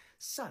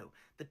 So,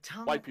 the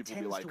tongue White people be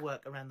tends like, to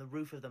work around the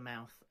roof of the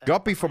mouth.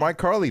 Guppy from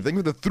iCarly. Thank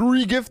you for the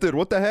 3 gifted.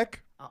 What the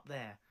heck? Up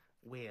there.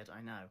 Weird,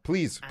 I know.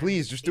 Please, And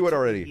please, just do it took me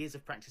already. Years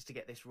of practice to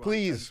get this right.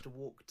 Please. I used to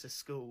walk to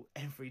school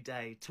every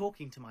day,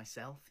 talking to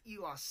myself.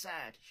 You are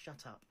sad.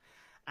 Shut up.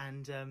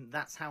 And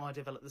that's how I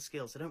developed the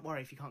skill. So don't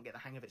worry if you can't get the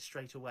hang of it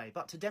straight away.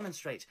 But to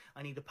demonstrate,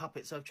 I need a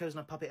puppet. So I've chosen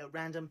a puppet at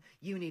random.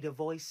 You need a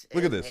voice.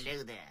 Look at this.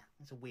 Hello there.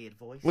 That's a weird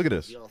voice. Look at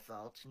this. It's your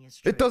fault.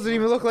 It doesn't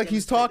even look like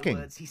he's talking.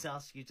 Words he's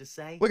asked you to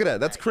say. Look at that.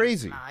 That's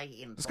crazy.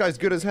 This guy's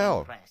good as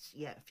hell.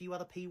 Yeah, a few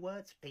other P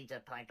words. Peter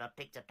Piper,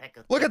 Peter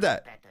Pecker. Look at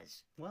that.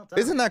 Well done.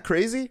 Isn't that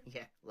crazy?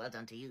 Yeah, well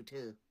done to you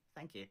too.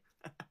 Thank you.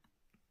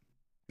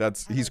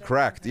 He's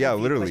cracked. Yeah,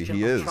 literally,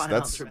 he is. Try and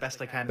answer it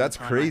best I can in That's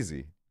the time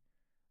crazy.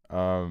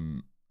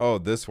 Oh,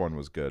 this one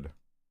was good.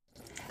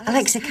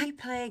 Alexa, can you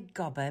play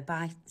Gobber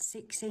by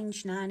 6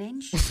 inch, 9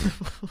 inch?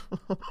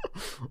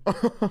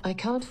 I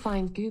can't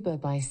find Goober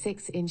by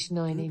 6 inch,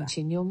 9 inch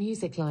in your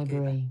music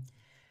library.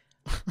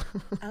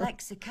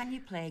 Alexa, can you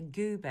play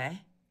Goober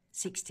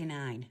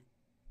 69?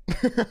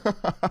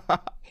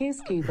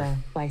 Here's Goober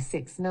by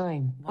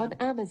 6ix9ine on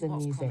Amazon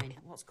Music.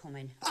 What's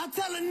coming? I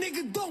tell a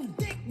nigga don't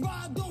dick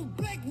ride, don't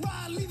black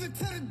ride, leave it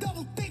to the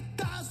double thick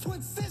thighs,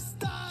 twin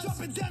sisters. Drop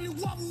it down and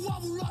wobble,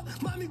 wobble up,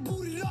 mommy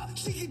boot it up,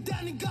 shake it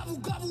down and gobble,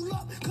 gobble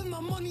up, cause my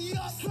money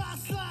up. Slide,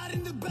 slide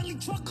in the belly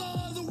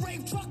trucker, the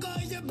rave trucker,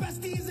 your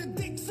bestie is a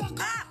dick sucker.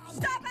 Ah,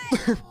 stop it!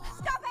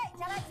 Stop it!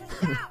 Alexa,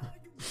 stop!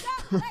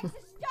 Stop! Alexa,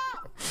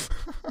 stop!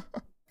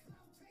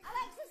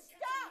 Alexa,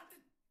 stop!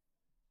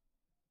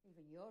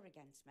 Even you're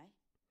against me.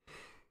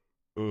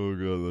 Oh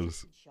god,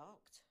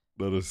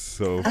 that is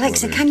so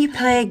Alexa, funny. can you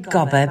play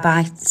Gobber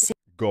by...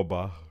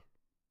 Gobba.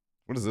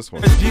 What is this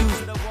one?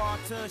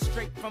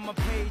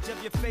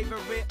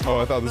 Oh,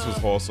 I thought this was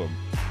wholesome.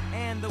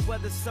 And the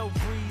weather's so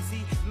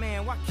breezy,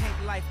 man, why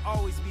can't life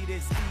always be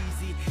this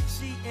easy?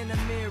 She in the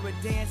mirror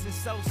dancing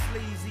so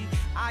sleazy.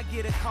 I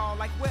get a call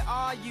like, where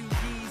are you,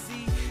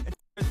 Yeezy?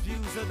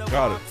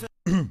 Got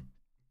it.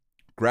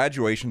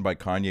 Graduation by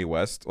Kanye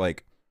West.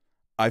 Like,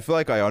 I feel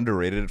like I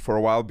underrated it for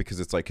a while because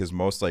it's like his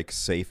most like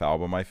safe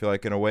album, I feel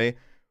like, in a way.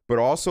 But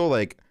also,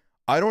 like,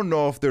 I don't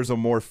know if there's a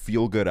more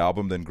feel-good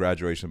album than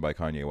Graduation by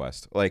Kanye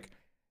West. Like,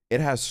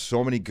 it has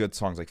so many good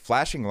songs. Like,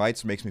 Flashing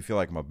Lights makes me feel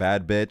like I'm a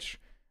bad bitch.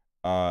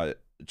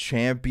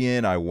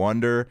 Champion, I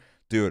Wonder.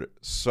 Dude,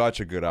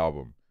 such a good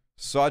album.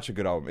 Such a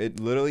good album.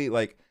 It literally,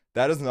 like,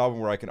 that is an album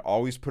where I can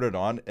always put it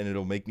on and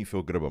it'll make me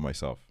feel good about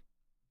myself.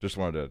 Just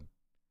wanted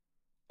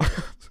to...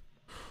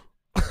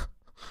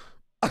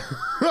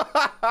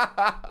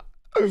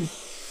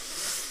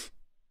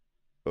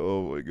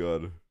 Oh my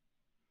god.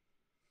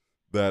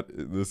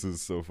 This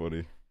is so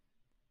funny.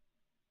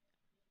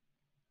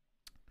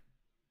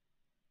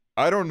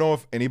 I don't know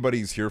if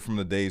anybody's here from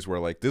the days where,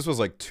 like, this was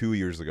like 2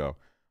 years ago.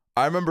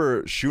 I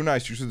remember Shoe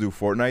Nice used to do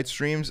Fortnite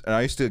streams, and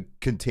I used to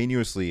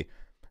continuously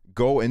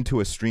go into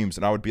his streams,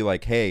 and I would be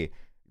like, hey,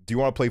 do you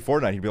want to play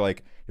Fortnite? He'd be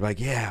like,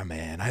 yeah,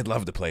 man, I'd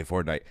love to play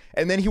Fortnite.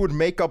 And then he would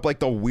make up, like,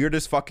 the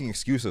weirdest fucking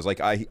excuses.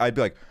 Like, I'd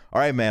be like, all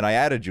right, man, I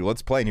added you.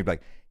 Let's play. And he'd be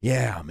like,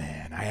 yeah,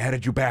 man, I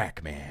added you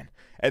back, man.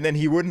 And then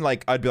he wouldn't,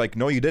 like, I'd be like,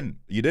 no, you didn't.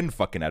 You didn't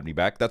fucking add me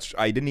back.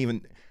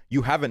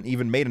 You haven't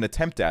even made an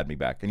attempt to add me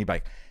back. And he'd be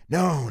like,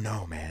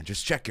 no, man,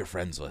 just check your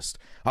friends list.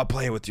 I'll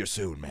play with you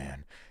soon,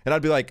 man. And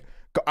I'd be like,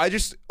 I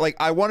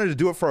wanted to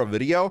do it for a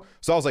video.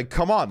 So I was like,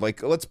 come on,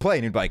 like, let's play.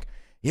 And he'd be like,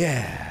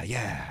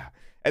 yeah.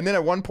 And then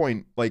at one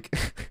point, like,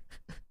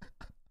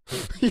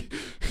 he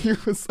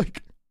was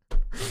like,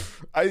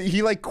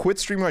 he like quit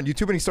streaming on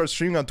YouTube and he started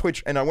streaming on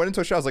Twitch. And I went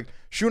into a show. I was like,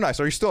 Shoe Nice,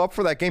 are you still up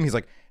for that game? He's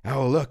like,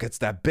 oh, look, it's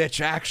that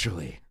bitch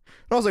Actually.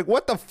 And I was like,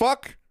 what the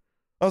fuck?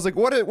 I was like,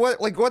 what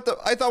the,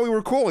 I thought we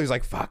were cool. He's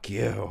like, fuck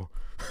you.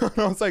 And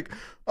I was like,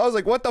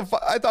 what the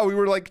fuck? I thought we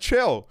were like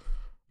chill.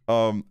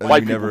 And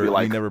we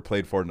never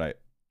played Fortnite.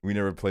 We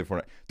never played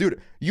Fortnite.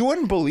 Dude, you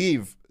wouldn't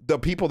believe the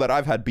people that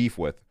I've had beef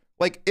with.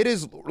 Like, it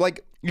is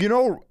like, you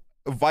know,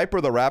 Viper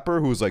the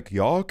rapper who's like,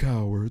 y'all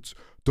cowards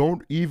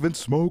don't even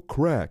smoke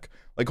crack.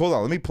 Like, hold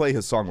on, let me play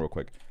his song real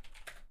quick.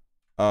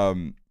 Let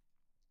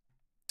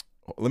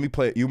me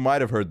play it. You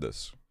might have heard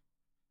this.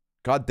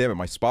 God damn it,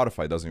 my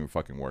Spotify doesn't even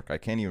fucking work. I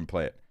can't even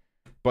play it.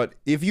 But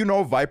if you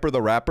know Viper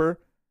the rapper,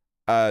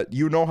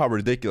 you know how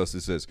ridiculous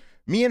this is.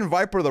 Me and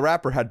Viper the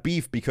rapper had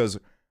beef because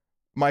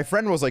my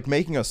friend was like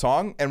making a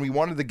song and we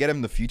wanted to get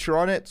him the feature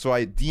on it. So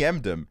I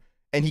DM'd him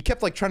and he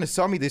kept like trying to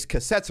sell me these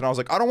cassettes. And I was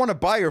like, I don't want to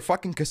buy your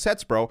fucking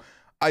cassettes, bro.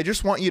 I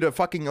just want you to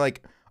fucking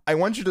like, I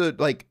want you to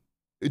like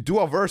do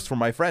a verse for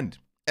my friend.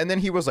 And then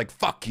he was like,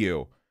 fuck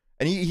you.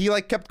 And he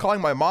like kept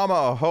calling my mama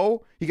a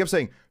hoe. He kept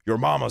saying, your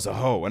mama's a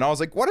hoe. And I was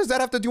like, what does that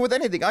have to do with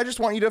anything? I just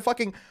want you to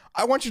fucking,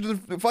 I want you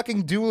to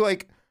fucking do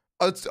like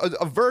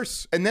a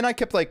verse. And then I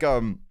kept like,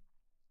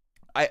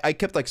 I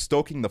kept like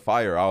stoking the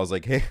fire. I was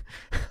like, hey,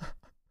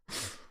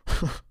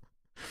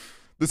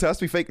 this has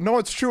to be fake. No,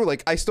 it's true.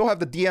 Like, I still have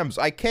the DMs.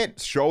 I can't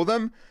show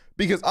them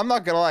because I'm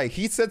not gonna lie.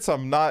 He said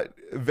some not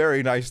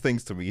very nice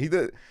things to me. He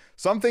did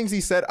some things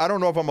he said. I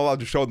don't know if I'm allowed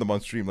to show them on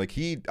stream. Like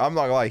I'm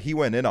not gonna lie. He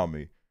went in on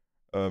me.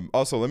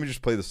 Also, let me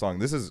just play the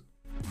song.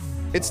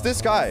 It's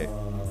this guy.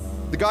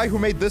 The guy who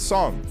made this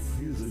song.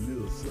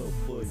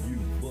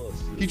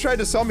 He tried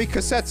to sell me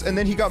cassettes and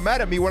then he got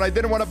mad at me when I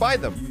didn't want to buy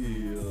them.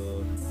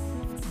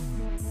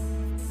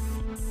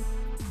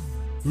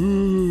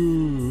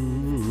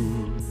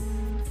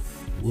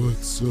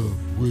 What's up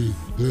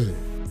with that?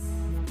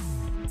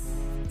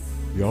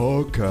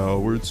 Y'all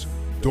cowards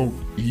don't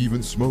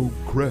even smoke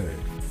crack.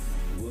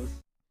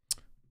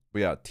 But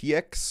yeah,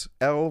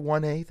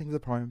 TXL1A, thank you for the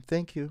prime.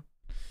 Thank you.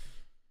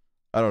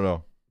 I don't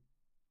know.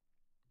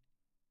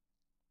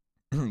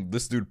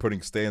 This dude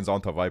putting stands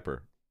onto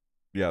Viper.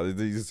 Yeah,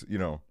 these, you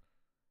know.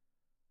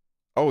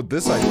 Oh,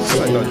 this I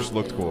thought just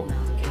looked cool.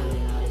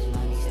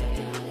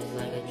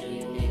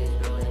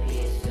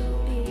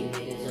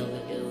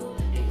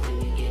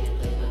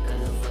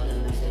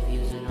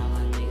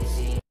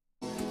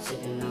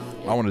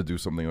 I want to do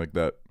something like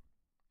that.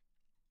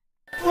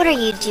 What are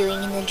you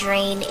doing in the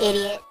drain,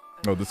 idiot?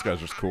 Oh, this guy's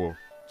just cool.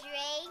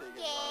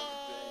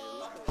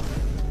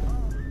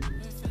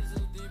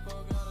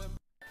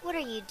 What are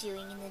you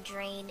doing in the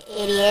drain,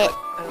 idiot?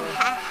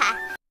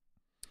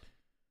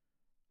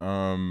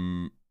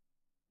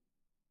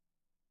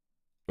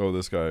 Oh,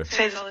 this guy. I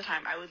say this all the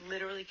time. I would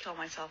literally kill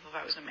myself if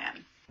I was a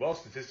man. Well,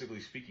 statistically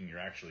speaking, you're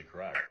actually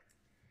correct.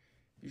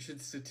 You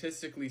should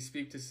statistically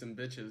speak to some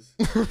bitches.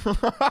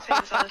 I say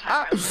this all the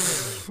time.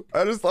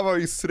 I just love how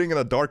he's sitting in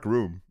a dark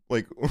room.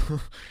 Like,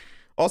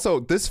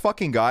 also, this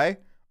fucking guy,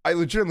 I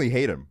legitimately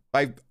hate him.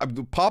 I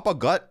pop a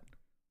gut.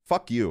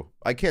 Fuck you.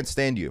 I can't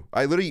stand you.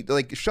 I literally,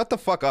 like, shut the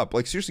fuck up.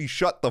 Like, seriously,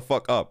 shut the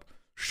fuck up.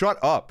 Shut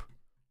up.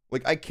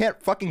 Like, I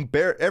can't fucking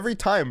bear every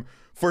time,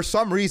 for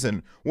some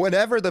reason,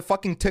 whenever the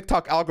fucking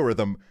TikTok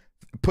algorithm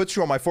puts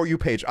you on my For You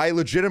page, I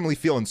legitimately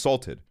feel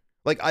insulted.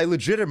 Like, I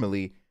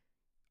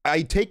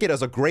take it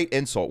as a great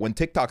insult when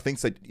TikTok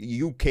thinks that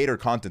you cater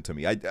content to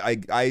me.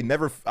 I've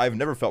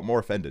never felt more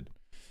offended.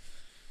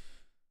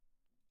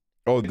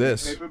 Oh,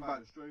 this.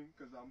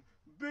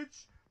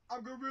 Bitch,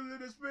 I'm gorilla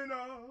the spinner.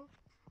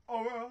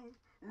 Oh,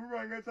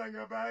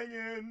 rang-a-tang-a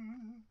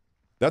banging.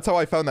 That's how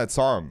I found that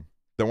song.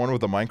 The one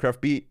with the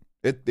Minecraft beat.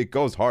 It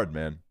goes hard,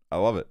 man. I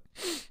love it.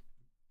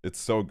 It's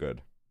so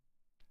good.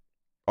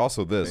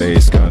 Also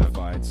this. Gotta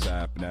find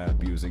sap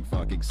nap using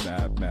fucking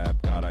snap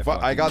map. God,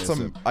 I got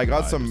some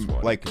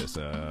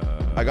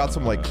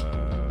like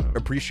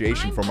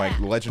appreciation for my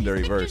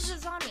legendary verse.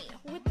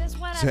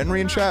 Is Henry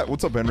in chat?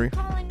 What's up, Henry?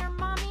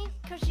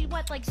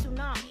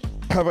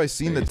 Have I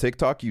seen the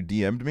TikTok you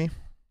DM'd me?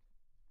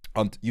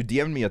 You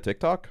DM'd me a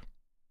TikTok?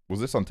 Was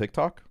this on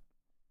TikTok?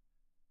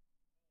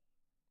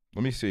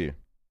 Let me see.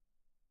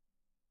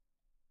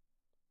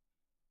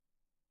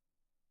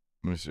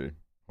 Let me see.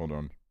 Hold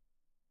on.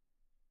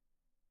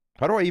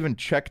 How do I even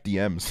check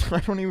DMs?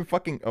 I don't even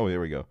fucking... Oh, here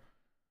we go.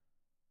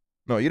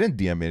 No, you didn't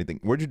DM me anything.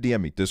 Where'd you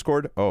DM me?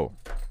 Discord? Oh.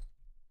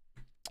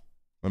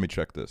 Let me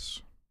check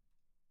this.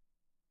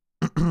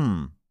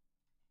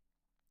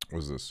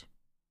 What's this?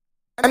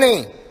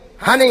 Honey,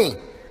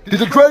 did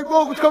the Drake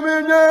vocals come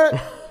in yet?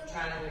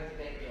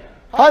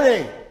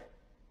 Honey,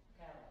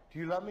 do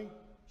you love me?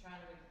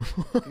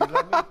 Do you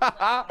love me?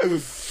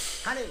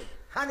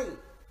 honey,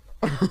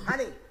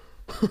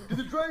 did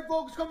the Drake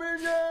vocals come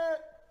in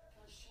yet?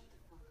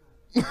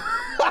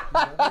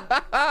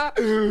 I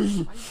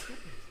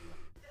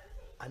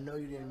know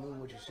you didn't mean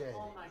what you said.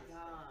 Oh my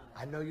God.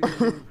 I know you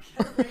didn't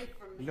mean.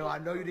 No, I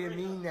know you didn't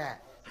mean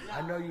that.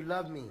 I know you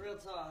love me. Real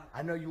talk.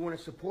 I know you want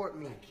to support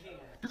me.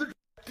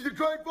 Did the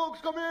Drake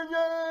folks come in yet?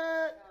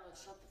 No,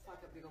 shut the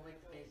fuck up. You're gonna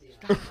make the baby.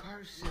 Stop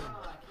cursing. No,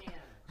 I can't.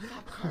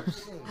 Stop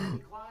cursing. Be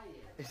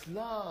quiet. It's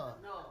love.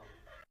 No.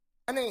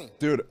 Honey.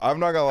 Dude, I'm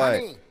not gonna lie.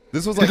 Honey.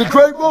 This was like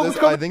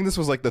I think this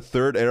was like the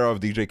third era of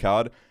DJ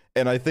Khaled,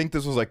 and I think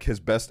this was like his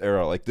best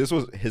era. Like this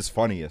was his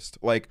funniest.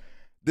 Like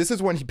this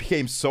is when he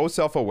became so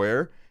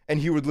self-aware,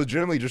 and he would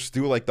legitimately just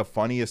do like the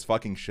funniest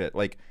fucking shit.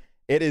 Like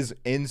it is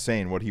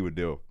insane what he would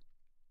do.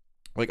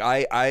 Like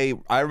I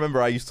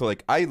remember I used to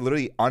like I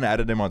literally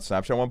unadded him on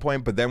Snapchat at one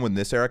point, but then when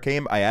this era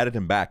came, I added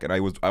him back, and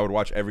I would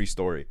watch every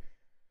story.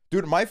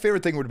 Dude, my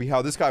favorite thing would be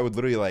how this guy would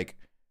literally like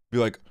be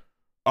like,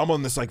 I'm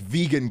on this like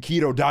vegan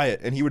keto diet,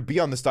 and he would be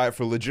on this diet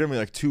for legitimately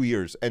like 2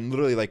 years, and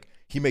literally like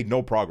he made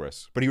no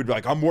progress, but he would be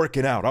like, I'm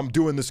working out, I'm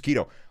doing this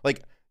keto.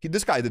 Like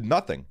this guy did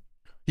nothing.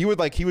 He would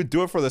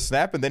do it for the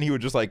snap, and then he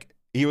would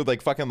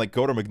fucking like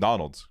go to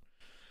McDonald's.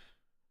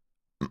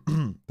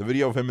 The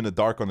video of him in the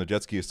dark on the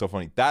jet ski is so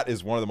funny. That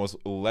is one of the most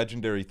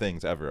legendary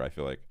things ever, I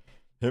feel like.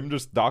 Him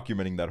just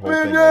documenting that whole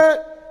thing.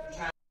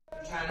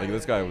 Like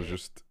this guy was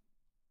just,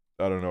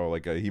 I don't know,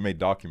 like he made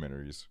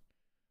documentaries.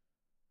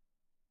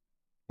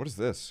 What is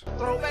this?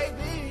 Throw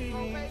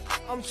baby,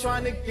 I'm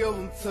trying to give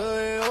them to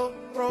you.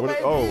 Throw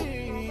What,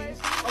 baby,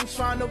 I'm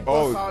trying to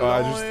oh,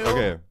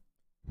 okay.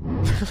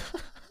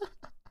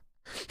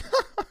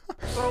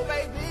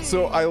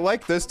 So I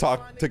like this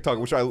TikTok,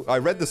 which I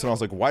read this and I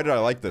was like, why did I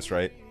like this,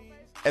 right?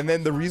 And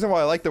then the reason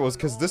why I liked it was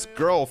because this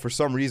girl, for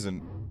some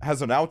reason,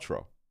 has an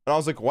outro. And I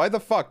was like, why the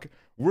fuck?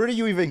 Where do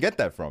you even get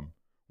that from?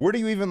 Where do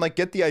you even like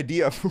get the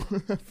idea of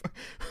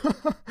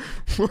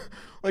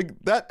like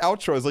that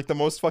outro is like the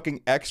most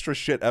fucking extra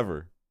shit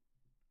ever.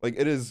 Like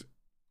it is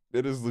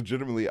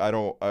legitimately I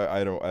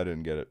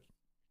didn't get it.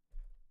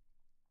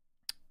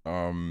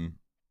 What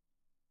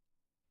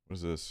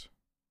is this?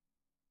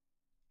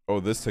 Oh,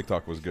 this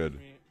TikTok was good.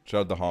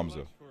 Shout out to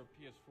Hamza.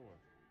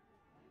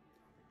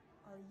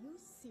 Are you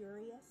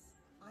serious?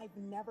 I've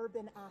never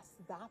been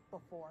asked that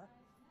before.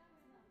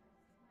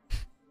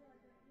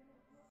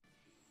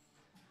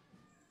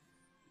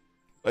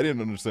 I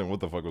didn't understand what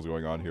the fuck was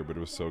going on here, but it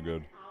was so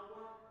good.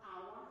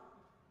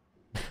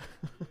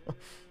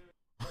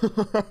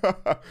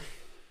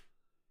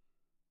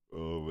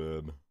 Oh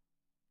man.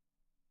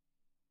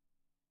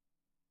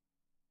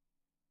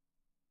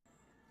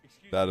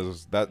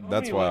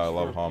 That's why I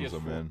love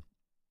Hamza, man.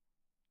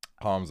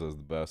 Hamza is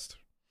the best.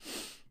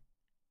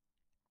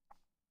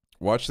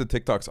 Watch the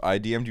TikToks I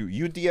DM'd you.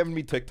 You DM'd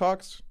me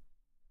TikToks?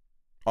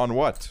 On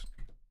what?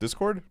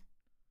 Discord?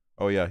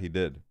 Oh yeah, he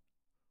did.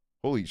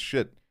 Holy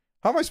shit.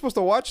 How am I supposed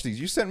to watch these?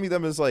 You sent me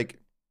them as like...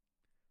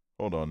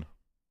 Hold on.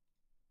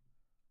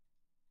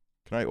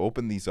 Can I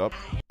open these up?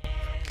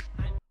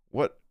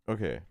 What?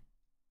 Okay.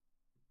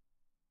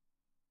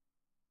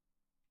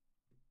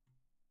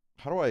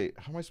 How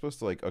am I supposed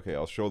to like... Okay,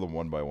 I'll show them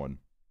one by one.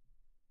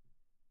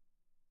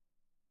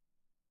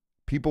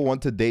 People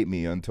want to date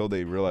me until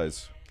they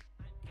realize...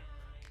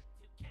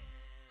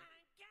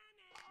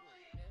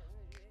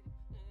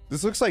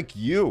 This looks like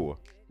you.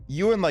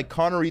 You in like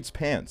Connor Eats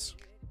Pants.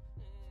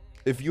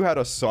 If you had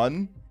a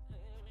son,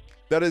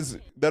 that is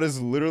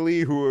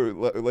literally who,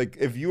 like,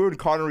 if you and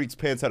Connor Eats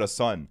Pants had a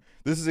son,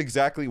 this is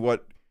exactly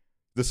what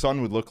the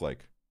son would look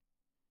like.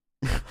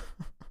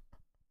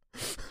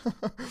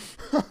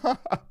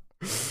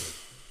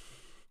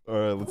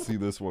 Alright, let's see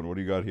this one. What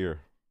do you got here?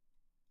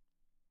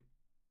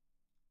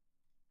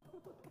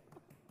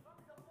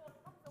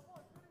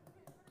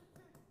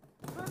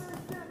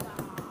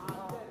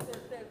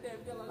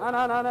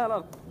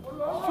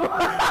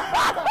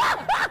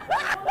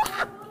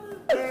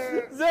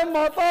 زي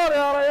المطار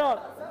يا ريال.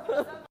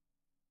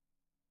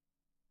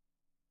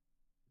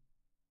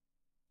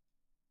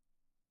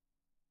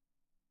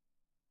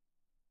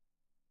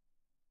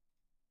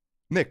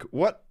 Nick,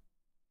 what?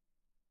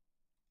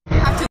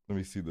 Let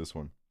me see this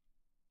one.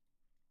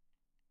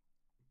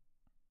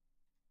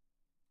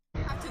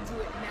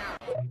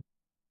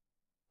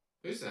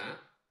 Who's that?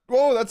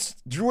 Whoa, that's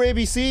Drew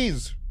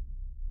ABC's.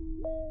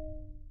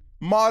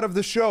 Mod of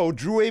the show,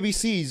 Drew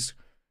ABC's.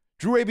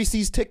 Drew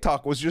ABC's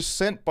TikTok was just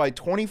sent by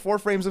 24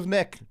 frames of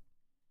Nick.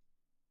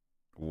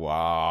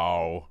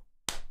 Wow.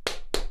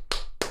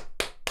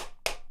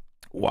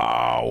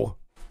 Wow.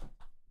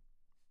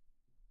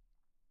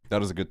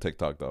 That is a good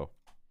TikTok, though.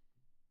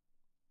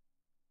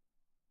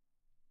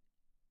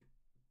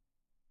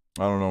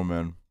 I don't know,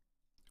 man.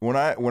 When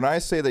I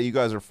say that you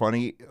guys are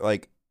funny,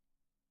 like,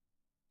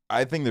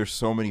 I think there's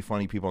so many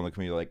funny people in the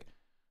community. Like,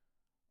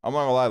 I'm not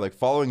gonna lie, like,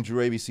 following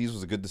Drew ABC's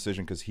was a good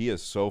decision because he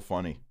is so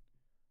funny.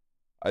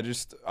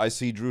 I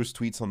see Drew's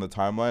tweets on the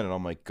timeline and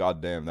I'm like,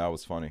 God damn, that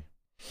was funny.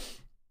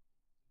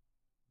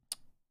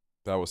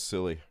 That was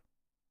silly.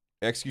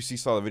 XQC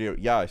saw the video.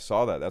 Yeah, I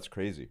saw that. That's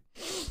crazy.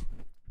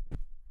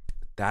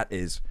 That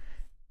is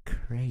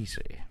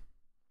crazy.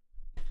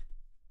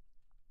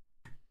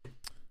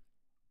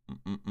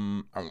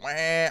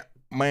 Why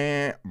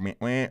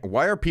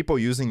are people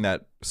using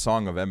that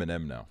song of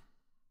Eminem now?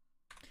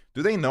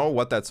 Do they know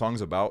what that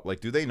song's about? Like,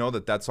 do they know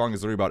that that song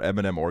is literally about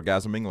Eminem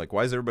orgasming? Like,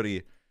 why is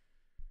everybody...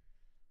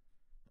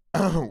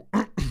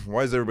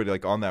 why is everybody,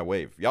 like, on that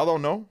wave? Y'all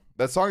don't know?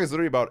 That song is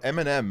literally about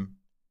Eminem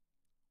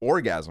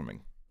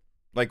orgasming.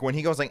 Like, when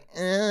he goes like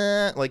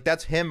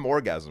that's him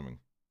orgasming.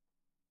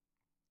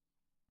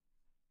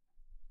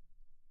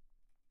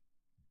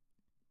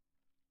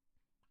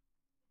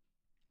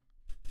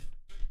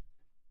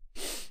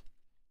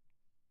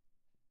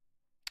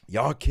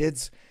 Y'all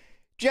kids,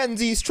 Gen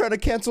Z's trying to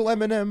cancel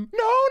Eminem.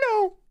 No,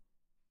 no.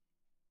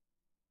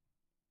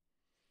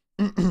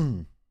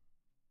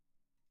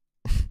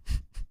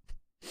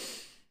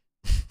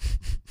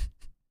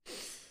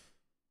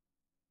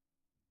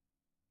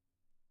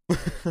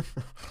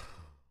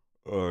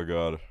 Oh,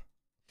 God.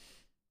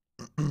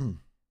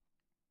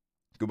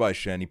 Goodbye,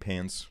 Shanny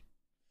Pants.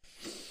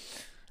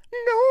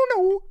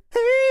 No.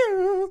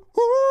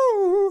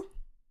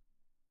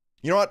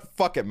 You know what?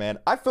 Fuck it, man.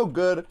 I feel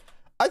good.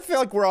 I feel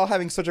like we're all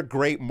having such a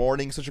great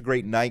morning, such a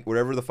great night,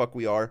 whatever the fuck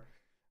we are.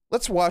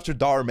 Let's watch a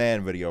Dar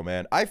Man video,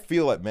 man. I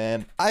feel it,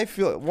 man. I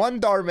feel it. One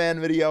Dar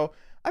Man video.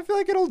 I feel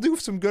like it'll do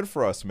some good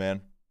for us,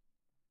 man.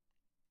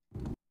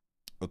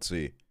 Let's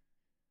see.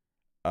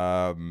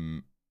 Let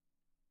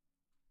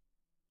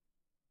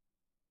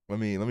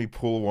me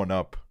pull one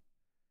up.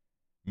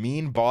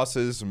 Mean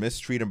bosses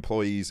mistreat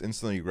employees,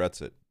 instantly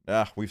regrets it.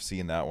 Ah, we've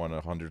seen that one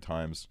 100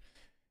 times.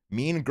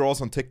 Mean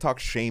girls on TikTok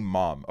shame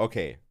mom.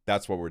 Okay,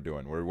 that's what we're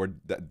doing.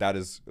 That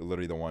is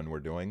literally the one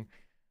we're doing.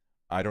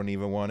 I don't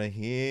even want to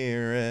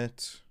hear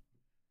it.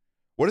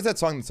 What is that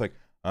song that's like?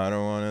 I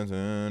don't want to.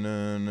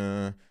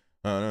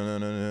 I don't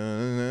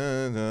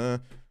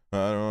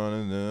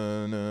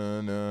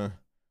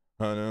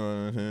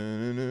want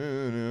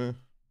to.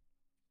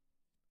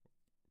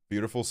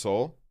 Beautiful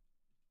Soul.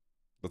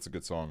 That's a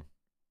good song.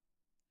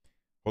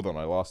 Hold on,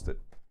 I lost it.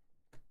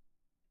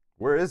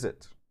 Where is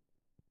it?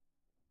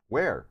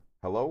 Where?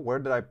 Hello? Where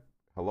did I...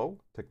 Hello?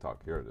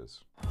 TikTok. Here it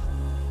is.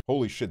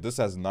 Holy shit, this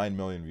has 9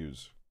 million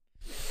views.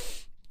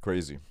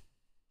 Crazy.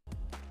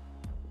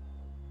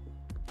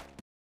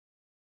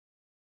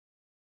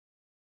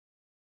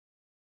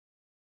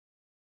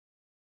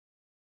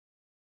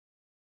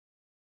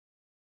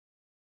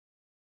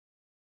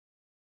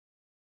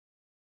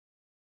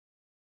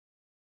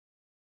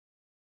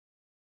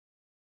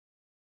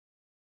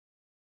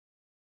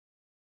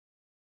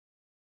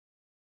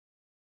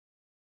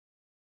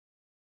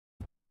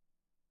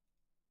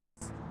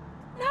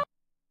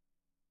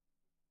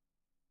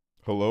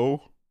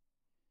 Hello?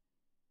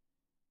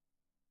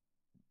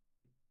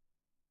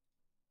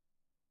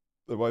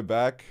 Am I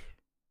back?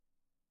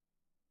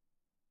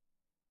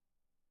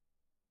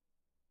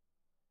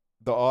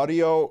 The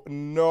audio?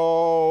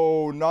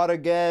 No, not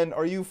again.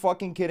 Are you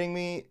fucking kidding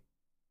me?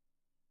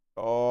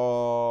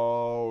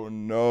 Oh,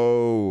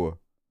 no.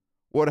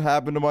 What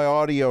happened to my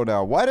audio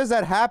now? Why does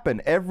that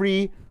happen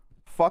every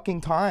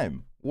fucking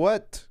time?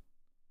 What?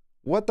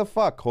 What the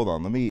fuck? Hold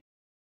on, let me...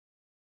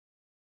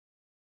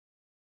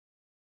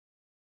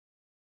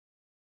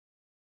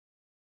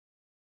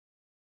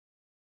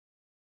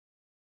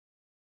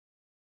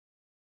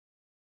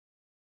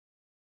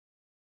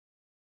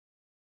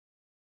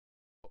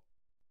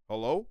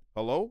 Hello?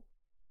 Hello?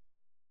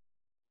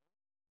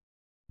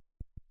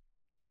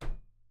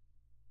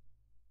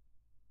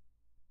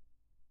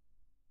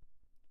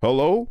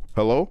 Hello?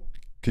 Hello?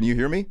 Can you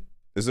hear me?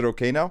 Is it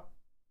okay now?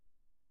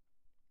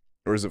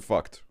 Or is it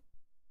fucked?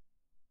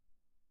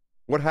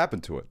 What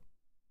happened to it?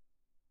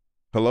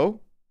 Hello?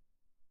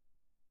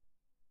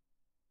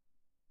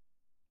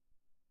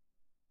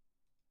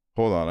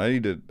 Hold on, I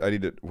need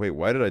to, wait,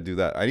 why did I do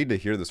that? I need to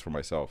hear this for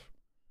myself.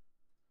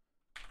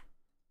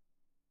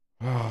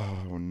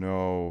 Oh,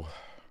 no.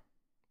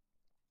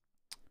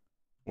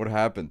 What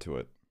happened to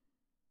it?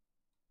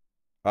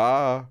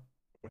 What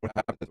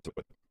happened to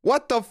it?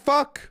 What the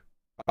fuck?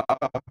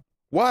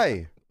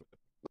 Why?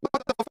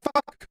 What the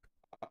fuck?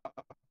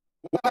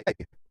 Why?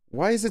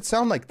 Why does it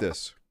sound like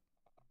this?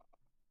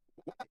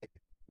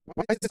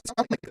 Why does it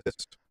sound like this?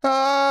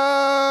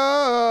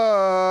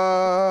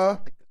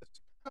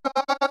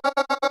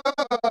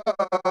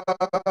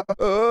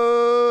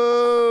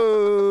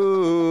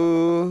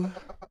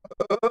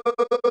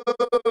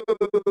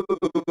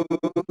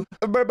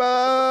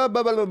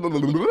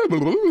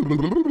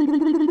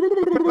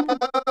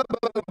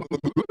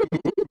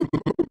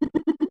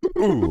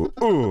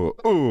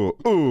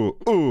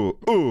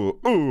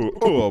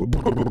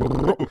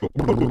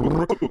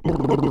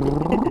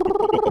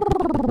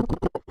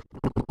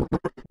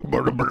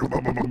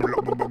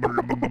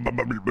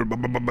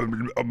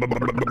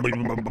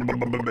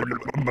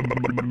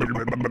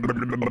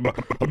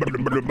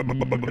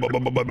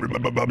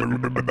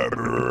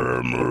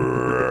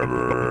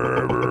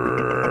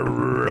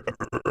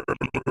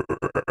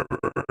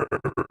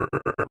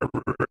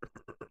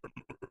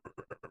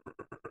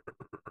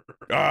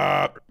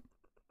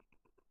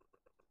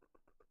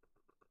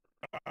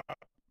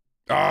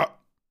 Yeah.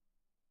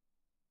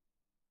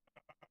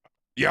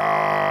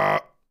 Yeah.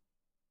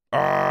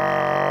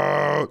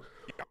 Ah.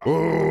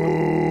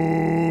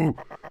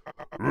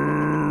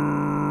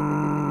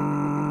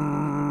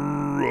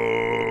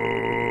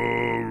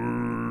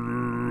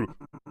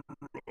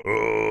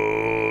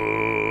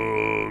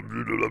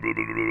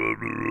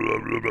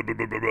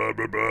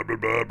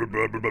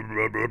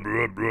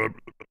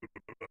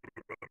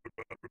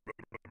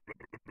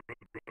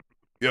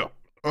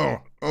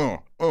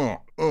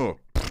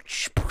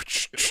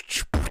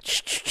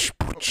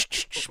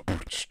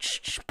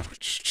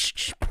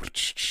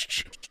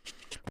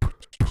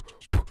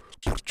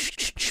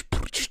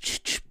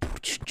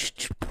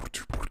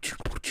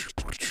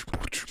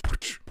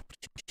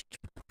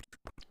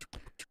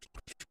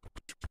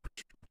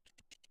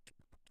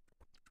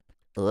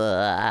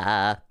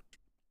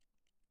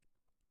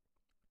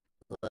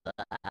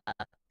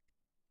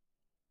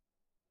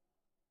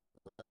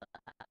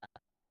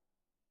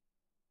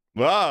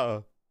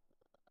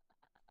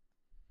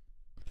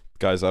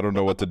 Guys, I don't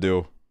know what to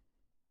do.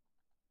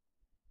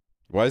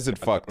 Why is it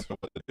fucked?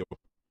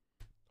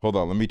 Hold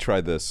on, let me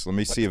try this. Let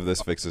me see if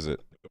this fixes it.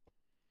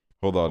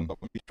 Hold on.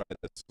 Let me try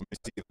this. Let me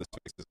see if this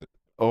fixes it.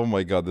 Oh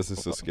my god, this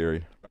is so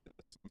scary.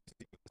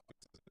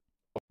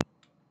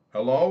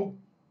 Hello?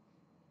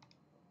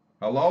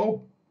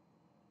 Hello?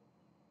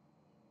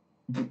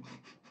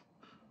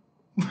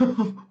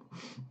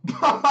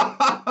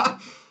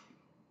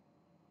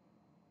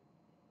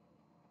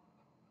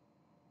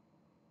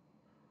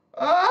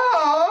 I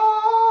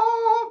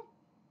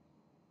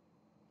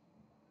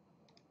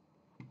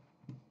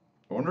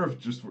wonder if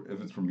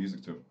it's for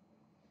music too.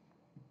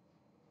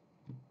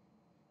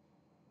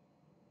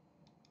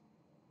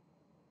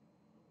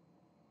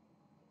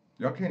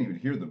 Y'all can't even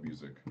hear the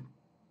music.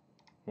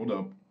 Hold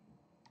up.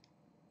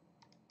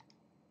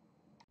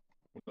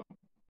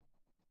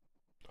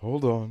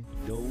 Hold on.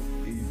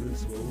 Don't even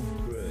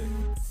smoke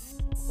crack.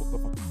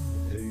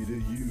 Hey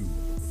to you.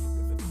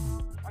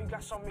 I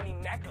got so many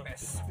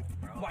necklaces.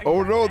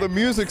 Oh no, the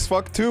music's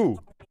fucked too.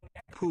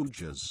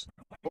 Poojas.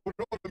 Oh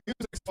no, the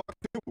music's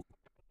fucked too.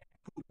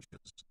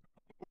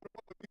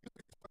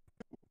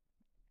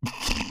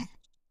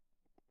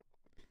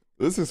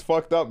 This is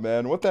fucked up,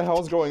 man. What the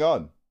hell's going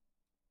on?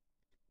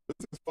 This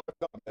is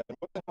fucked up, man.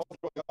 What the hell's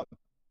going on?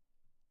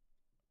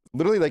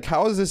 Literally, like,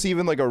 how is this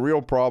even, like, a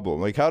real problem?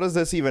 Like, how does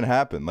this even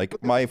happen?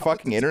 Like, my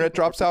fucking internet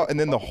drops out, and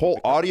then the whole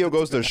audio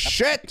goes to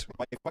shit!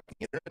 My fucking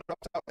internet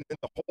drops out, and then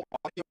the whole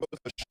audio goes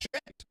to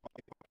shit!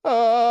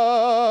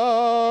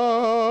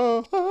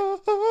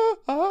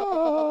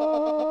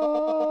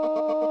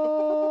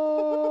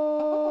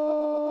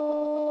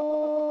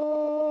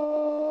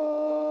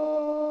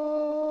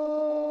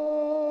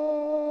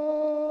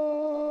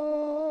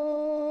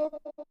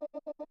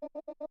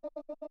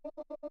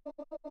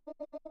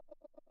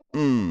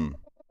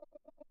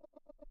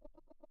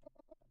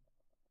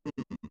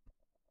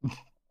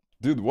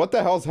 Dude, what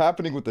the hell's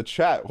happening with the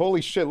chat?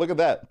 Holy shit, look at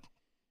that.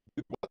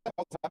 Dude, what the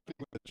hell's happening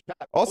with the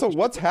chat? Also,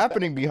 what's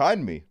happening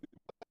behind me?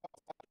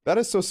 That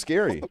is so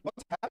scary.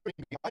 What's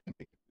happening behind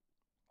me?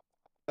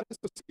 That is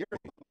so scary.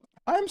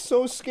 I'm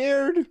so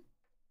scared.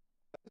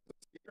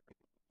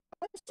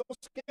 I'm so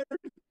scared.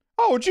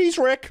 Oh,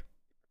 jeez, Rick.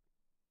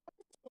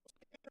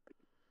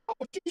 Oh,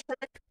 jeez,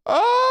 Rick.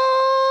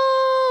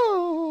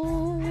 Oh.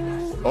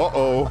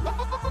 Uh-oh.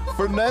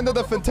 Fernando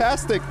the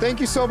Fantastic, thank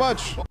you so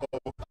much. Uh-oh.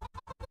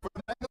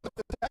 Fernando the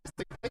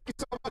Fantastic, thank you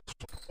so much.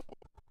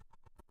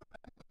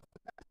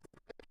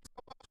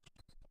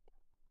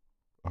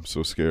 I'm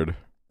so scared.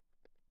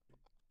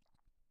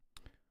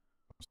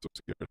 I'm so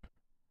scared.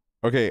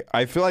 Okay,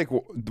 I feel like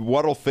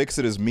what'll fix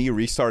it is me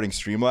restarting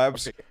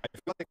Streamlabs.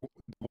 Okay,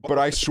 but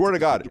I swear to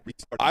God,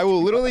 I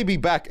will literally be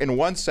back in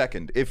 1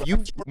 second. If you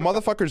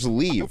motherfuckers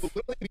leave.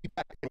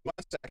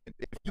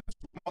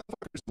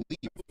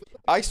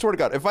 I swear to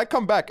God, if I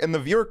come back and the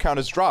viewer count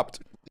is dropped,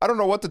 I don't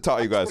know what to tell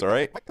you guys,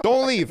 alright?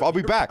 Don't leave, I'll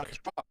be back.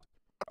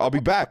 I'll be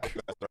back.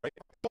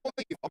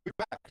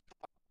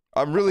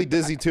 I'm really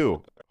dizzy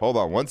too. Hold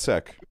on, 1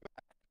 sec.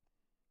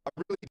 I'm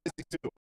really dizzy too.